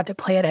tape out to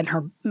play it. And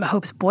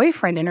Hope's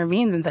boyfriend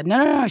intervenes and said,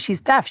 no, she's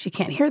deaf. She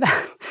can't hear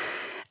that.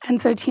 And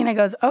so Tina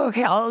goes, oh,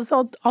 okay, I'll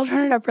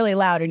turn it up really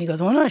loud. And he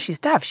goes, well, no, she's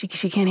deaf. She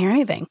can't hear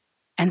anything.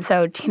 And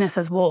so Tina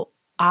says, well,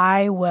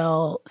 I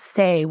will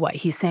say what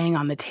he's saying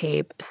on the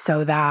tape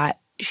so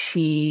that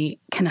she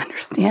can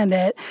understand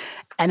it.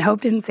 And Hope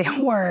didn't say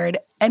a word.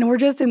 And we're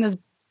just in this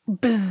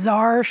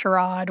bizarre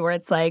charade where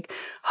it's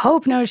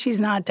Hope knows she's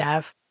not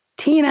deaf.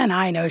 Tina and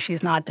I know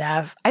she's not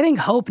deaf. I think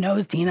Hope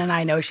knows Tina and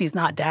I know she's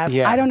not deaf.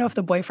 Yeah. I don't know if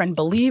the boyfriend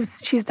believes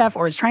she's deaf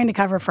or is trying to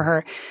cover for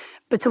her.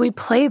 But so we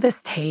play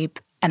this tape.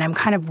 And I'm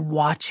kind of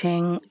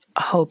watching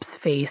Hope's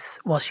face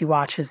while she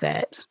watches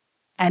it.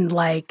 And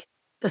like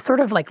the sort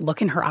of like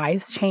look in her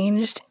eyes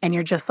changed, and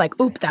you're just like,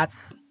 oop,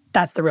 that's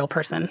the real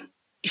person.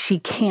 She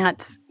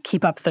can't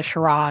keep up the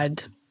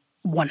charade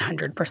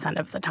 100%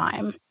 of the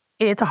time.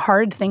 It's a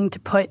hard thing to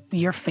put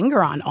your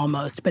finger on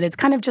almost, but it's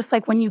kind of just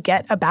like when you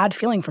get a bad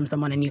feeling from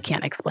someone and you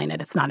can't explain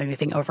it. It's not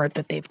anything overt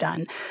that they've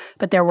done.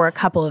 But there were a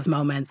couple of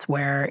moments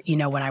where,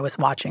 when I was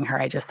watching her,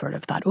 I just sort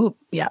of thought, ooh,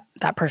 yeah,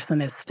 that person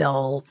is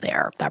still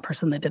there. That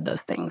person that did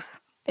those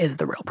things is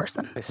the real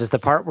person. This is the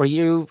part where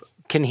you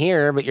can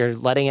hear, but you're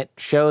letting it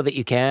show that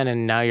you can,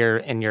 and now you're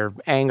in your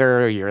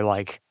anger, your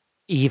like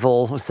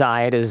evil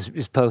side is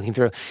poking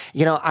through.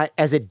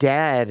 As a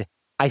dad,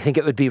 I think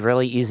it would be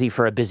really easy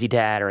for a busy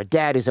dad or a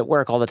dad who's at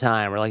work all the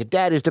time, or like a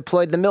dad who's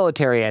deployed in the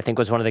military, I think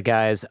was one of the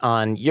guys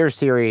on your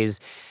series,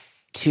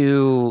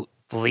 to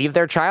leave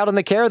their child in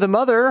the care of the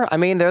mother. I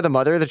mean, they're the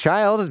mother of the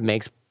child. It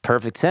makes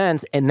perfect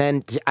sense. And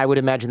then I would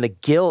imagine the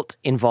guilt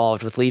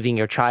involved with leaving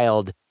your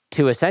child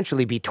to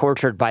essentially be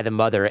tortured by the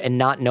mother and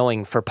not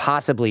knowing for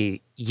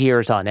possibly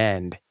years on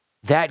end.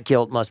 That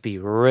guilt must be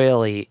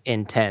really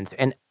intense.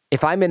 And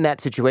if I'm in that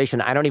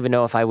situation, I don't even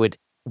know if I would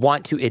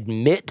want to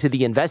admit to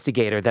the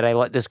investigator that I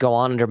let this go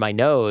on under my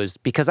nose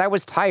because I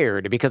was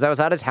tired, because I was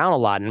out of town a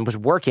lot and was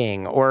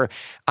working, or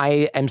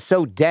I am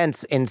so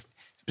dense and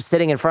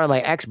sitting in front of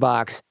my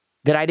Xbox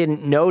that I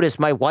didn't notice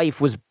my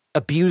wife was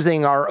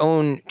abusing our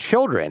own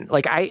children.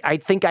 Like, I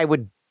think I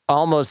would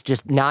almost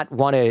just not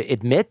want to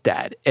admit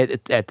that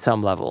at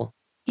some level.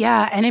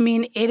 Yeah. And I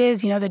mean, it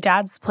is, the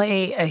dads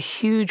play a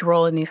huge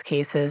role in these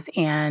cases.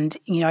 And,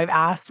 I've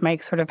asked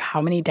Mike sort of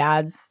how many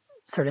dads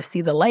sort of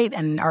see the light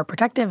and are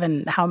protective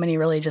and how many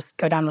really just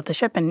go down with the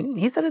ship. And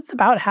he said it's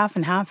about half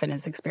and half in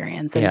his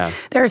experience. And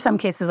there are some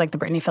cases like the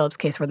Brittany Phillips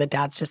case where the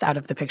dad's just out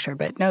of the picture.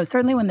 But no,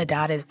 certainly when the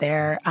dad is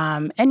there.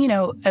 And,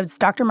 as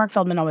Dr. Mark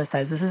Feldman always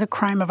says, this is a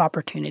crime of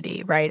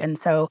opportunity, right? And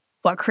so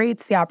what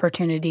creates the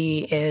opportunity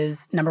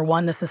is, number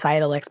one, the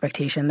societal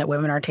expectation that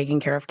women are taking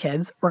care of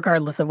kids,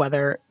 regardless of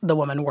whether the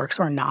woman works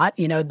or not.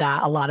 That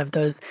a lot of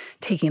those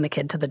taking the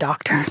kid to the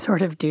doctor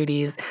sort of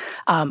duties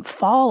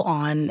fall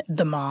on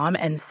the mom.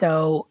 And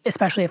so,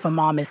 especially if a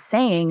mom is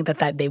saying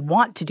that they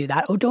want to do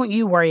that, oh, don't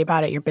you worry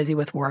about it. You're busy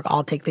with work.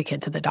 I'll take the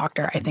kid to the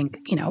doctor. I think,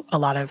 a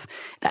lot of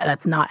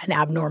that's not an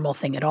abnormal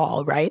thing at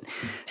all, right?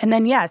 And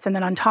then, yes, and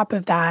then on top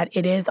of that,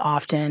 it is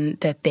often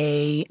that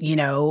they,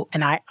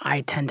 and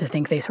I tend to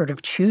think they sort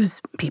of choose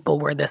people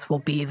where this will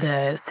be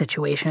the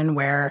situation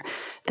where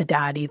the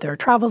dad either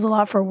travels a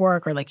lot for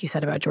work, or like you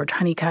said about George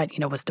Honeycutt,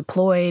 was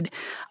deployed,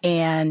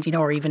 and,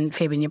 or even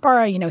Fabian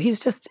Ybarra, he was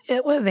just,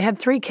 they had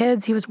 3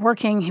 kids, he was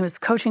working, he was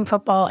coaching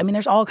football. I mean,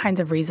 there's all kinds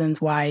of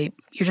reasons why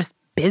you're just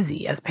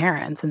busy as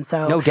parents. And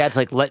so... No, dad's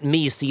like, let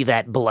me see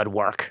that blood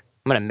work.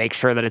 I'm going to make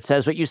sure that it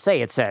says what you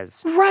say it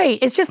says. Right.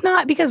 It's just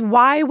not, because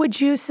why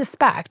would you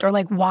suspect, or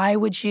like, why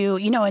would you,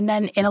 and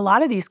then in a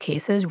lot of these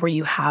cases where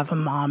you have a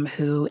mom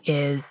who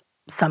is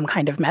some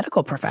kind of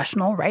medical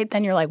professional, right?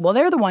 Then you're like, well,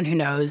 they're the one who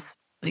knows,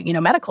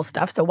 medical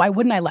stuff. So why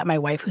wouldn't I let my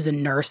wife, who's a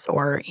nurse,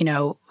 or,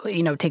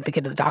 take the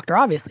kid to the doctor?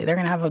 Obviously, they're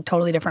going to have a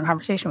totally different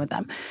conversation with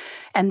them.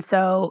 And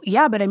so,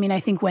 yeah, but I mean, I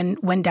think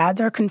when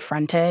dads are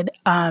confronted,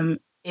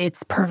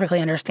 it's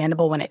perfectly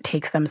understandable when it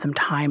takes them some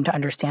time to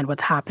understand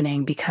what's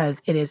happening,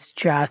 because it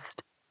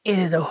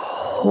is a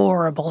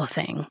horrible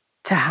thing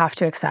to have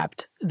to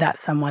accept that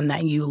someone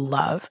that you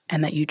love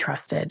and that you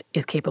trusted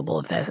is capable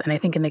of this. And I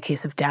think in the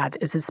case of dads,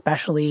 it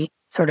especially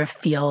sort of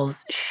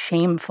feels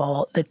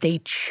shameful that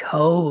they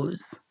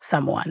chose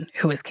someone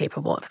who is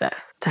capable of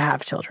this to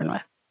have children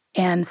with.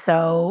 And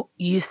so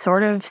you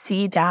sort of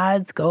see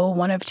dads go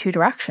one of 2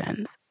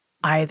 directions.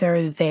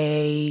 Either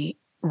they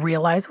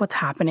realize what's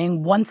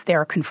happening once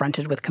they're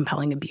confronted with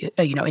compelling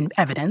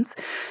evidence.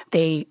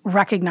 They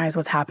recognize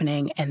what's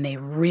happening and they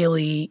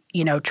really,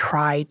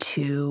 try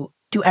to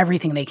do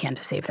everything they can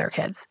to save their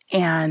kids.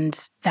 And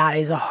that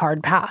is a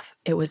hard path.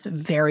 It was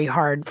very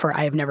hard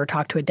I have never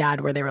talked to a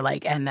dad where they were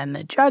like, and then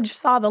the judge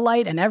saw the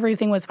light and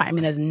everything was fine. I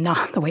mean, that's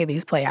not the way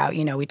these play out.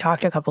 We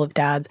talked to a couple of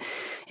dads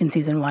in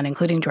season 1,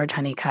 including George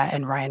Honeycutt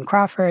and Ryan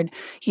Crawford,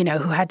 who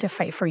had to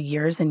fight for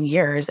years and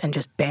years and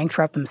just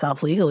bankrupt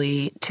themselves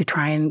legally to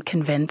try and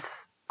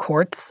convince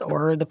courts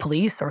or the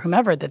police or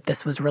whomever that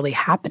this was really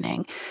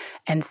happening.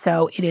 And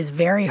so it is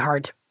very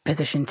hard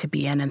position to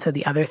be in. And so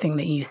the other thing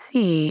that you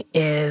see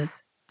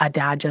is a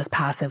dad just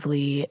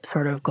passively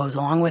sort of goes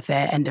along with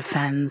it and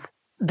defends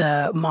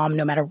the mom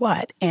no matter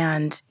what.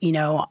 And,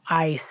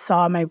 I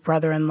saw my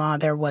brother-in-law,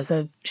 there was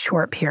a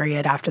short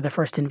period after the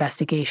first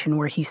investigation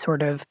where he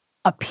sort of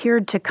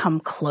appeared to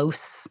come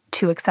close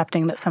to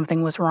accepting that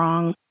something was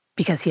wrong,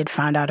 because he had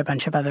found out about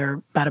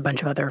a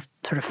bunch of other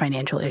sort of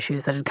financial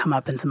issues that had come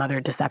up and some other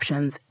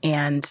deceptions.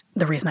 And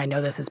the reason I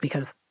know this is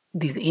because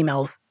these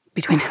emails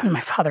between him and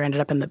my father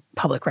ended up in the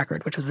public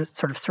record, which was a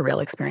sort of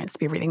surreal experience to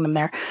be reading them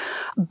there.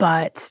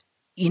 But,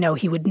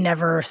 he would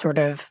never sort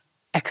of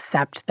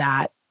accept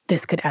that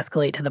this could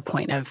escalate to the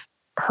point of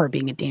her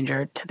being a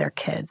danger to their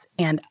kids.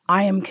 And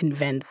I am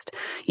convinced,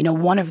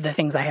 one of the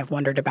things I have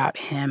wondered about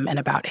him and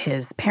about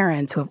his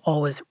parents, who have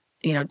always,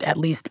 at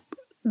least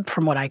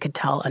from what I could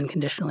tell,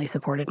 unconditionally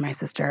supported my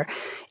sister,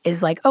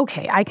 is like,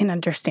 okay, I can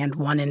understand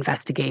one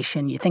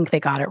investigation. You think they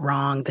got it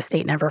wrong. The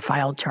state never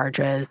filed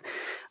charges.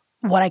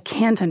 What I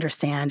can't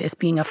understand is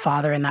being a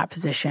father in that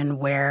position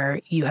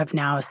where you have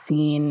now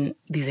seen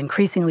these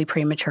increasingly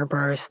premature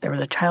births. There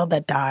was a child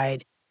that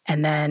died.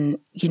 And then,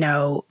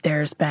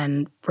 there's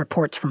been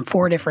reports from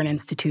 4 different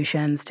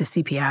institutions to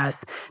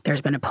CPS. There's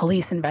been a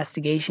police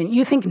investigation.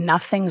 You think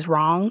nothing's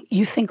wrong.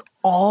 You think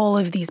all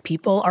of these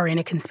people are in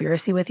a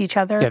conspiracy with each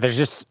other. Yeah, there's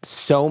just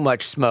so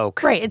much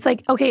smoke. Right. It's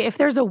like, okay, if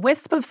there's a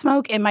wisp of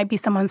smoke, it might be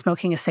someone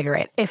smoking a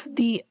cigarette. If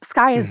the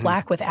sky is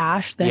black with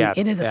ash, then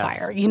it is a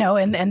fire,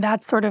 and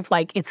that's sort of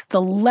like, it's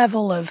the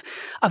level of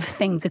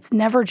things. It's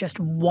never just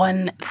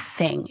one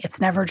thing. It's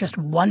never just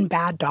one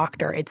bad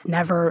doctor. It's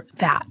never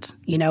that,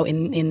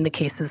 in the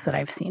cases that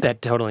I've seen.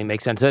 That totally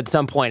makes sense. So at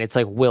some point, it's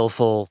like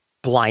willful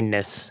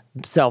blindness,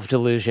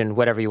 self-delusion,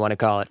 whatever you want to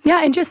call it.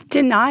 Yeah, and just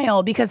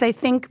denial, because I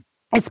think,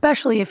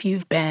 especially if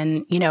you've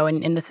been,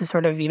 and this is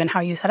sort of even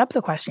how you set up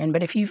the question,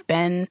 but if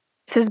this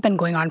has been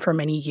going on for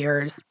many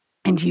years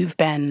and you've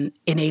been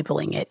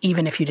enabling it,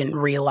 even if you didn't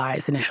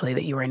realize initially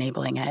that you were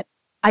enabling it,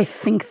 I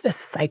think the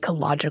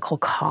psychological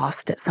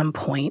cost at some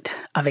point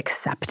of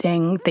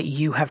accepting that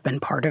you have been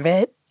part of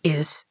it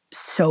is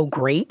so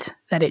great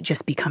that it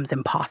just becomes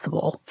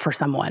impossible for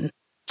someone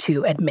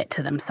to admit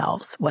to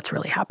themselves what's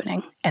really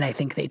happening. And I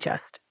think they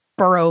just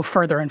burrow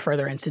further and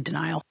further into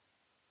denial.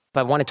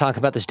 I want to talk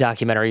about this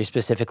documentary,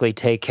 specifically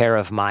Take Care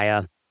of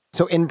Maya.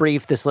 So in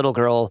brief, this little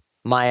girl,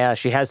 Maya,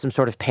 she has some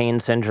sort of pain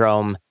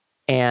syndrome,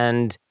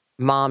 and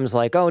mom's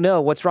like, oh no,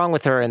 what's wrong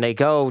with her? And they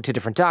go to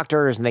different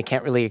doctors and they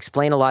can't really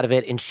explain a lot of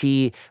it.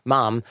 And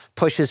mom,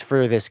 pushes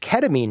for this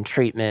ketamine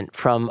treatment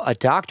from a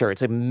doctor.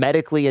 It's a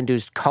medically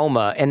induced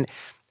coma. And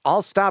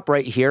I'll stop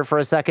right here for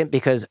a second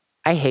because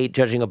I hate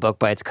judging a book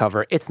by its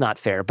cover. It's not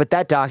fair. But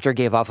that doctor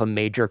gave off a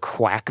major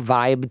quack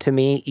vibe to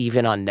me,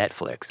 even on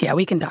Netflix. Yeah,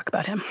 we can talk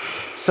about him.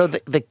 So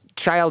the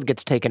child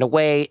gets taken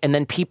away, and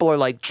then people are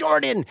like,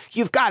 Jordan,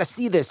 you've got to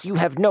see this. You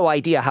have no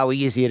idea how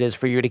easy it is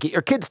for you to get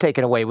your kids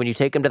taken away when you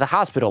take them to the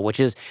hospital, which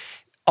is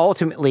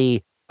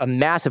ultimately a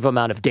massive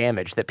amount of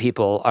damage that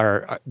people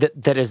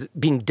that is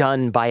being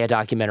done by a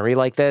documentary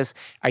like this.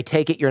 I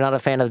take it you're not a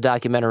fan of the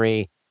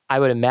documentary. I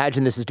would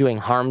imagine this is doing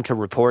harm to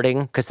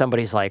reporting because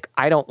somebody's like,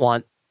 I don't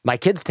want my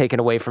kid's taken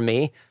away from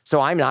me, so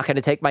I'm not going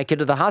to take my kid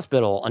to the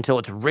hospital until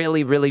it's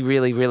really, really,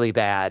 really, really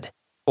bad.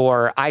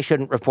 Or I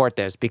shouldn't report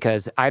this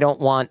because I don't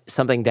want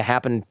something to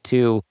happen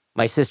to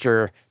my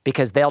sister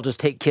because they'll just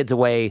take kids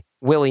away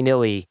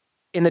willy-nilly.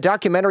 In the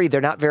documentary,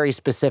 they're not very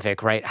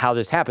specific, right, how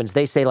this happens.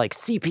 They say like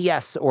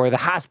CPS or the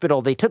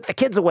hospital, they took the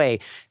kids away.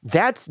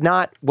 That's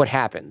not what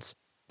happens.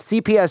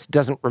 CPS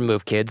doesn't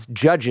remove kids.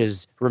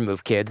 Judges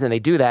remove kids, and they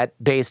do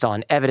that based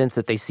on evidence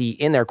that they see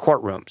in their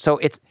courtroom. So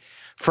it's,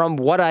 from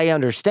what I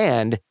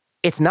understand,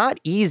 it's not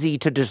easy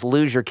to just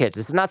lose your kids.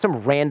 It's not some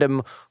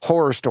random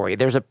horror story.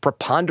 There's a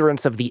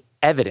preponderance of the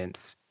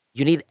evidence.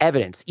 You need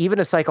evidence. Even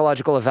a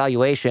psychological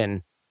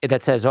evaluation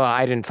that says, oh,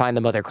 I didn't find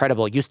the mother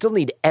credible. You still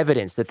need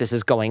evidence that this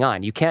is going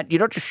on. You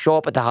don't just show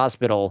up at the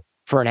hospital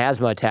for an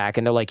asthma attack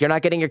and they're like, you're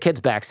not getting your kids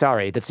back.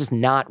 Sorry. That's just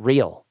not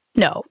real.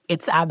 No,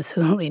 it's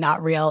absolutely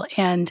not real.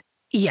 And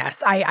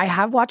yes, I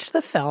have watched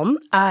the film.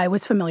 I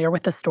was familiar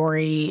with the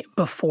story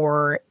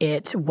before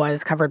it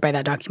was covered by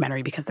that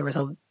documentary because there was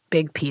a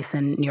big piece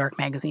in New York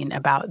Magazine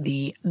about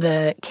the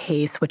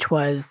case, which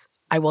was,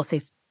 I will say,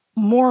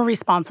 more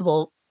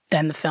responsible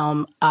than the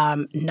film,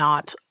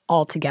 not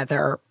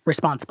altogether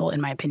responsible, in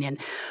my opinion.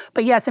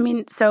 But yes, I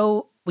mean,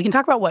 so we can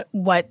talk about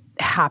what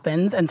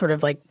happens and sort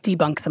of like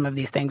debunk some of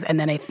these things. And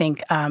then I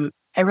think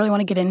I really want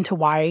to get into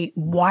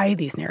why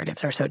these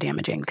narratives are so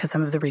damaging, because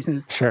some of the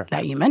reasons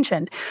that you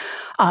mentioned,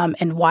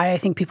 and why I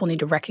think people need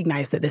to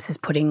recognize that this is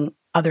putting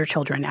other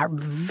children at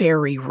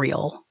very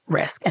real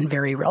risk and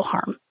very real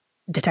harm.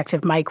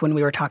 Detective Mike, when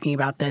we were talking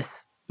about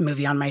this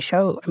movie on my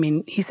show, I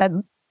mean, he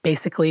said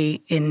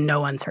basically in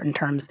no uncertain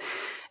terms,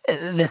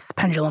 this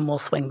pendulum will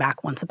swing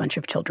back once a bunch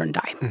of children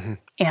die. Mm-hmm.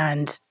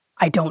 And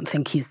I don't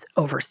think he's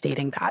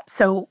overstating that.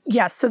 So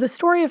yes, so the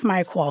story of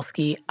Maya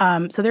Kowalski,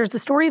 so there's the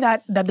story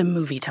that the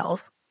movie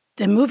tells.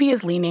 The movie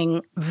is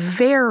leaning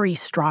very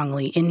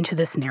strongly into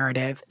this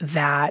narrative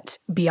that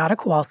Beata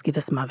Kowalski,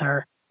 this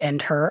mother,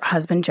 and her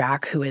husband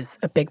Jack, who is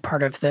a big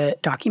part of the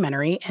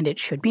documentary, and it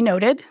should be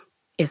noted,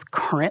 is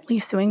currently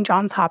suing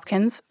Johns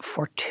Hopkins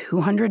for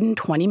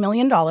 $220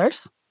 million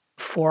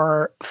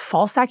for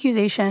false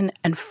accusation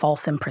and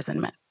false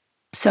imprisonment.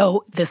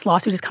 So this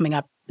lawsuit is coming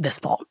up this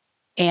fall.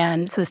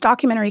 And so this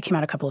documentary came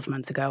out a couple of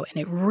months ago,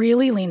 and it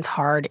really leans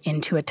hard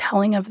into a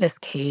telling of this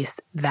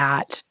case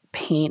that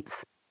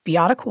paints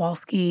Beata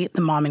Kowalski, the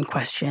mom in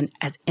question,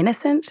 as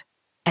innocent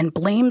and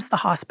blames the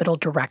hospital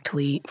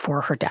directly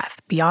for her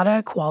death.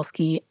 Beata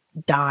Kowalski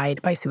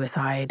died by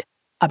suicide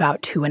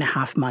about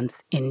 2.5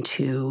 months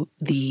into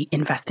the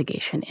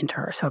investigation into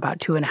her. So about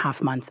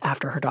 2.5 months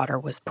after her daughter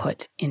was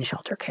put in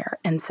shelter care.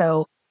 And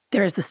so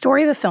there's the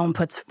story the film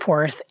puts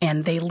forth,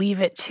 and they leave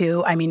it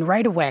to, I mean,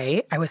 right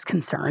away, I was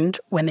concerned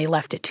when they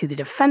left it to the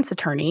defense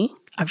attorney,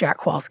 of Jack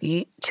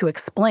Kowalski to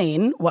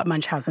explain what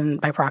Munchausen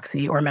by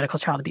proxy or medical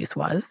child abuse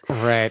was.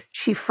 Right.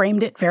 She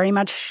framed it very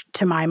much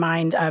to my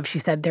mind of, she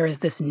said, there is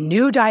this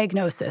new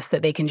diagnosis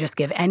that they can just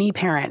give any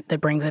parent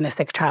that brings in a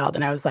sick child.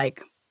 And I was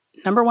like,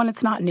 number one,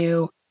 it's not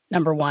new.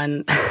 Number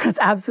one, it's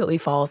absolutely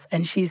false.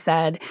 And she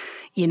said,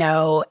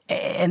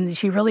 and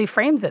she really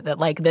frames it that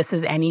like this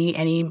is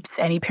any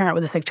parent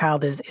with a sick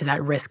child is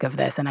at risk of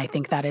this. And I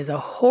think that is a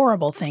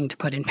horrible thing to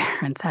put in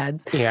parents'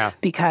 heads. Yeah.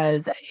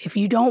 Because if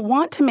you don't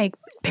want to make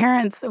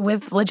parents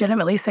with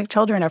legitimately sick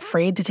children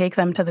afraid to take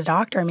them to the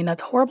doctor, I mean,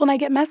 that's horrible. And I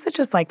get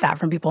messages like that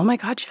from people. Oh my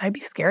God, should I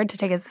be scared to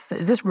take it?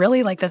 Is this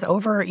really like this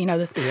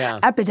this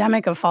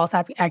epidemic of false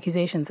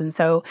accusations? And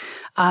so,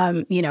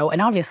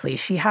 and obviously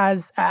she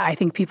has, I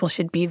think people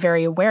should be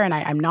very aware. And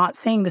I'm not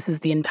saying this is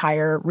the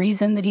entire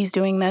reason that he's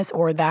doing this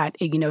or that,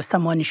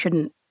 someone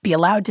shouldn't be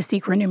allowed to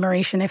seek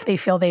remuneration if they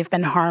feel they've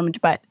been harmed.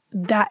 But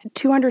that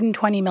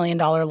 $220 million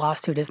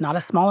lawsuit is not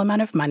a small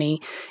amount of money.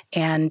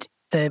 And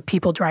the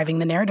people driving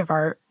the narrative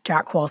are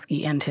Jack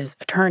Kowalski and his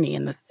attorney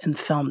in the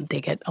film.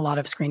 They get a lot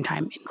of screen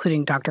time,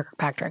 including Dr.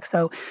 Kirkpatrick.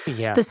 So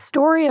the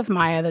story of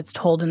Maya that's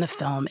told in the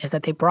film is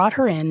that they brought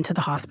her into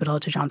the hospital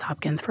to Johns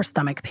Hopkins for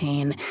stomach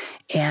pain,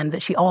 and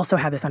that she also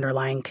had this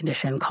underlying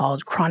condition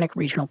called chronic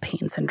regional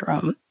pain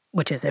syndrome,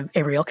 which is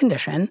a real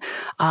condition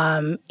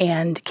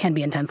and can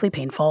be intensely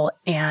painful,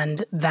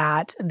 and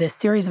that this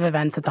series of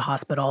events at the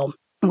hospital,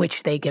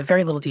 which they give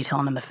very little detail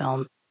on in the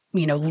film,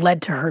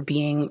 led to her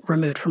being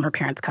removed from her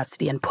parents'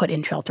 custody and put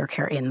in shelter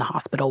care in the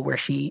hospital where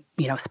she,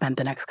 spent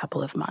the next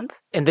couple of months.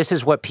 And this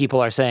is what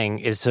people are saying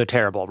is so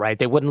terrible, right?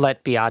 They wouldn't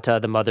let Beata,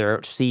 the mother,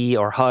 see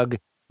or hug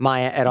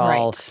Maya at all.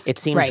 Right. It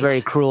seems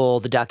very cruel.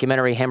 The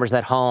documentary hammers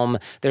that home.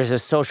 There's a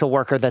social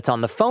worker that's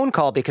on the phone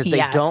call because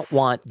they don't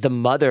want the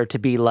mother to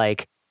be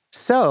like,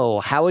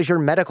 so how is your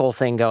medical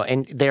thing going?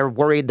 And they're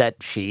worried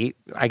that she,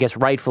 I guess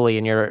rightfully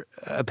in your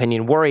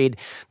opinion, worried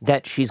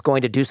that she's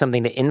going to do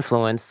something to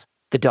influence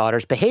the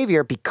daughter's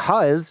behavior,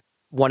 because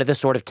one of the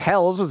sort of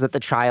tells was that the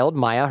child,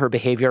 Maya, her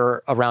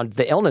behavior around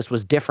the illness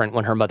was different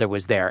when her mother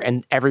was there.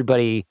 And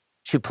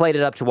she played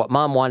it up to what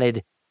mom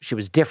wanted. She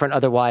was different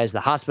otherwise.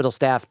 The hospital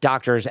staff,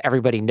 doctors,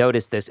 everybody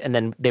noticed this. And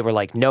then they were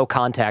like, no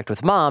contact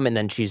with mom. And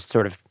then she's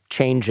sort of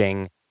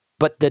changing.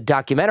 But the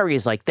documentary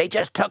is like, they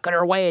just took her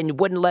away and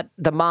wouldn't let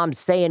the mom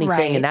say anything.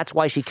 Right. And that's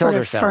why she killed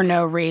herself. For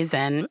no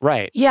reason.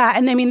 Right. Yeah.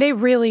 And I mean, they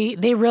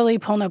really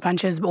pull no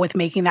punches with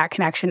making that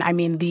connection. I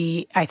mean,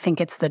 I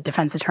think it's the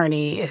defense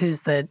attorney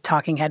who's the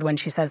talking head when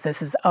she says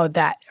this is,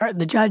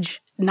 the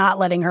judge not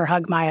letting her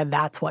hug Maya,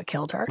 that's what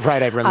killed her.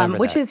 Right, I remember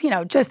which that.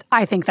 is,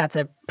 I think that's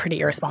a pretty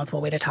irresponsible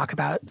way to talk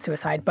about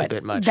suicide. But it's a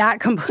bit much. That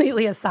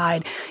completely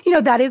aside,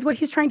 that is what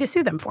he's trying to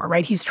sue them for,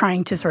 right? He's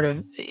trying to sort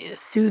of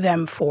sue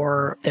them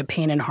for the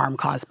pain and harm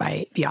caused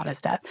by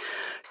Beata's death.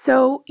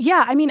 So,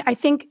 yeah, I mean, I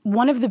think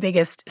one of the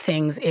biggest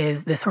things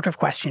is this sort of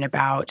question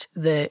about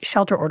the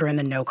shelter order and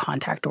the no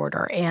contact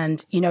order.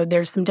 And,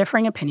 there's some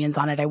differing opinions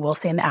on it. I will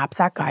say in the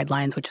APSAC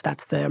guidelines, which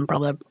that's the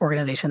umbrella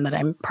organization that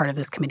I'm part of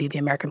this committee, the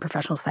American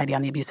Professional Society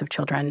on the Abuse of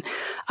Children,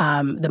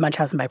 the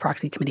Munchausen by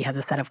Proxy Committee has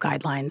a set of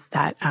guidelines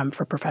that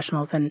for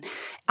professionals. And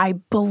I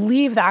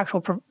believe the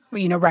actual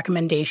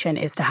recommendation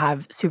is to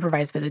have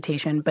supervised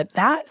visitation. But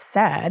that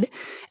said,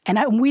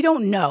 we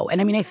don't know. And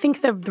I mean, I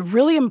think the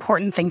really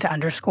important thing to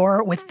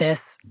underscore with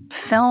this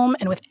film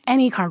and with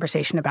any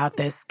conversation about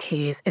this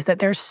case is that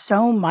there's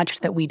so much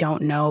that we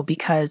don't know,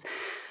 because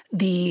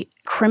the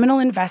criminal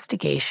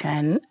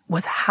investigation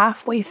was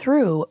halfway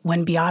through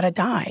when Beata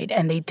died,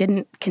 and they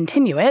didn't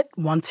continue it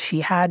once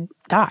she had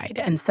died.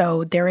 And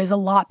so there is a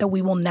lot that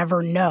we will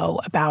never know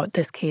about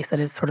this case that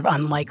is sort of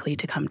unlikely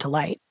to come to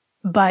light.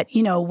 But,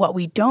 what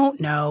we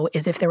don't know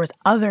is if there was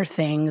other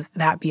things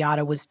that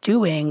Beata was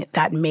doing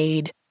that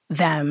made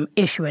them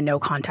issue a no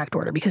contact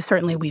order, because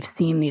certainly we've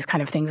seen these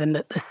kind of things, and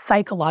the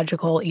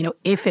psychological,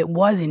 if it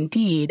was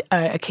indeed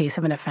a case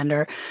of an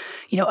offender,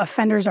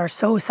 offenders are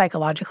so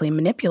psychologically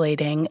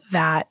manipulating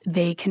that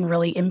they can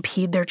really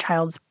impede their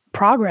child's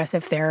progress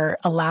if they're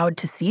allowed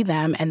to see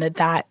them, and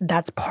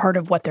that's part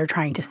of what they're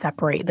trying to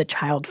separate the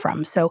child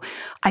from. So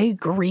I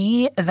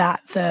agree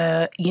that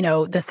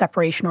the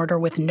separation order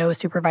with no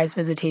supervised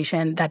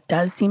visitation, that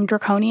does seem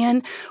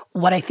draconian.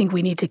 What I think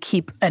we need to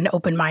keep an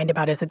open mind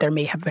about is that there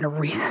may have been a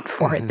reason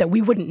for it that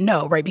we wouldn't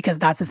know, right? Because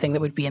that's the thing that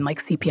would be in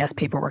like CPS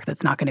paperwork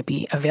that's not going to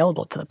be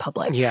available to the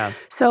public. Yeah.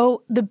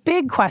 So the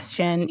big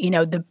question,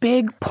 the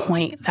big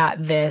point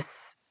that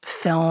this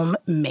film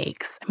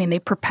makes, I mean, they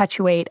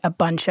perpetuate a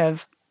bunch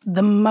of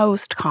the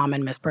most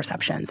common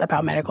misperceptions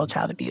about medical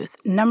child abuse.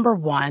 Number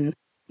one,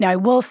 now I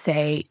will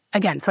say,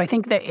 again, so I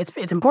think that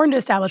it's important to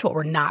establish what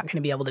we're not going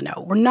to be able to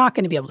know. We're not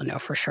going to be able to know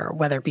for sure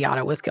whether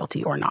Beata was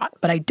guilty or not.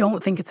 But I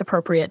don't think it's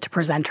appropriate to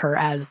present her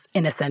as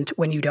innocent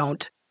when you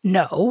don't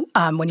know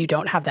when you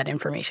don't have that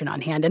information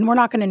on hand. And we're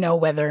not going to know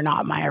whether or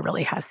not Maya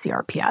really has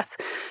CRPS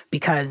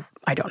because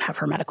I don't have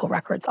her medical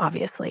records,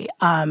 obviously.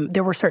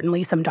 There were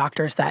certainly some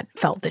doctors that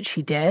felt that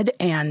she did,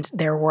 and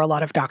there were a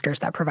lot of doctors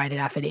that provided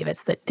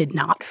affidavits that did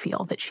not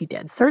feel that she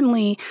did.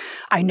 Certainly,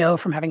 I know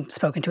from having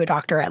spoken to a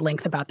doctor at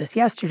length about this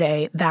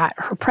yesterday that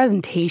her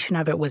presentation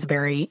of it was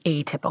very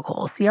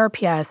atypical.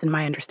 CRPS, in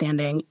my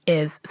understanding,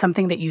 is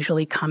something that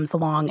usually comes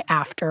along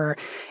after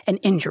an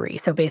injury.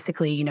 So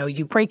basically,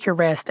 you break your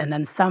wrist and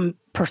then some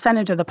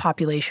percentage of the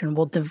population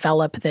will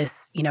develop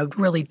this,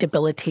 really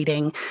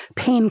debilitating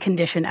pain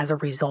condition as a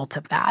result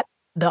of that.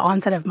 The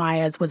onset of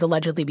Maya's was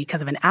allegedly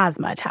because of an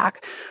asthma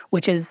attack,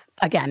 which is,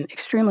 again,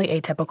 extremely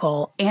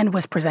atypical and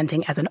was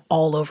presenting as an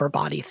all-over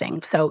body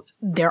thing. So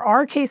there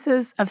are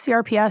cases of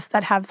CRPS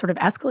that have sort of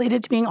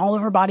escalated to being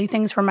all-over body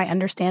things from my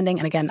understanding.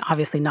 And again,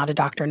 obviously not a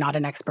doctor, not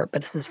an expert,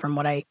 but this is from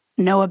what I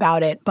know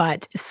about it,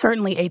 but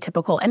certainly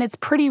atypical. And it's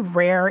pretty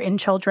rare in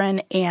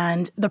children.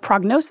 And the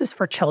prognosis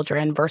for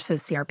children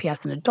versus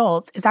CRPS in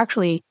adults is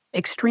actually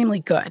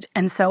extremely good.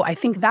 And so I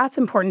think that's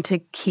important to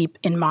keep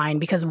in mind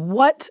because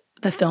what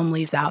the film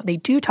leaves out, they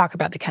do talk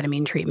about the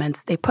ketamine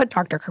treatments. They put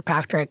Dr.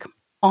 Kirkpatrick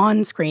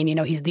on screen.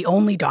 He's the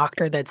only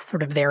doctor that's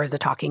sort of there as a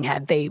talking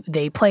head.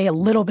 They play a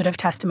little bit of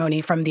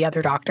testimony from the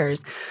other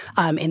doctors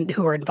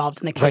who are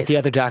involved in the case. Right, the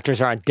other doctors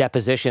are on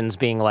depositions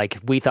being like,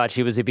 we thought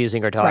she was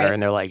abusing her daughter, right.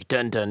 And they're like,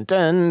 dun, dun,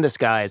 dun, this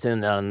guy's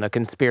in on the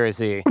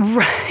conspiracy.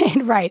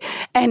 Right.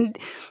 And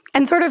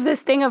sort of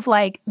this thing of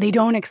like, they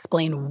don't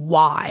explain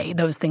why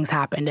those things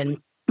happened. And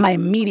my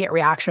immediate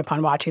reaction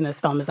upon watching this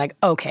film is like,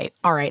 okay,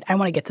 all right, I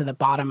want to get to the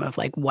bottom of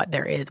like what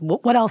there is.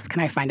 What else can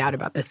I find out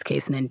about this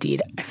case? And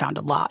indeed, I found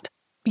a lot.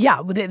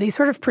 Yeah, they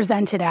sort of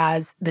present it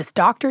as this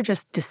doctor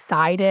just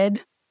decided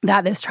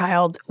that this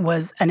child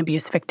was an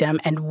abuse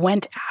victim and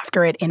went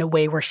after it in a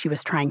way where she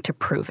was trying to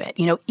prove it.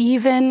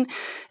 Even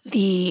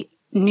the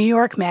New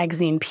York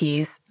Magazine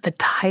piece, the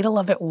title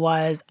of it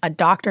was, "A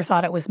Doctor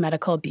Thought It Was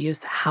Medical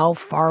Abuse. How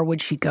far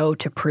would she go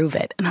to prove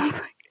it?" And I was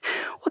like,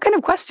 what kind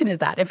of question is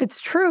that? If it's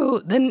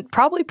true, then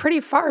probably pretty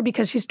far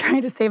because she's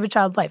trying to save a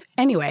child's life.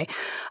 Anyway,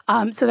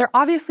 so they're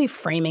obviously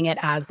framing it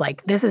as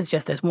like, this is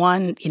just this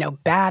one,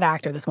 bad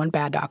actor, this one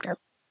bad doctor.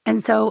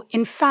 And so,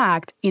 in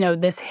fact,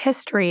 this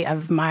history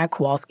of Maya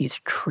Kowalski's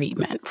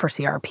treatment for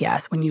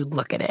CRPS, when you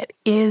look at it,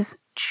 is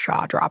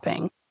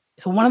jaw-dropping.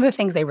 So one of the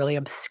things they really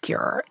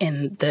obscure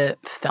in the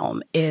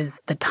film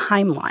is the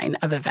timeline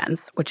of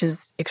events, which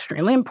is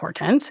extremely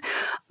important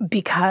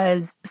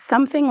because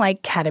something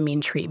like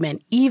ketamine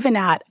treatment, even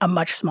at a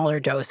much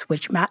smaller dose,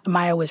 which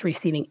Maya was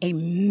receiving a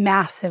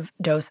massive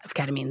dose of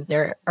ketamine.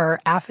 There are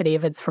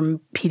affidavits from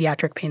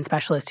pediatric pain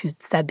specialists who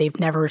said they've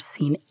never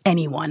seen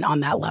anyone on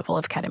that level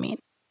of ketamine.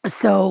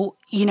 So,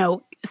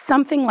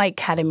 something like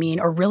ketamine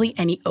or really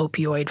any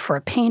opioid for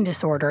a pain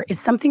disorder is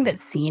something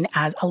that's seen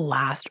as a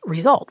last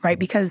result, right?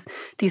 Because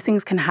these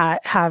things can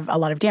have a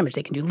lot of damage.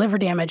 They can do liver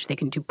damage. They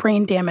can do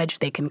brain damage.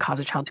 They can cause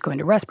a child to go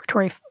into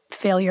respiratory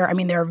failure. I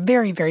mean, there are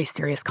very, very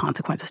serious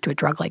consequences to a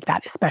drug like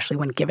that, especially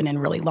when given in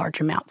really large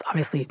amounts.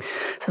 Obviously,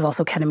 this is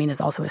also ketamine is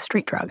also a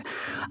street drug.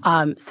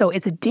 So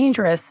it's a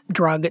dangerous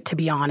drug to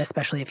be on,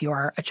 especially if you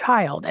are a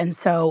child. And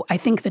so I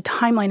think the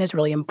timeline is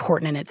really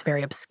important and it's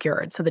very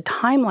obscured. So the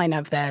timeline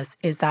of this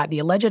is that the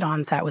alleged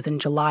onset was in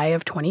July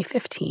of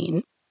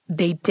 2015.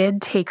 They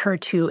did take her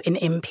to an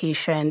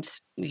inpatient.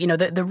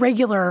 The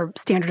regular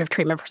standard of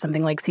treatment for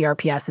something like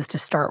CRPS is to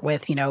start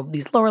with,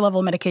 these lower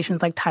level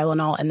medications like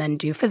Tylenol and then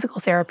do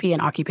physical therapy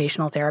and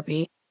occupational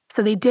therapy.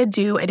 So they did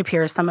do, it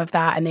appears, some of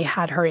that, and they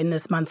had her in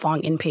this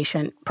month-long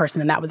inpatient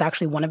person. And that was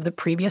actually one of the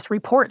previous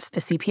reports to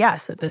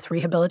CPS, that this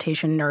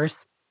rehabilitation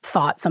nurse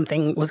thought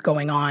something was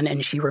going on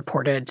and she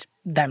reported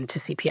them to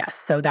CPS.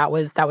 So that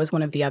was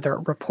one of the other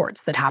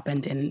reports that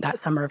happened in that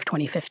summer of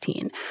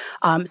 2015.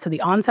 So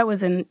the onset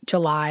was in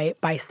July.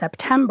 By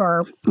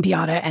September,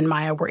 Beata and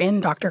Maya were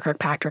in Dr.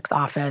 Kirkpatrick's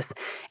office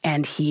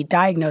and he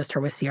diagnosed her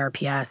with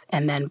CRPS.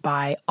 And then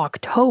by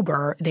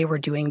October, they were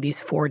doing these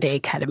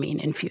 4-day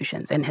ketamine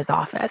infusions in his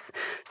office.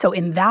 So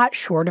in that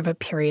short of a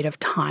period of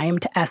time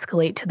to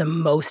escalate to the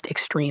most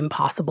extreme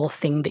possible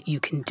thing that you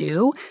can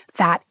do,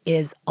 that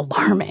is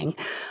alarming.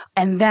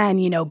 And then,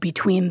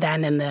 between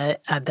then and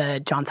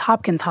the Johns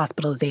Hopkins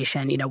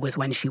hospitalization, was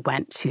when she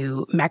went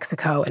to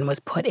Mexico and was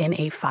put in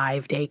a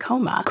 5-day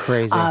coma.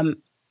 Crazy.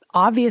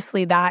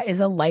 Obviously, that is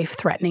a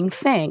life-threatening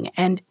thing.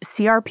 And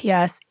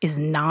CRPS is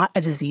not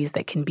a disease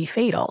that can be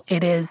fatal.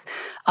 It is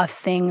a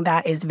thing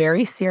that is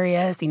very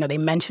serious. They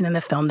mention in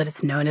the film that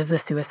it's known as the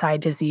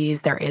suicide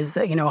disease. There is,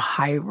 a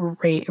high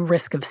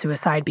risk of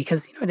suicide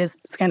because,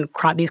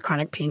 these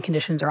chronic pain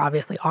conditions are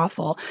obviously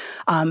awful.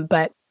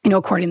 But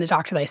according to the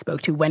doctor that I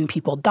spoke to, when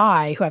people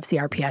die who have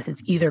CRPS,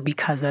 it's either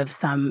because of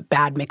some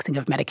bad mixing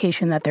of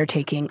medication that they're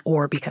taking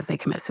or because they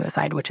commit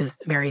suicide, which is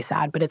very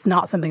sad, but it's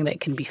not something that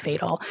can be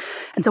fatal.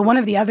 And so one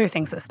of the other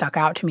things that stuck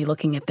out to me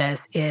looking at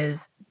this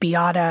is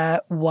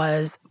Beata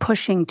was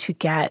pushing to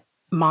get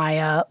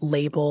Maya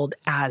labeled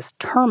as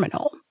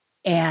terminal.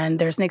 And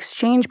there's an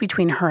exchange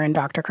between her and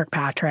Dr.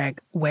 Kirkpatrick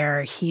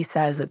where he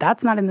says that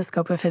that's not in the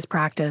scope of his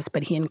practice,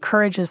 but he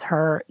encourages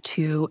her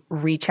to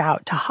reach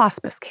out to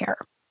hospice care.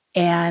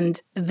 And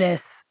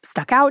this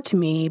stuck out to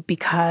me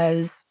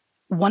because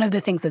one of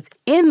the things that's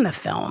in the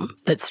film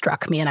that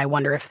struck me, and I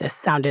wonder if this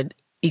sounded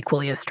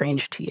equally as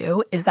strange to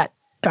you, is that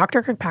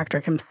Dr.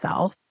 Kirkpatrick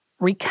himself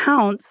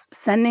recounts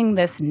sending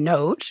this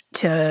note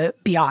to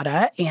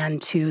Beata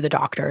and to the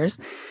doctors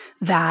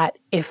that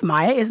if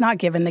Maya is not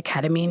given the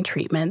ketamine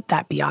treatment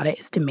that Beata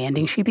is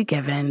demanding she be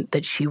given,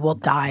 that she will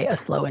die a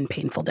slow and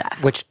painful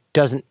death. Which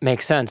doesn't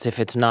make sense if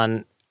it's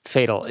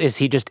non-fatal. Is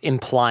he just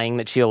implying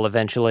that she'll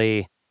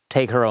eventually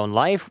take her own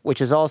life,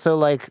 which is also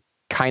like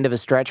kind of a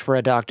stretch for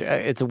a doctor?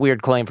 It's a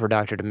weird claim for a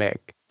doctor to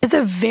make. It's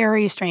a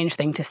very strange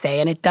thing to say,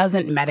 and it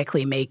doesn't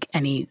medically make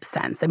any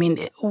sense. I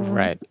mean,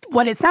 right.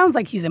 What it sounds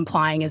like he's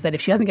implying is that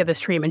if she doesn't get this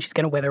treatment, she's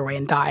going to wither away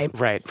and die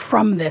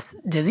from this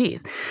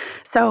disease.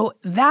 So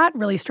that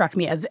really struck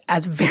me as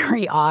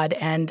very odd,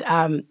 and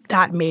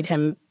that made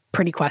him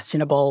pretty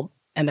questionable.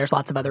 And there's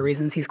lots of other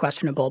reasons he's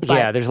questionable. But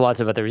yeah, there's lots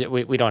of other.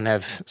 We don't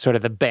have sort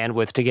of the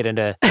bandwidth to get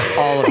into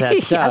all of that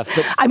stuff. Yes.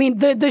 But I mean,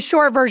 the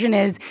short version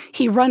is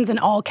he runs an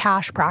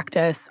all-cash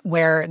practice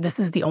where this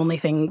is the only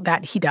thing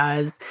that he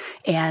does.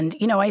 And,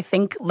 I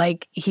think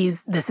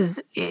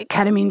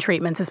ketamine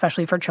treatments,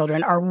 especially for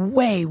children, are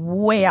way,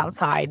 way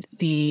outside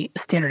the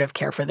standard of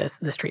care for this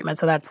treatment.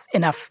 So that's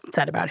enough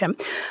said about him.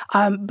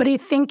 But I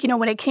think,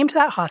 when it came to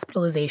that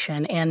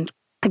hospitalization, and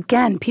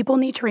again, people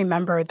need to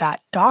remember that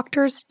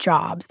doctors'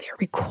 jobs, they are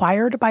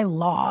required by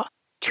law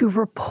to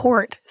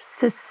report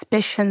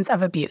suspicions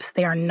of abuse.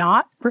 They are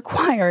not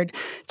required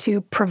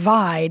to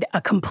provide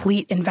a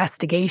complete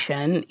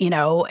investigation,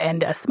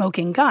 and a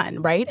smoking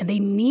gun, right? And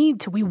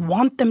we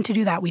want them to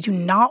do that. We do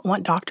not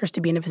want doctors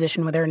to be in a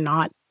position where they're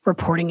not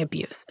reporting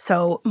abuse.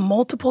 So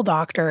multiple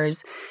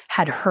doctors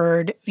had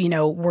heard,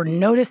 were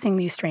noticing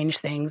these strange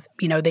things.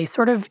 They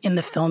sort of in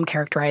the film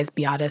characterized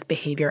Beata's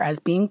behavior as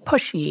being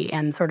pushy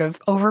and sort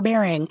of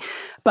overbearing,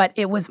 but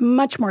it was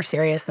much more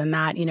serious than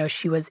that.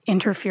 She was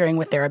interfering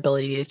with their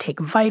ability to take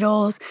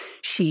vitals.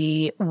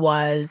 She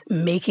was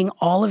making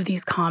all of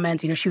these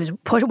comments.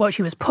 What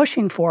she was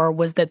pushing for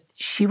was that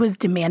she was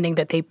demanding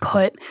that they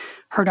put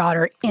her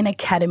daughter in a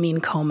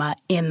ketamine coma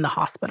in the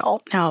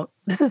hospital. Now,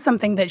 this is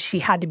something that she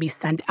had to be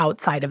sent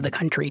outside of the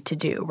country to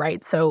do,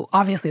 right? So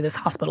obviously this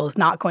hospital is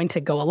not going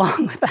to go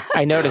along with that.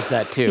 I noticed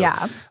that too.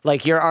 Yeah.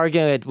 Like you're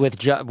arguing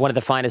with one of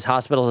the finest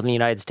hospitals in the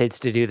United States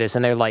to do this,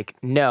 and they're like,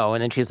 no.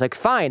 And then she's like,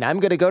 fine, I'm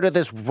going to go to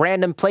this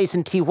random place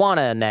in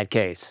Tijuana in that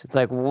case. It's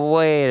like,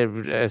 wait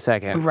a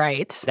second.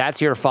 Right.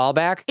 That's your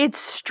fallback? It's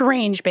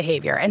strange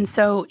behavior. And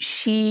so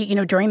she,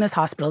 during this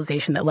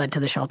hospitalization that led to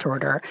the shelter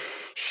order,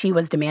 she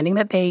was demanding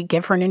that they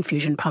give her an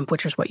infusion pump,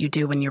 which is what you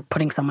do when you're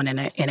putting someone in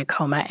a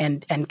coma,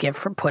 and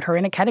put her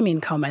in a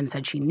ketamine coma, and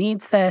said she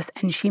needs this.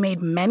 And she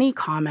made many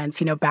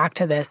comments, back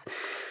to this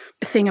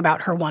thing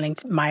about her wanting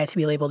Maya to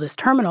be labeled as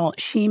terminal.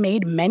 She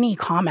made many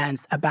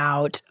comments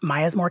about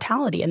Maya's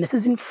mortality, and this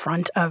is in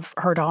front of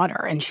her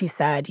daughter. And she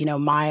said,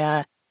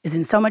 Maya is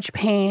in so much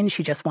pain.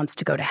 She just wants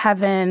to go to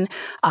heaven.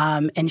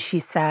 And she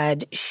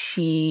said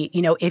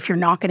if you're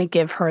not going to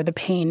give her the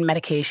pain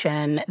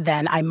medication,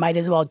 then I might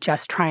as well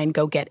just try and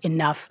go get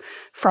enough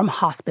from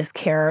hospice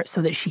care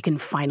so that she can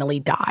finally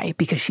die,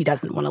 because she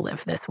doesn't want to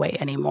live this way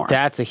anymore.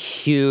 That's a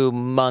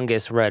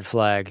humongous red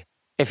flag.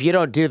 If you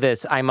don't do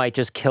this, I might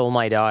just kill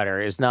my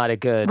daughter is not a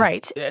good...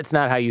 Right. It's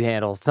not how you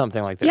handle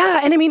something like this. Yeah,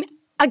 and I mean,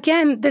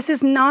 again, this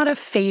is not a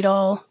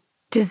fatal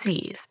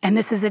disease. And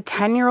this is a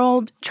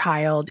 10-year-old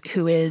child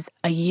who is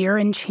a year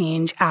and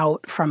change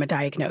out from a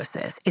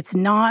diagnosis. It's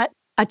not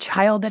a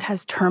child that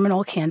has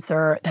terminal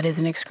cancer, that is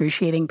in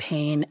excruciating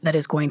pain, that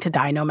is going to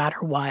die no matter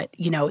what.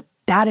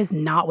 That is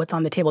not what's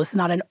on the table. This is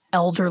not an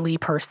elderly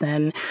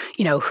person,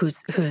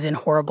 who's in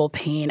horrible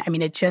pain. I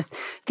mean, it just,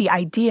 the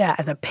idea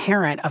as a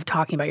parent of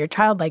talking about your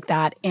child like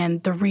that,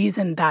 and the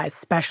reason that,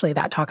 especially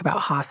that talk about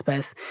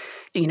hospice,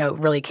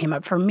 really came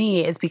up for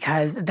me is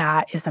because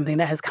that is something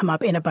that has come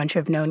up in a bunch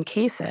of known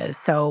cases.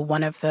 So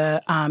one of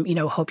the,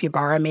 Hope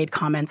Ybarra made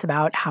comments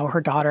about how her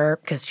daughter,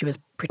 because she was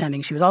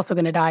pretending she was also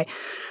going to die,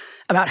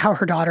 about how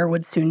her daughter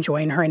would soon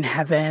join her in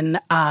heaven.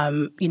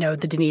 The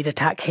Danita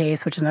Tuck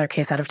case, which is another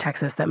case out of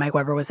Texas that Mike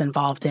Weber was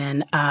involved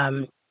in.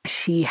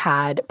 She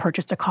had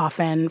purchased a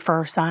coffin for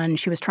her son.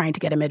 She was trying to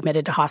get him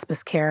admitted to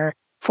hospice care.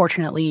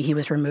 Fortunately, he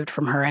was removed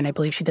from her, and I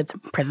believe she did some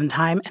prison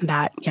time, and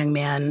that young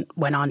man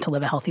went on to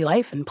live a healthy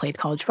life and played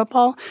college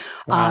football.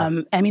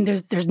 Wow.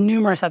 There's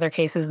numerous other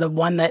cases. The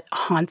one that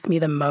haunts me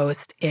the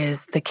most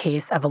is the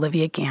case of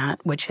Olivia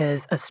Gant, which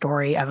is a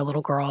story of a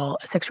little girl,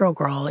 a 6-year-old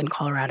girl in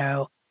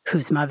Colorado,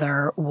 whose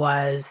mother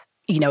was,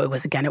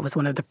 it was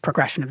one of the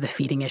progression of the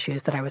feeding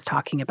issues that I was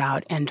talking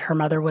about. And her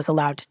mother was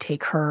allowed to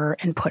take her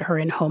and put her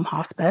in home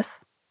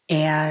hospice.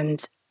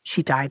 And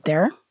she died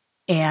there.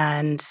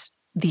 And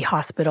the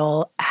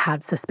hospital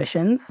had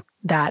suspicions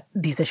that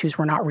these issues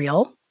were not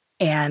real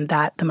and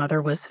that the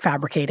mother was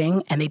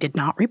fabricating, and they did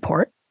not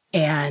report.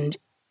 And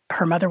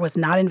her mother was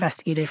not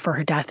investigated for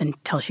her death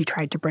until she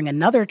tried to bring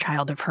another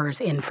child of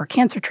hers in for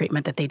cancer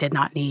treatment that they did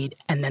not need.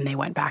 And then they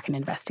went back and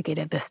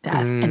investigated this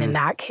death. And in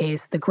that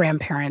case, the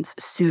grandparents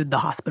sued the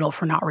hospital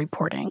for not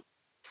reporting.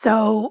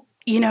 So,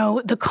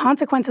 the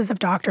consequences of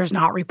doctors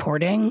not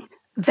reporting,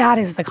 that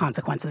is the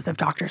consequences of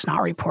doctors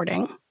not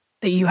reporting,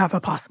 that you have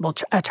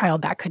a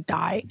child that could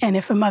die. And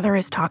if a mother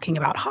is talking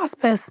about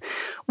hospice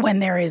when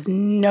there is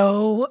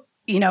no,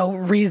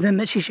 reason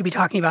that she should be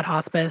talking about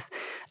hospice,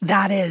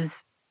 that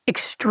is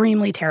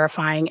extremely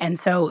terrifying. And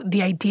so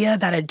the idea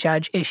that a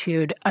judge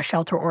issued a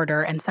shelter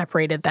order and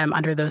separated them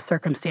under those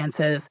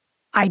circumstances,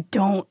 I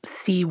don't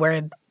see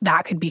where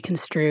that could be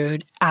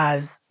construed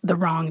as the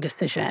wrong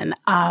decision.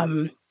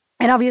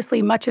 And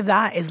obviously, much of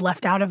that is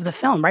left out of the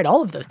film, right?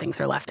 All of those things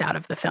are left out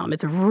of the film.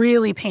 It's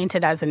really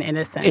painted as an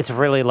innocent. It's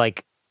really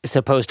like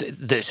supposed to,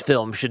 this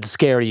film should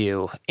scare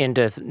you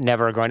into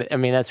never going to,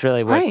 that's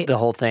really what the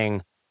whole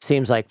thing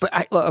seems like.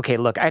 But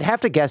look, I'd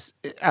have to guess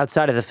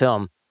outside of the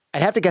film,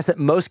 I'd have to guess that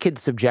most kids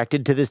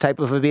subjected to this type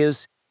of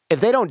abuse,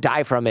 if they don't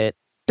die from it,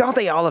 don't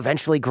they all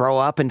eventually grow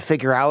up and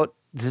figure out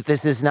that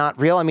this is not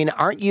real?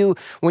 Aren't you,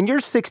 when you're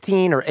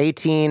 16 or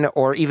 18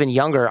 or even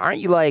younger, aren't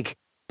you like,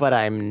 but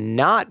I'm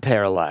not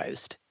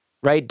paralyzed,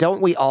 right?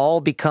 Don't we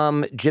all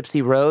become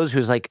Gypsy Rose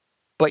who's like,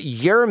 but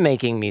you're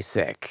making me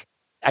sick.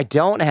 I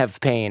don't have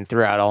pain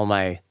throughout all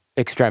my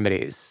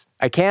extremities.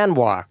 I can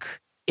walk.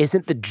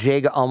 Isn't the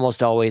jig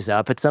almost always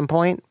up at some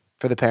point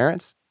for the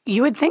parents?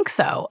 You would think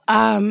so.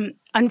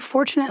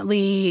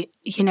 Unfortunately,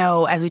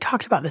 as we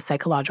talked about the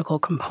psychological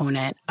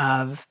component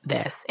of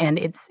this, and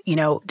it's,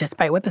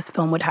 despite what this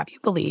film would have you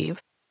believe,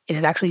 it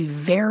is actually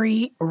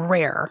very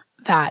rare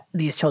that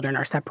these children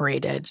are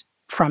separated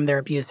from their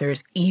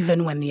abusers,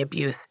 even when the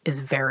abuse is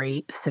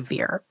very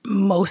severe.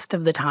 Most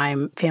of the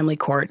time, family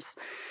courts,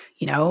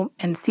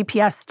 and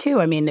CPS too,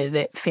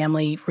 the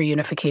family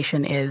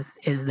reunification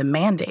is the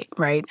mandate,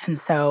 right? And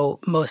so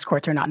most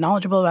courts are not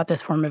knowledgeable about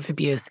this form of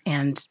abuse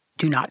and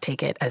do not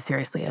take it as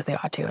seriously as they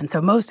ought to. And so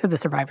most of the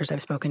survivors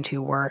I've spoken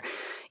to were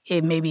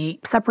maybe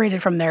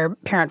separated from their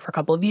parent for a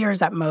couple of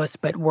years at most,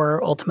 but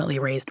were ultimately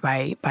raised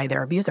by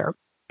their abuser.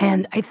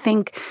 And I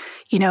think,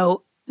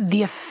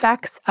 the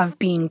effects of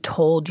being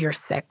told you're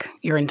sick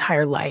your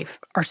entire life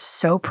are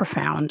so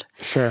profound.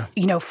 Sure.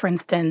 For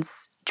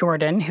instance,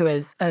 Jordan, who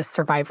is a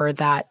survivor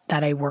that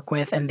I work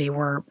with, and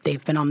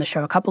they've been on the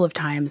show a couple of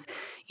times,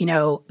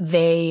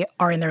 they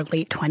are in their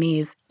late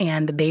 20s,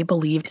 and they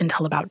believed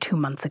until about 2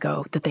 months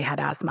ago that they had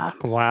asthma.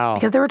 Wow.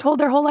 Because they were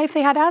told their whole life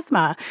they had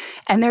asthma.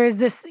 And there is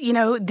this,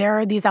 there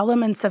are these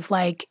elements of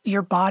like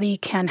your body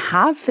can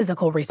have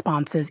physical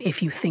responses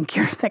if you think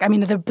you're sick.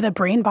 The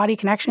brain-body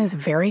connection is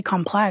very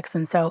complex.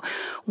 And so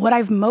what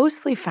I've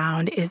mostly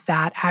found is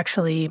that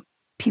actually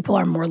people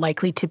are more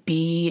likely to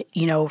be,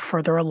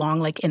 further along,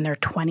 like in their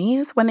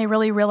 20s when they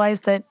really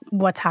realize that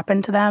what's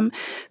happened to them,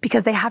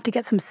 because they have to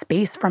get some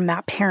space from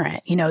that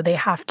parent. They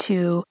have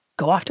to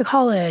go off to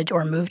college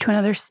or move to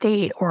another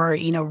state or,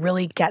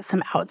 really get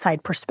some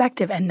outside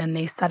perspective. And then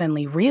they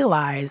suddenly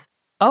realize,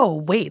 oh,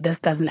 wait, this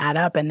doesn't add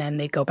up. And then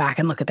they go back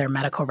and look at their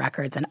medical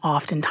records. And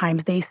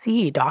oftentimes they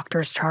see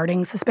doctors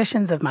charting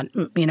suspicions of,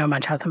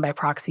 Munchausen by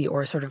proxy,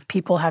 or sort of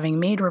people having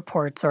made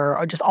reports,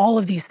 or just all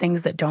of these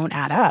things that don't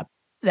add up.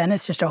 Then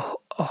it's just a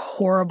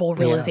horrible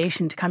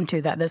realization to come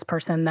to, that this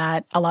person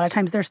that a lot of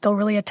times they're still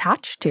really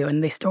attached to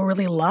and they still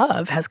really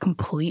love has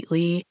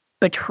completely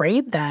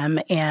betrayed them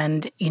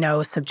and,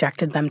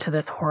 subjected them to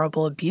this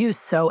horrible abuse.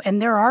 So,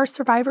 and there are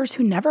survivors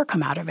who never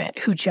come out of it,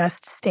 who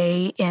just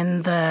stay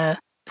in the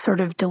sort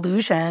of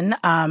delusion.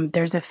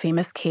 There's a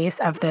famous case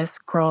of this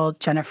girl,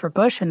 Jennifer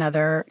Bush,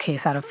 another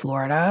case out of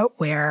Florida,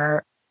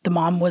 where the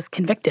mom was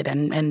convicted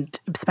and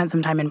spent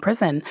some time in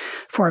prison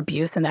for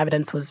abuse, and the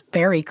evidence was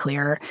very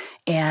clear.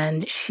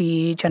 And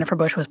Jennifer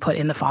Bush, was put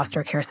in the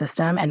foster care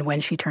system. And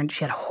when she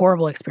had a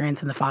horrible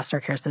experience in the foster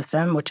care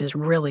system, which is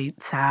really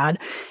sad.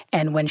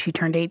 And when she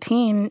turned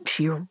 18,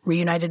 she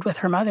reunited with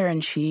her mother,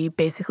 and she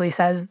basically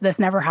says, this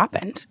never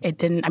happened. It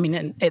didn't,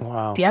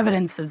 Wow. The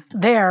evidence is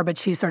there, but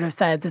she sort of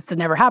says, this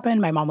never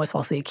happened. My mom was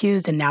falsely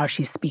accused, and now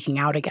she's speaking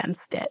out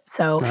against it.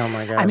 So, oh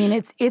my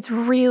gosh. It's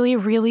really,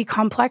 really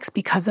complex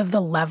because of the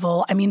level.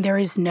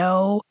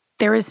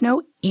 There is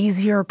no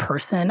easier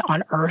person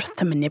on earth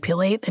to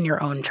manipulate than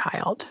your own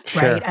child,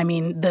 Sure.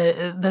 right?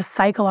 The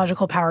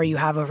psychological power you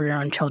have over your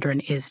own children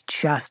is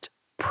just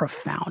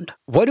profound.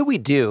 What do we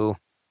do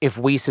if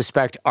we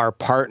suspect our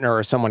partner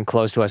or someone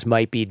close to us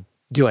might be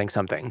doing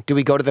something? Do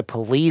we go to the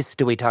police?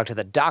 Do we talk to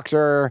the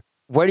doctor?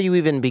 Where do you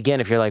even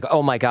begin if you're like,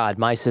 oh my God,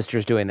 my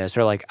sister's doing this,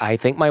 or like, I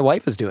think my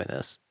wife is doing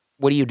this?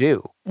 What do you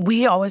do?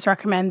 We always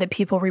recommend that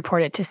people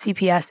report it to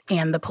CPS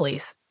and the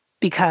police,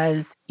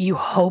 because you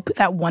hope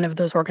that one of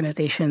those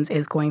organizations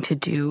is going to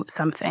do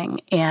something.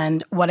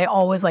 And what I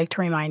always like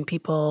to remind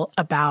people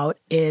about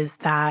is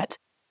that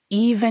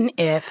even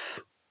if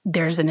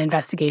there's an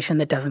investigation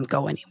that doesn't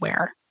go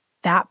anywhere,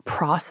 that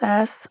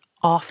process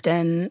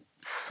often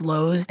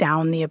slows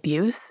down the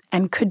abuse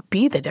and could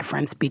be the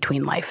difference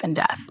between life and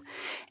death.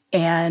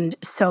 And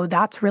so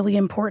that's really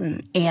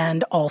important.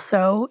 And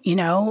also,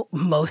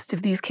 most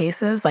of these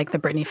cases, like the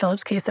Brittany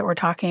Phillips case that we're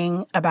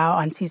talking about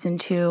on season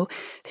 2,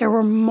 there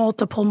were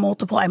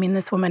multiple. I mean,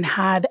 this woman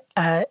had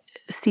a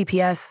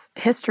CPS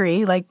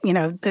history,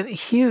 the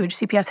huge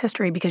CPS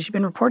history because she'd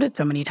been reported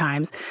so many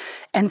times.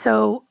 And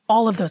so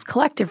all of those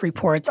collective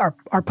reports are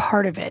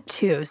part of it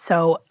too.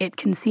 So it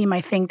can seem, I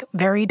think,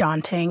 very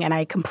daunting, and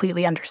I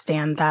completely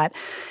understand that,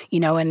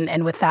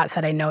 and with that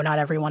said, I know not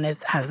everyone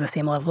has the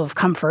same level of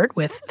comfort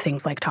with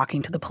things like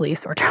talking to the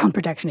police or child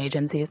protection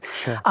agencies.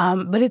 Sure.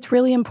 But it's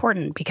really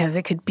important because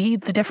it could be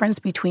the difference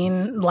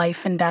between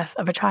life and death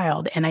of a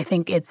child. And I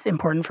think it's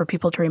important for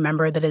people to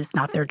remember that it's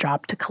not their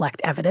job to collect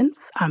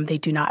evidence. They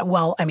do not.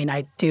 Well, I mean,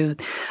 I do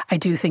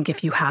think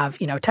if you have,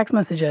 text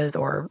messages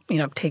or,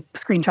 take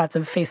screenshots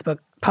of Facebook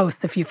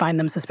posts if you find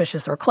them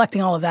suspicious, or collecting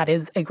all of that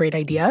is a great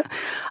idea.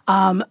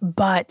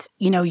 But,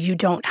 you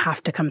don't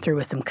have to come through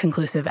with some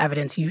conclusive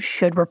evidence. You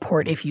should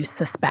report if you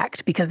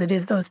suspect, because it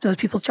is those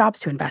people's jobs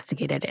to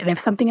investigate it. And if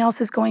something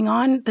else is going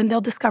on, then they'll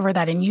discover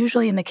that. And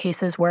usually in the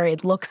cases where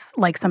it looks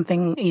like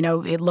something,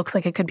 it looks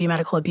like it could be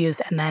medical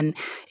abuse, and then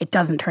it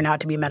doesn't turn out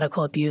to be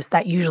medical abuse,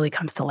 that usually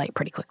comes to light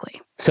pretty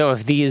quickly. So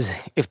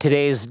if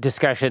today's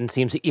discussion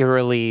seems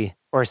eerily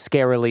or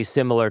scarily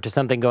similar to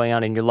something going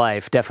on in your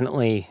life,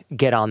 definitely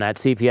get on that,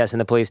 CPS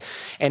and the police.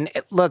 And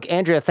look,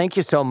 Andrea, thank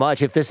you so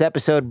much. If this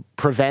episode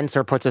prevents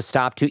or puts a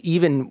stop to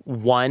even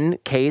one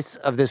case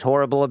of this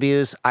horrible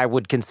abuse, I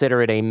would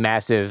consider it a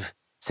massive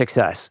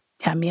success.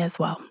 Yeah, me as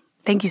well.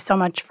 Thank you so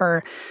much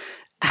for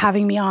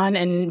having me on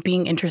and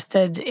being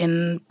interested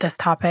in this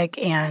topic.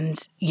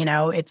 And,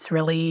 it's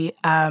really,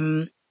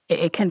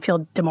 it can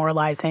feel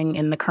demoralizing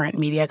in the current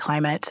media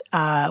climate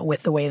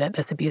with the way that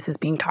this abuse is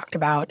being talked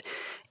about.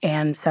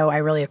 And so I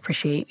really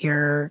appreciate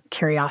your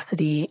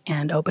curiosity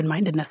and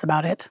open-mindedness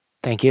about it.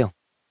 Thank you.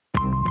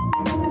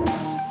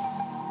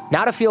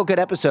 Not a feel-good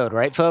episode,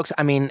 right, folks?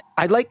 I mean,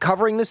 I like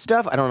covering this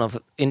stuff. I don't know if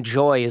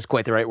enjoy is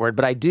quite the right word,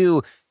 but I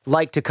do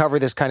like to cover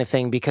this kind of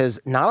thing because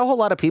not a whole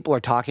lot of people are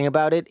talking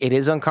about it. It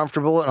is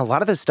uncomfortable, and a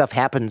lot of this stuff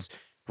happens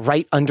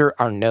right under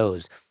our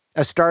nose.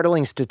 A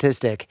startling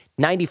statistic,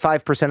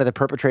 95% of the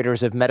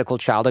perpetrators of medical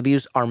child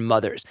abuse are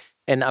mothers.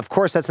 And of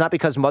course, that's not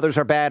because mothers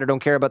are bad or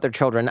don't care about their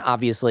children.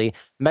 Obviously,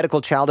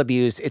 medical child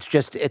abuse,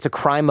 it's a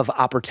crime of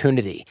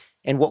opportunity.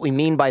 And what we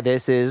mean by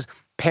this is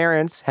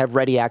parents have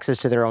ready access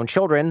to their own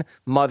children,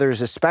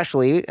 mothers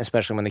especially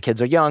when the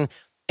kids are young,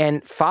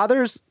 and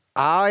fathers,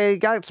 I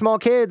got small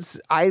kids,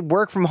 I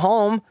work from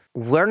home,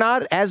 we're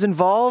not as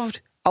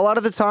involved a lot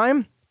of the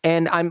time.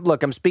 And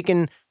I'm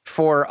speaking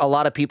for a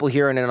lot of people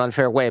here in an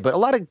unfair way, but a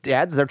lot of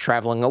dads, they're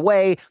traveling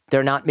away.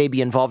 They're not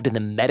maybe involved in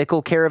the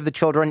medical care of the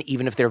children,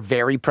 even if they're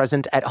very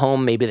present at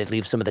home. Maybe they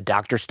leave some of the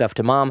doctor stuff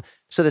to mom.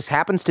 So this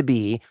happens to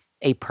be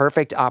a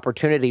perfect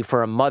opportunity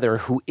for a mother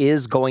who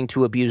is going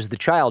to abuse the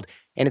child.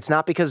 And it's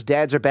not because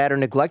dads are bad or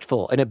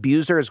neglectful. An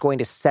abuser is going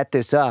to set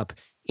this up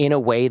in a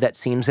way that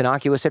seems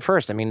innocuous at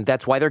first. I mean,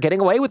 that's why they're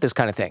getting away with this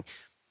kind of thing.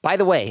 By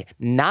the way,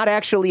 not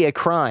actually a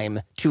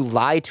crime to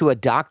lie to a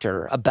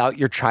doctor about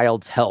your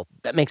child's health.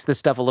 That makes this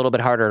stuff a little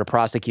bit harder to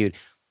prosecute.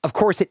 Of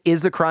course, it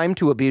is a crime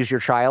to abuse your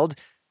child.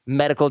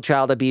 Medical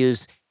child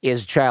abuse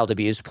is child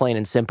abuse, plain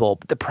and simple.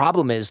 But the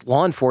problem is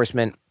law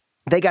enforcement,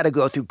 they got to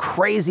go through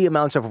crazy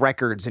amounts of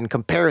records and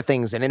compare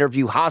things and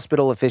interview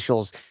hospital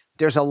officials.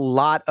 There's a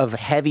lot of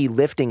heavy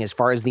lifting as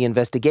far as the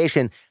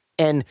investigation,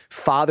 and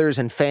fathers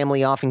and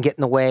family often get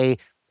in the way.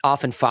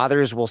 Often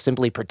fathers will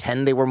simply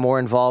pretend they were more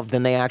involved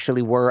than they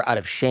actually were out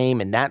of shame,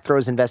 and that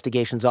throws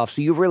investigations off.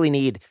 So you really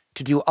need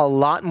to do a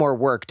lot more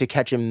work to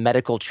catch a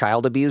medical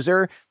child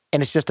abuser,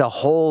 and it's just a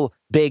whole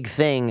big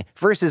thing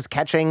versus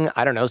catching,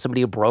 somebody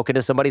who broke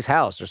into somebody's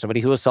house or somebody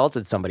who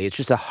assaulted somebody. It's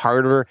just a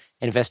harder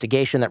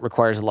investigation that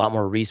requires a lot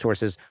more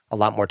resources, a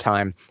lot more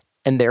time,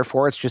 and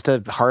therefore it's just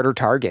a harder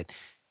target.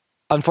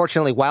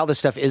 Unfortunately, while this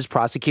stuff is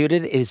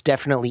prosecuted, it is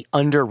definitely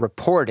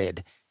underreported.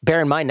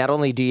 Bear in mind, not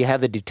only do you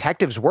have the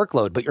detective's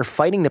workload, but you're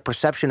fighting the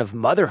perception of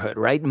motherhood,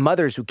 right?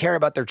 Mothers who care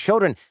about their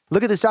children.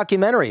 Look at this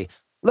documentary.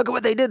 Look at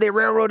what they did. They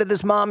railroaded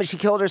this mom and she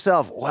killed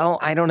herself. Well,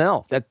 I don't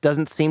know. That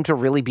doesn't seem to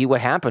really be what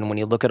happened when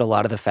you look at a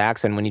lot of the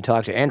facts. And when you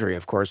talk to Andrea,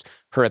 of course,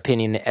 her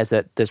opinion is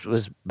that this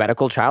was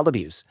medical child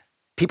abuse.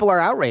 People are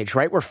outraged,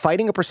 right? We're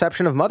fighting a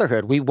perception of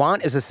motherhood. We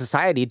want as a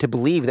society to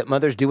believe that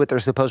mothers do what they're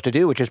supposed to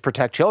do, which is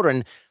protect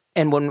children.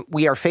 And when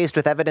we are faced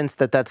with evidence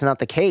that that's not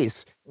the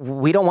case,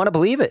 we don't want to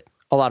believe it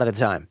a lot of the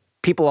time.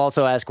 People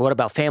also ask, what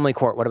about family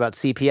court? What about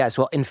CPS?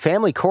 Well, in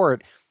family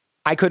court,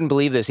 I couldn't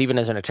believe this even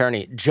as an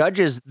attorney.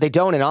 Judges, they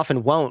don't and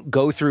often won't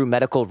go through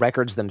medical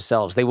records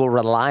themselves. They will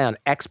rely on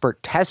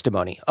expert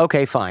testimony.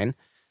 Okay, fine.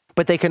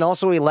 But they can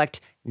also elect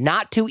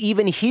not to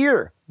even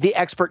hear the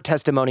expert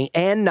testimony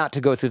and not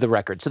to go through the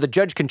record. So the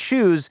judge can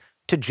choose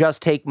to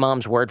just take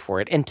mom's word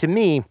for it. And to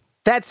me,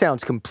 that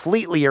sounds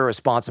completely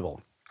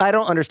irresponsible. I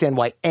don't understand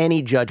why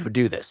any judge would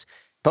do this.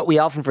 But we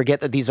often forget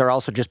that these are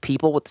also just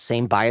people with the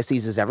same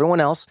biases as everyone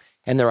else,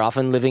 and they're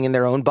often living in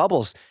their own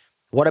bubbles.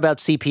 What about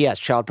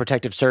CPS, Child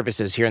Protective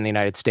Services here in the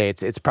United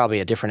States? It's probably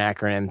a different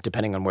acronym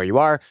depending on where you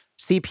are.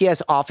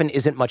 CPS often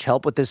isn't much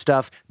help with this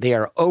stuff. They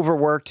are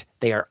overworked.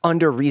 They are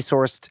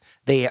under-resourced.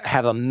 They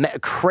have a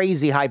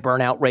crazy high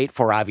burnout rate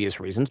for obvious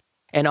reasons.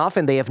 And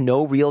often they have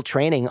no real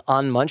training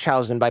on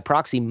Munchausen by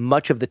proxy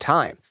much of the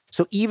time.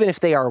 So even if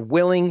they are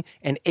willing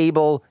and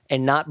able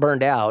and not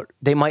burned out,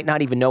 they might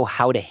not even know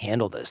how to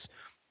handle this.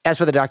 As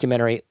for the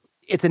documentary,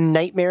 it's a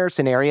nightmare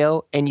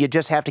scenario, and you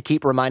just have to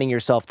keep reminding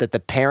yourself that the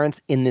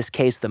parents, in this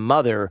case, the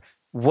mother,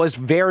 was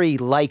very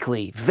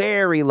likely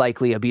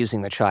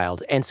abusing the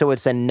child. And so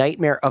it's a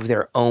nightmare of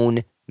their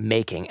own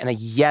making. And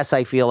yes,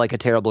 I feel like a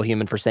terrible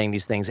human for saying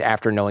these things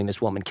after knowing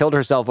this woman killed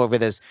herself over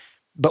this.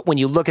 But when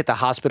you look at the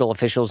hospital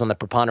officials and the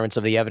preponderance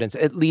of the evidence,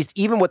 at least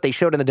even what they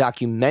showed in the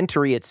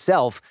documentary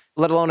itself,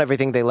 let alone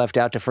everything they left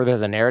out to further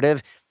the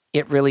narrative,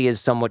 it really is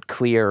somewhat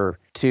clear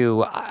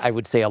to, I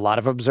would say, a lot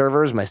of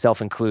observers,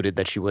 myself included,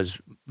 that she was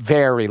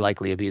very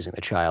likely abusing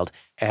the child,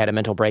 had a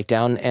mental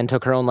breakdown, and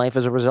took her own life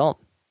as a result.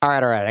 All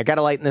right, I got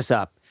to lighten this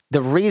up.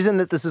 The reason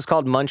that this is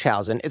called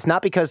Munchausen, it's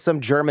not because some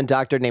German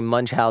doctor named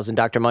Munchausen,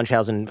 Dr.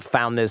 Munchausen,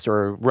 found this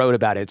or wrote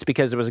about it. It's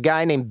because there was a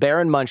guy named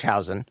Baron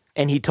Munchausen,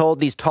 and he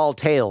told these tall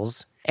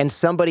tales, and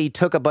somebody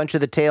took a bunch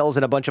of the tales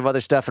and a bunch of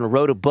other stuff and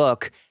wrote a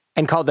book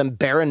and called them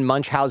Baron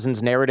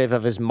Munchausen's narrative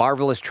of his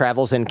marvelous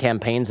travels and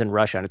campaigns in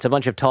Russia. And it's a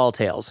bunch of tall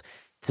tales.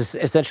 It's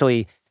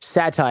essentially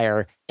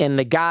satire, and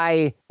the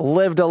guy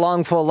lived a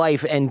long, full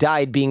life and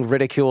died being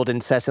ridiculed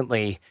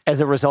incessantly as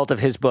a result of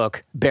his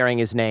book bearing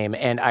his name.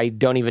 And I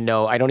don't even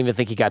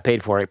think he got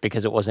paid for it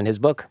because it wasn't his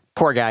book.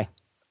 Poor guy.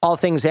 All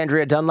things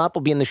Andrea Dunlop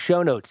will be in the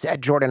show notes at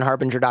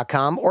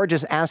jordanharbinger.com, or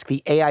just ask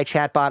the AI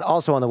chatbot,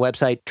 also on the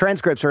website.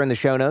 Transcripts are in the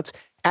show notes.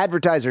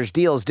 Advertisers,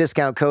 deals,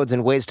 discount codes,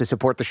 and ways to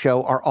support the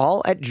show are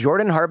all at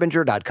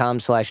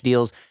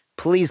jordanharbinger.com/deals.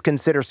 Please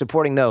consider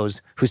supporting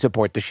those who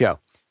support the show.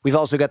 We've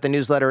also got the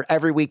newsletter.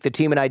 Every week, the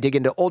team and I dig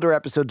into older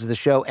episodes of the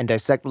show and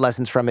dissect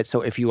lessons from it.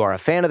 So if you are a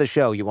fan of the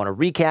show, you want a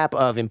recap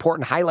of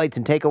important highlights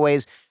and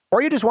takeaways,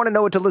 or you just want to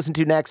know what to listen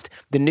to next,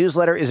 the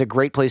newsletter is a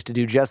great place to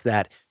do just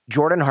that.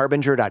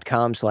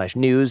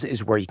 jordanharbinger.com/news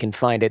is where you can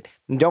find it.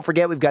 And don't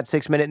forget, we've got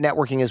 6-Minute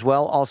Networking as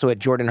well, also at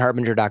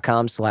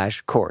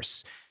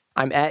jordanharbinger.com/course.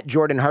 I'm at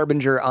Jordan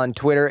Harbinger on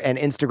Twitter and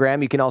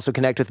Instagram. You can also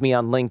connect with me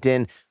on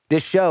LinkedIn.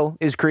 This show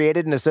is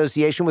created in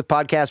association with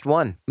Podcast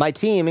One. My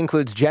team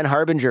includes Jen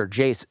Harbinger,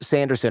 Jace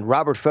Sanderson,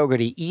 Robert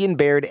Fogarty, Ian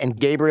Baird, and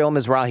Gabriel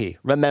Mizrahi.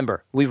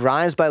 Remember, we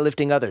rise by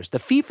lifting others. The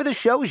fee for the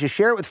show is you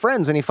share it with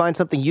friends when you find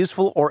something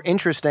useful or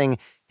interesting.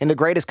 And the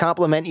greatest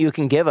compliment you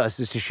can give us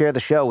is to share the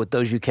show with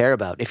those you care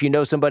about. If you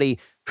know somebody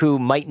who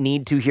might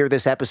need to hear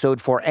this episode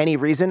for any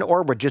reason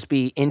or would just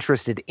be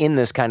interested in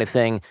this kind of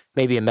thing,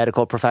 maybe a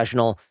medical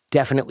professional,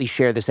 definitely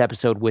share this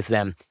episode with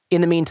them.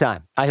 In the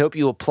meantime, I hope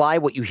you apply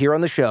what you hear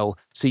on the show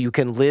so you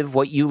can live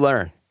what you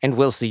learn, and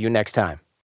we'll see you next time.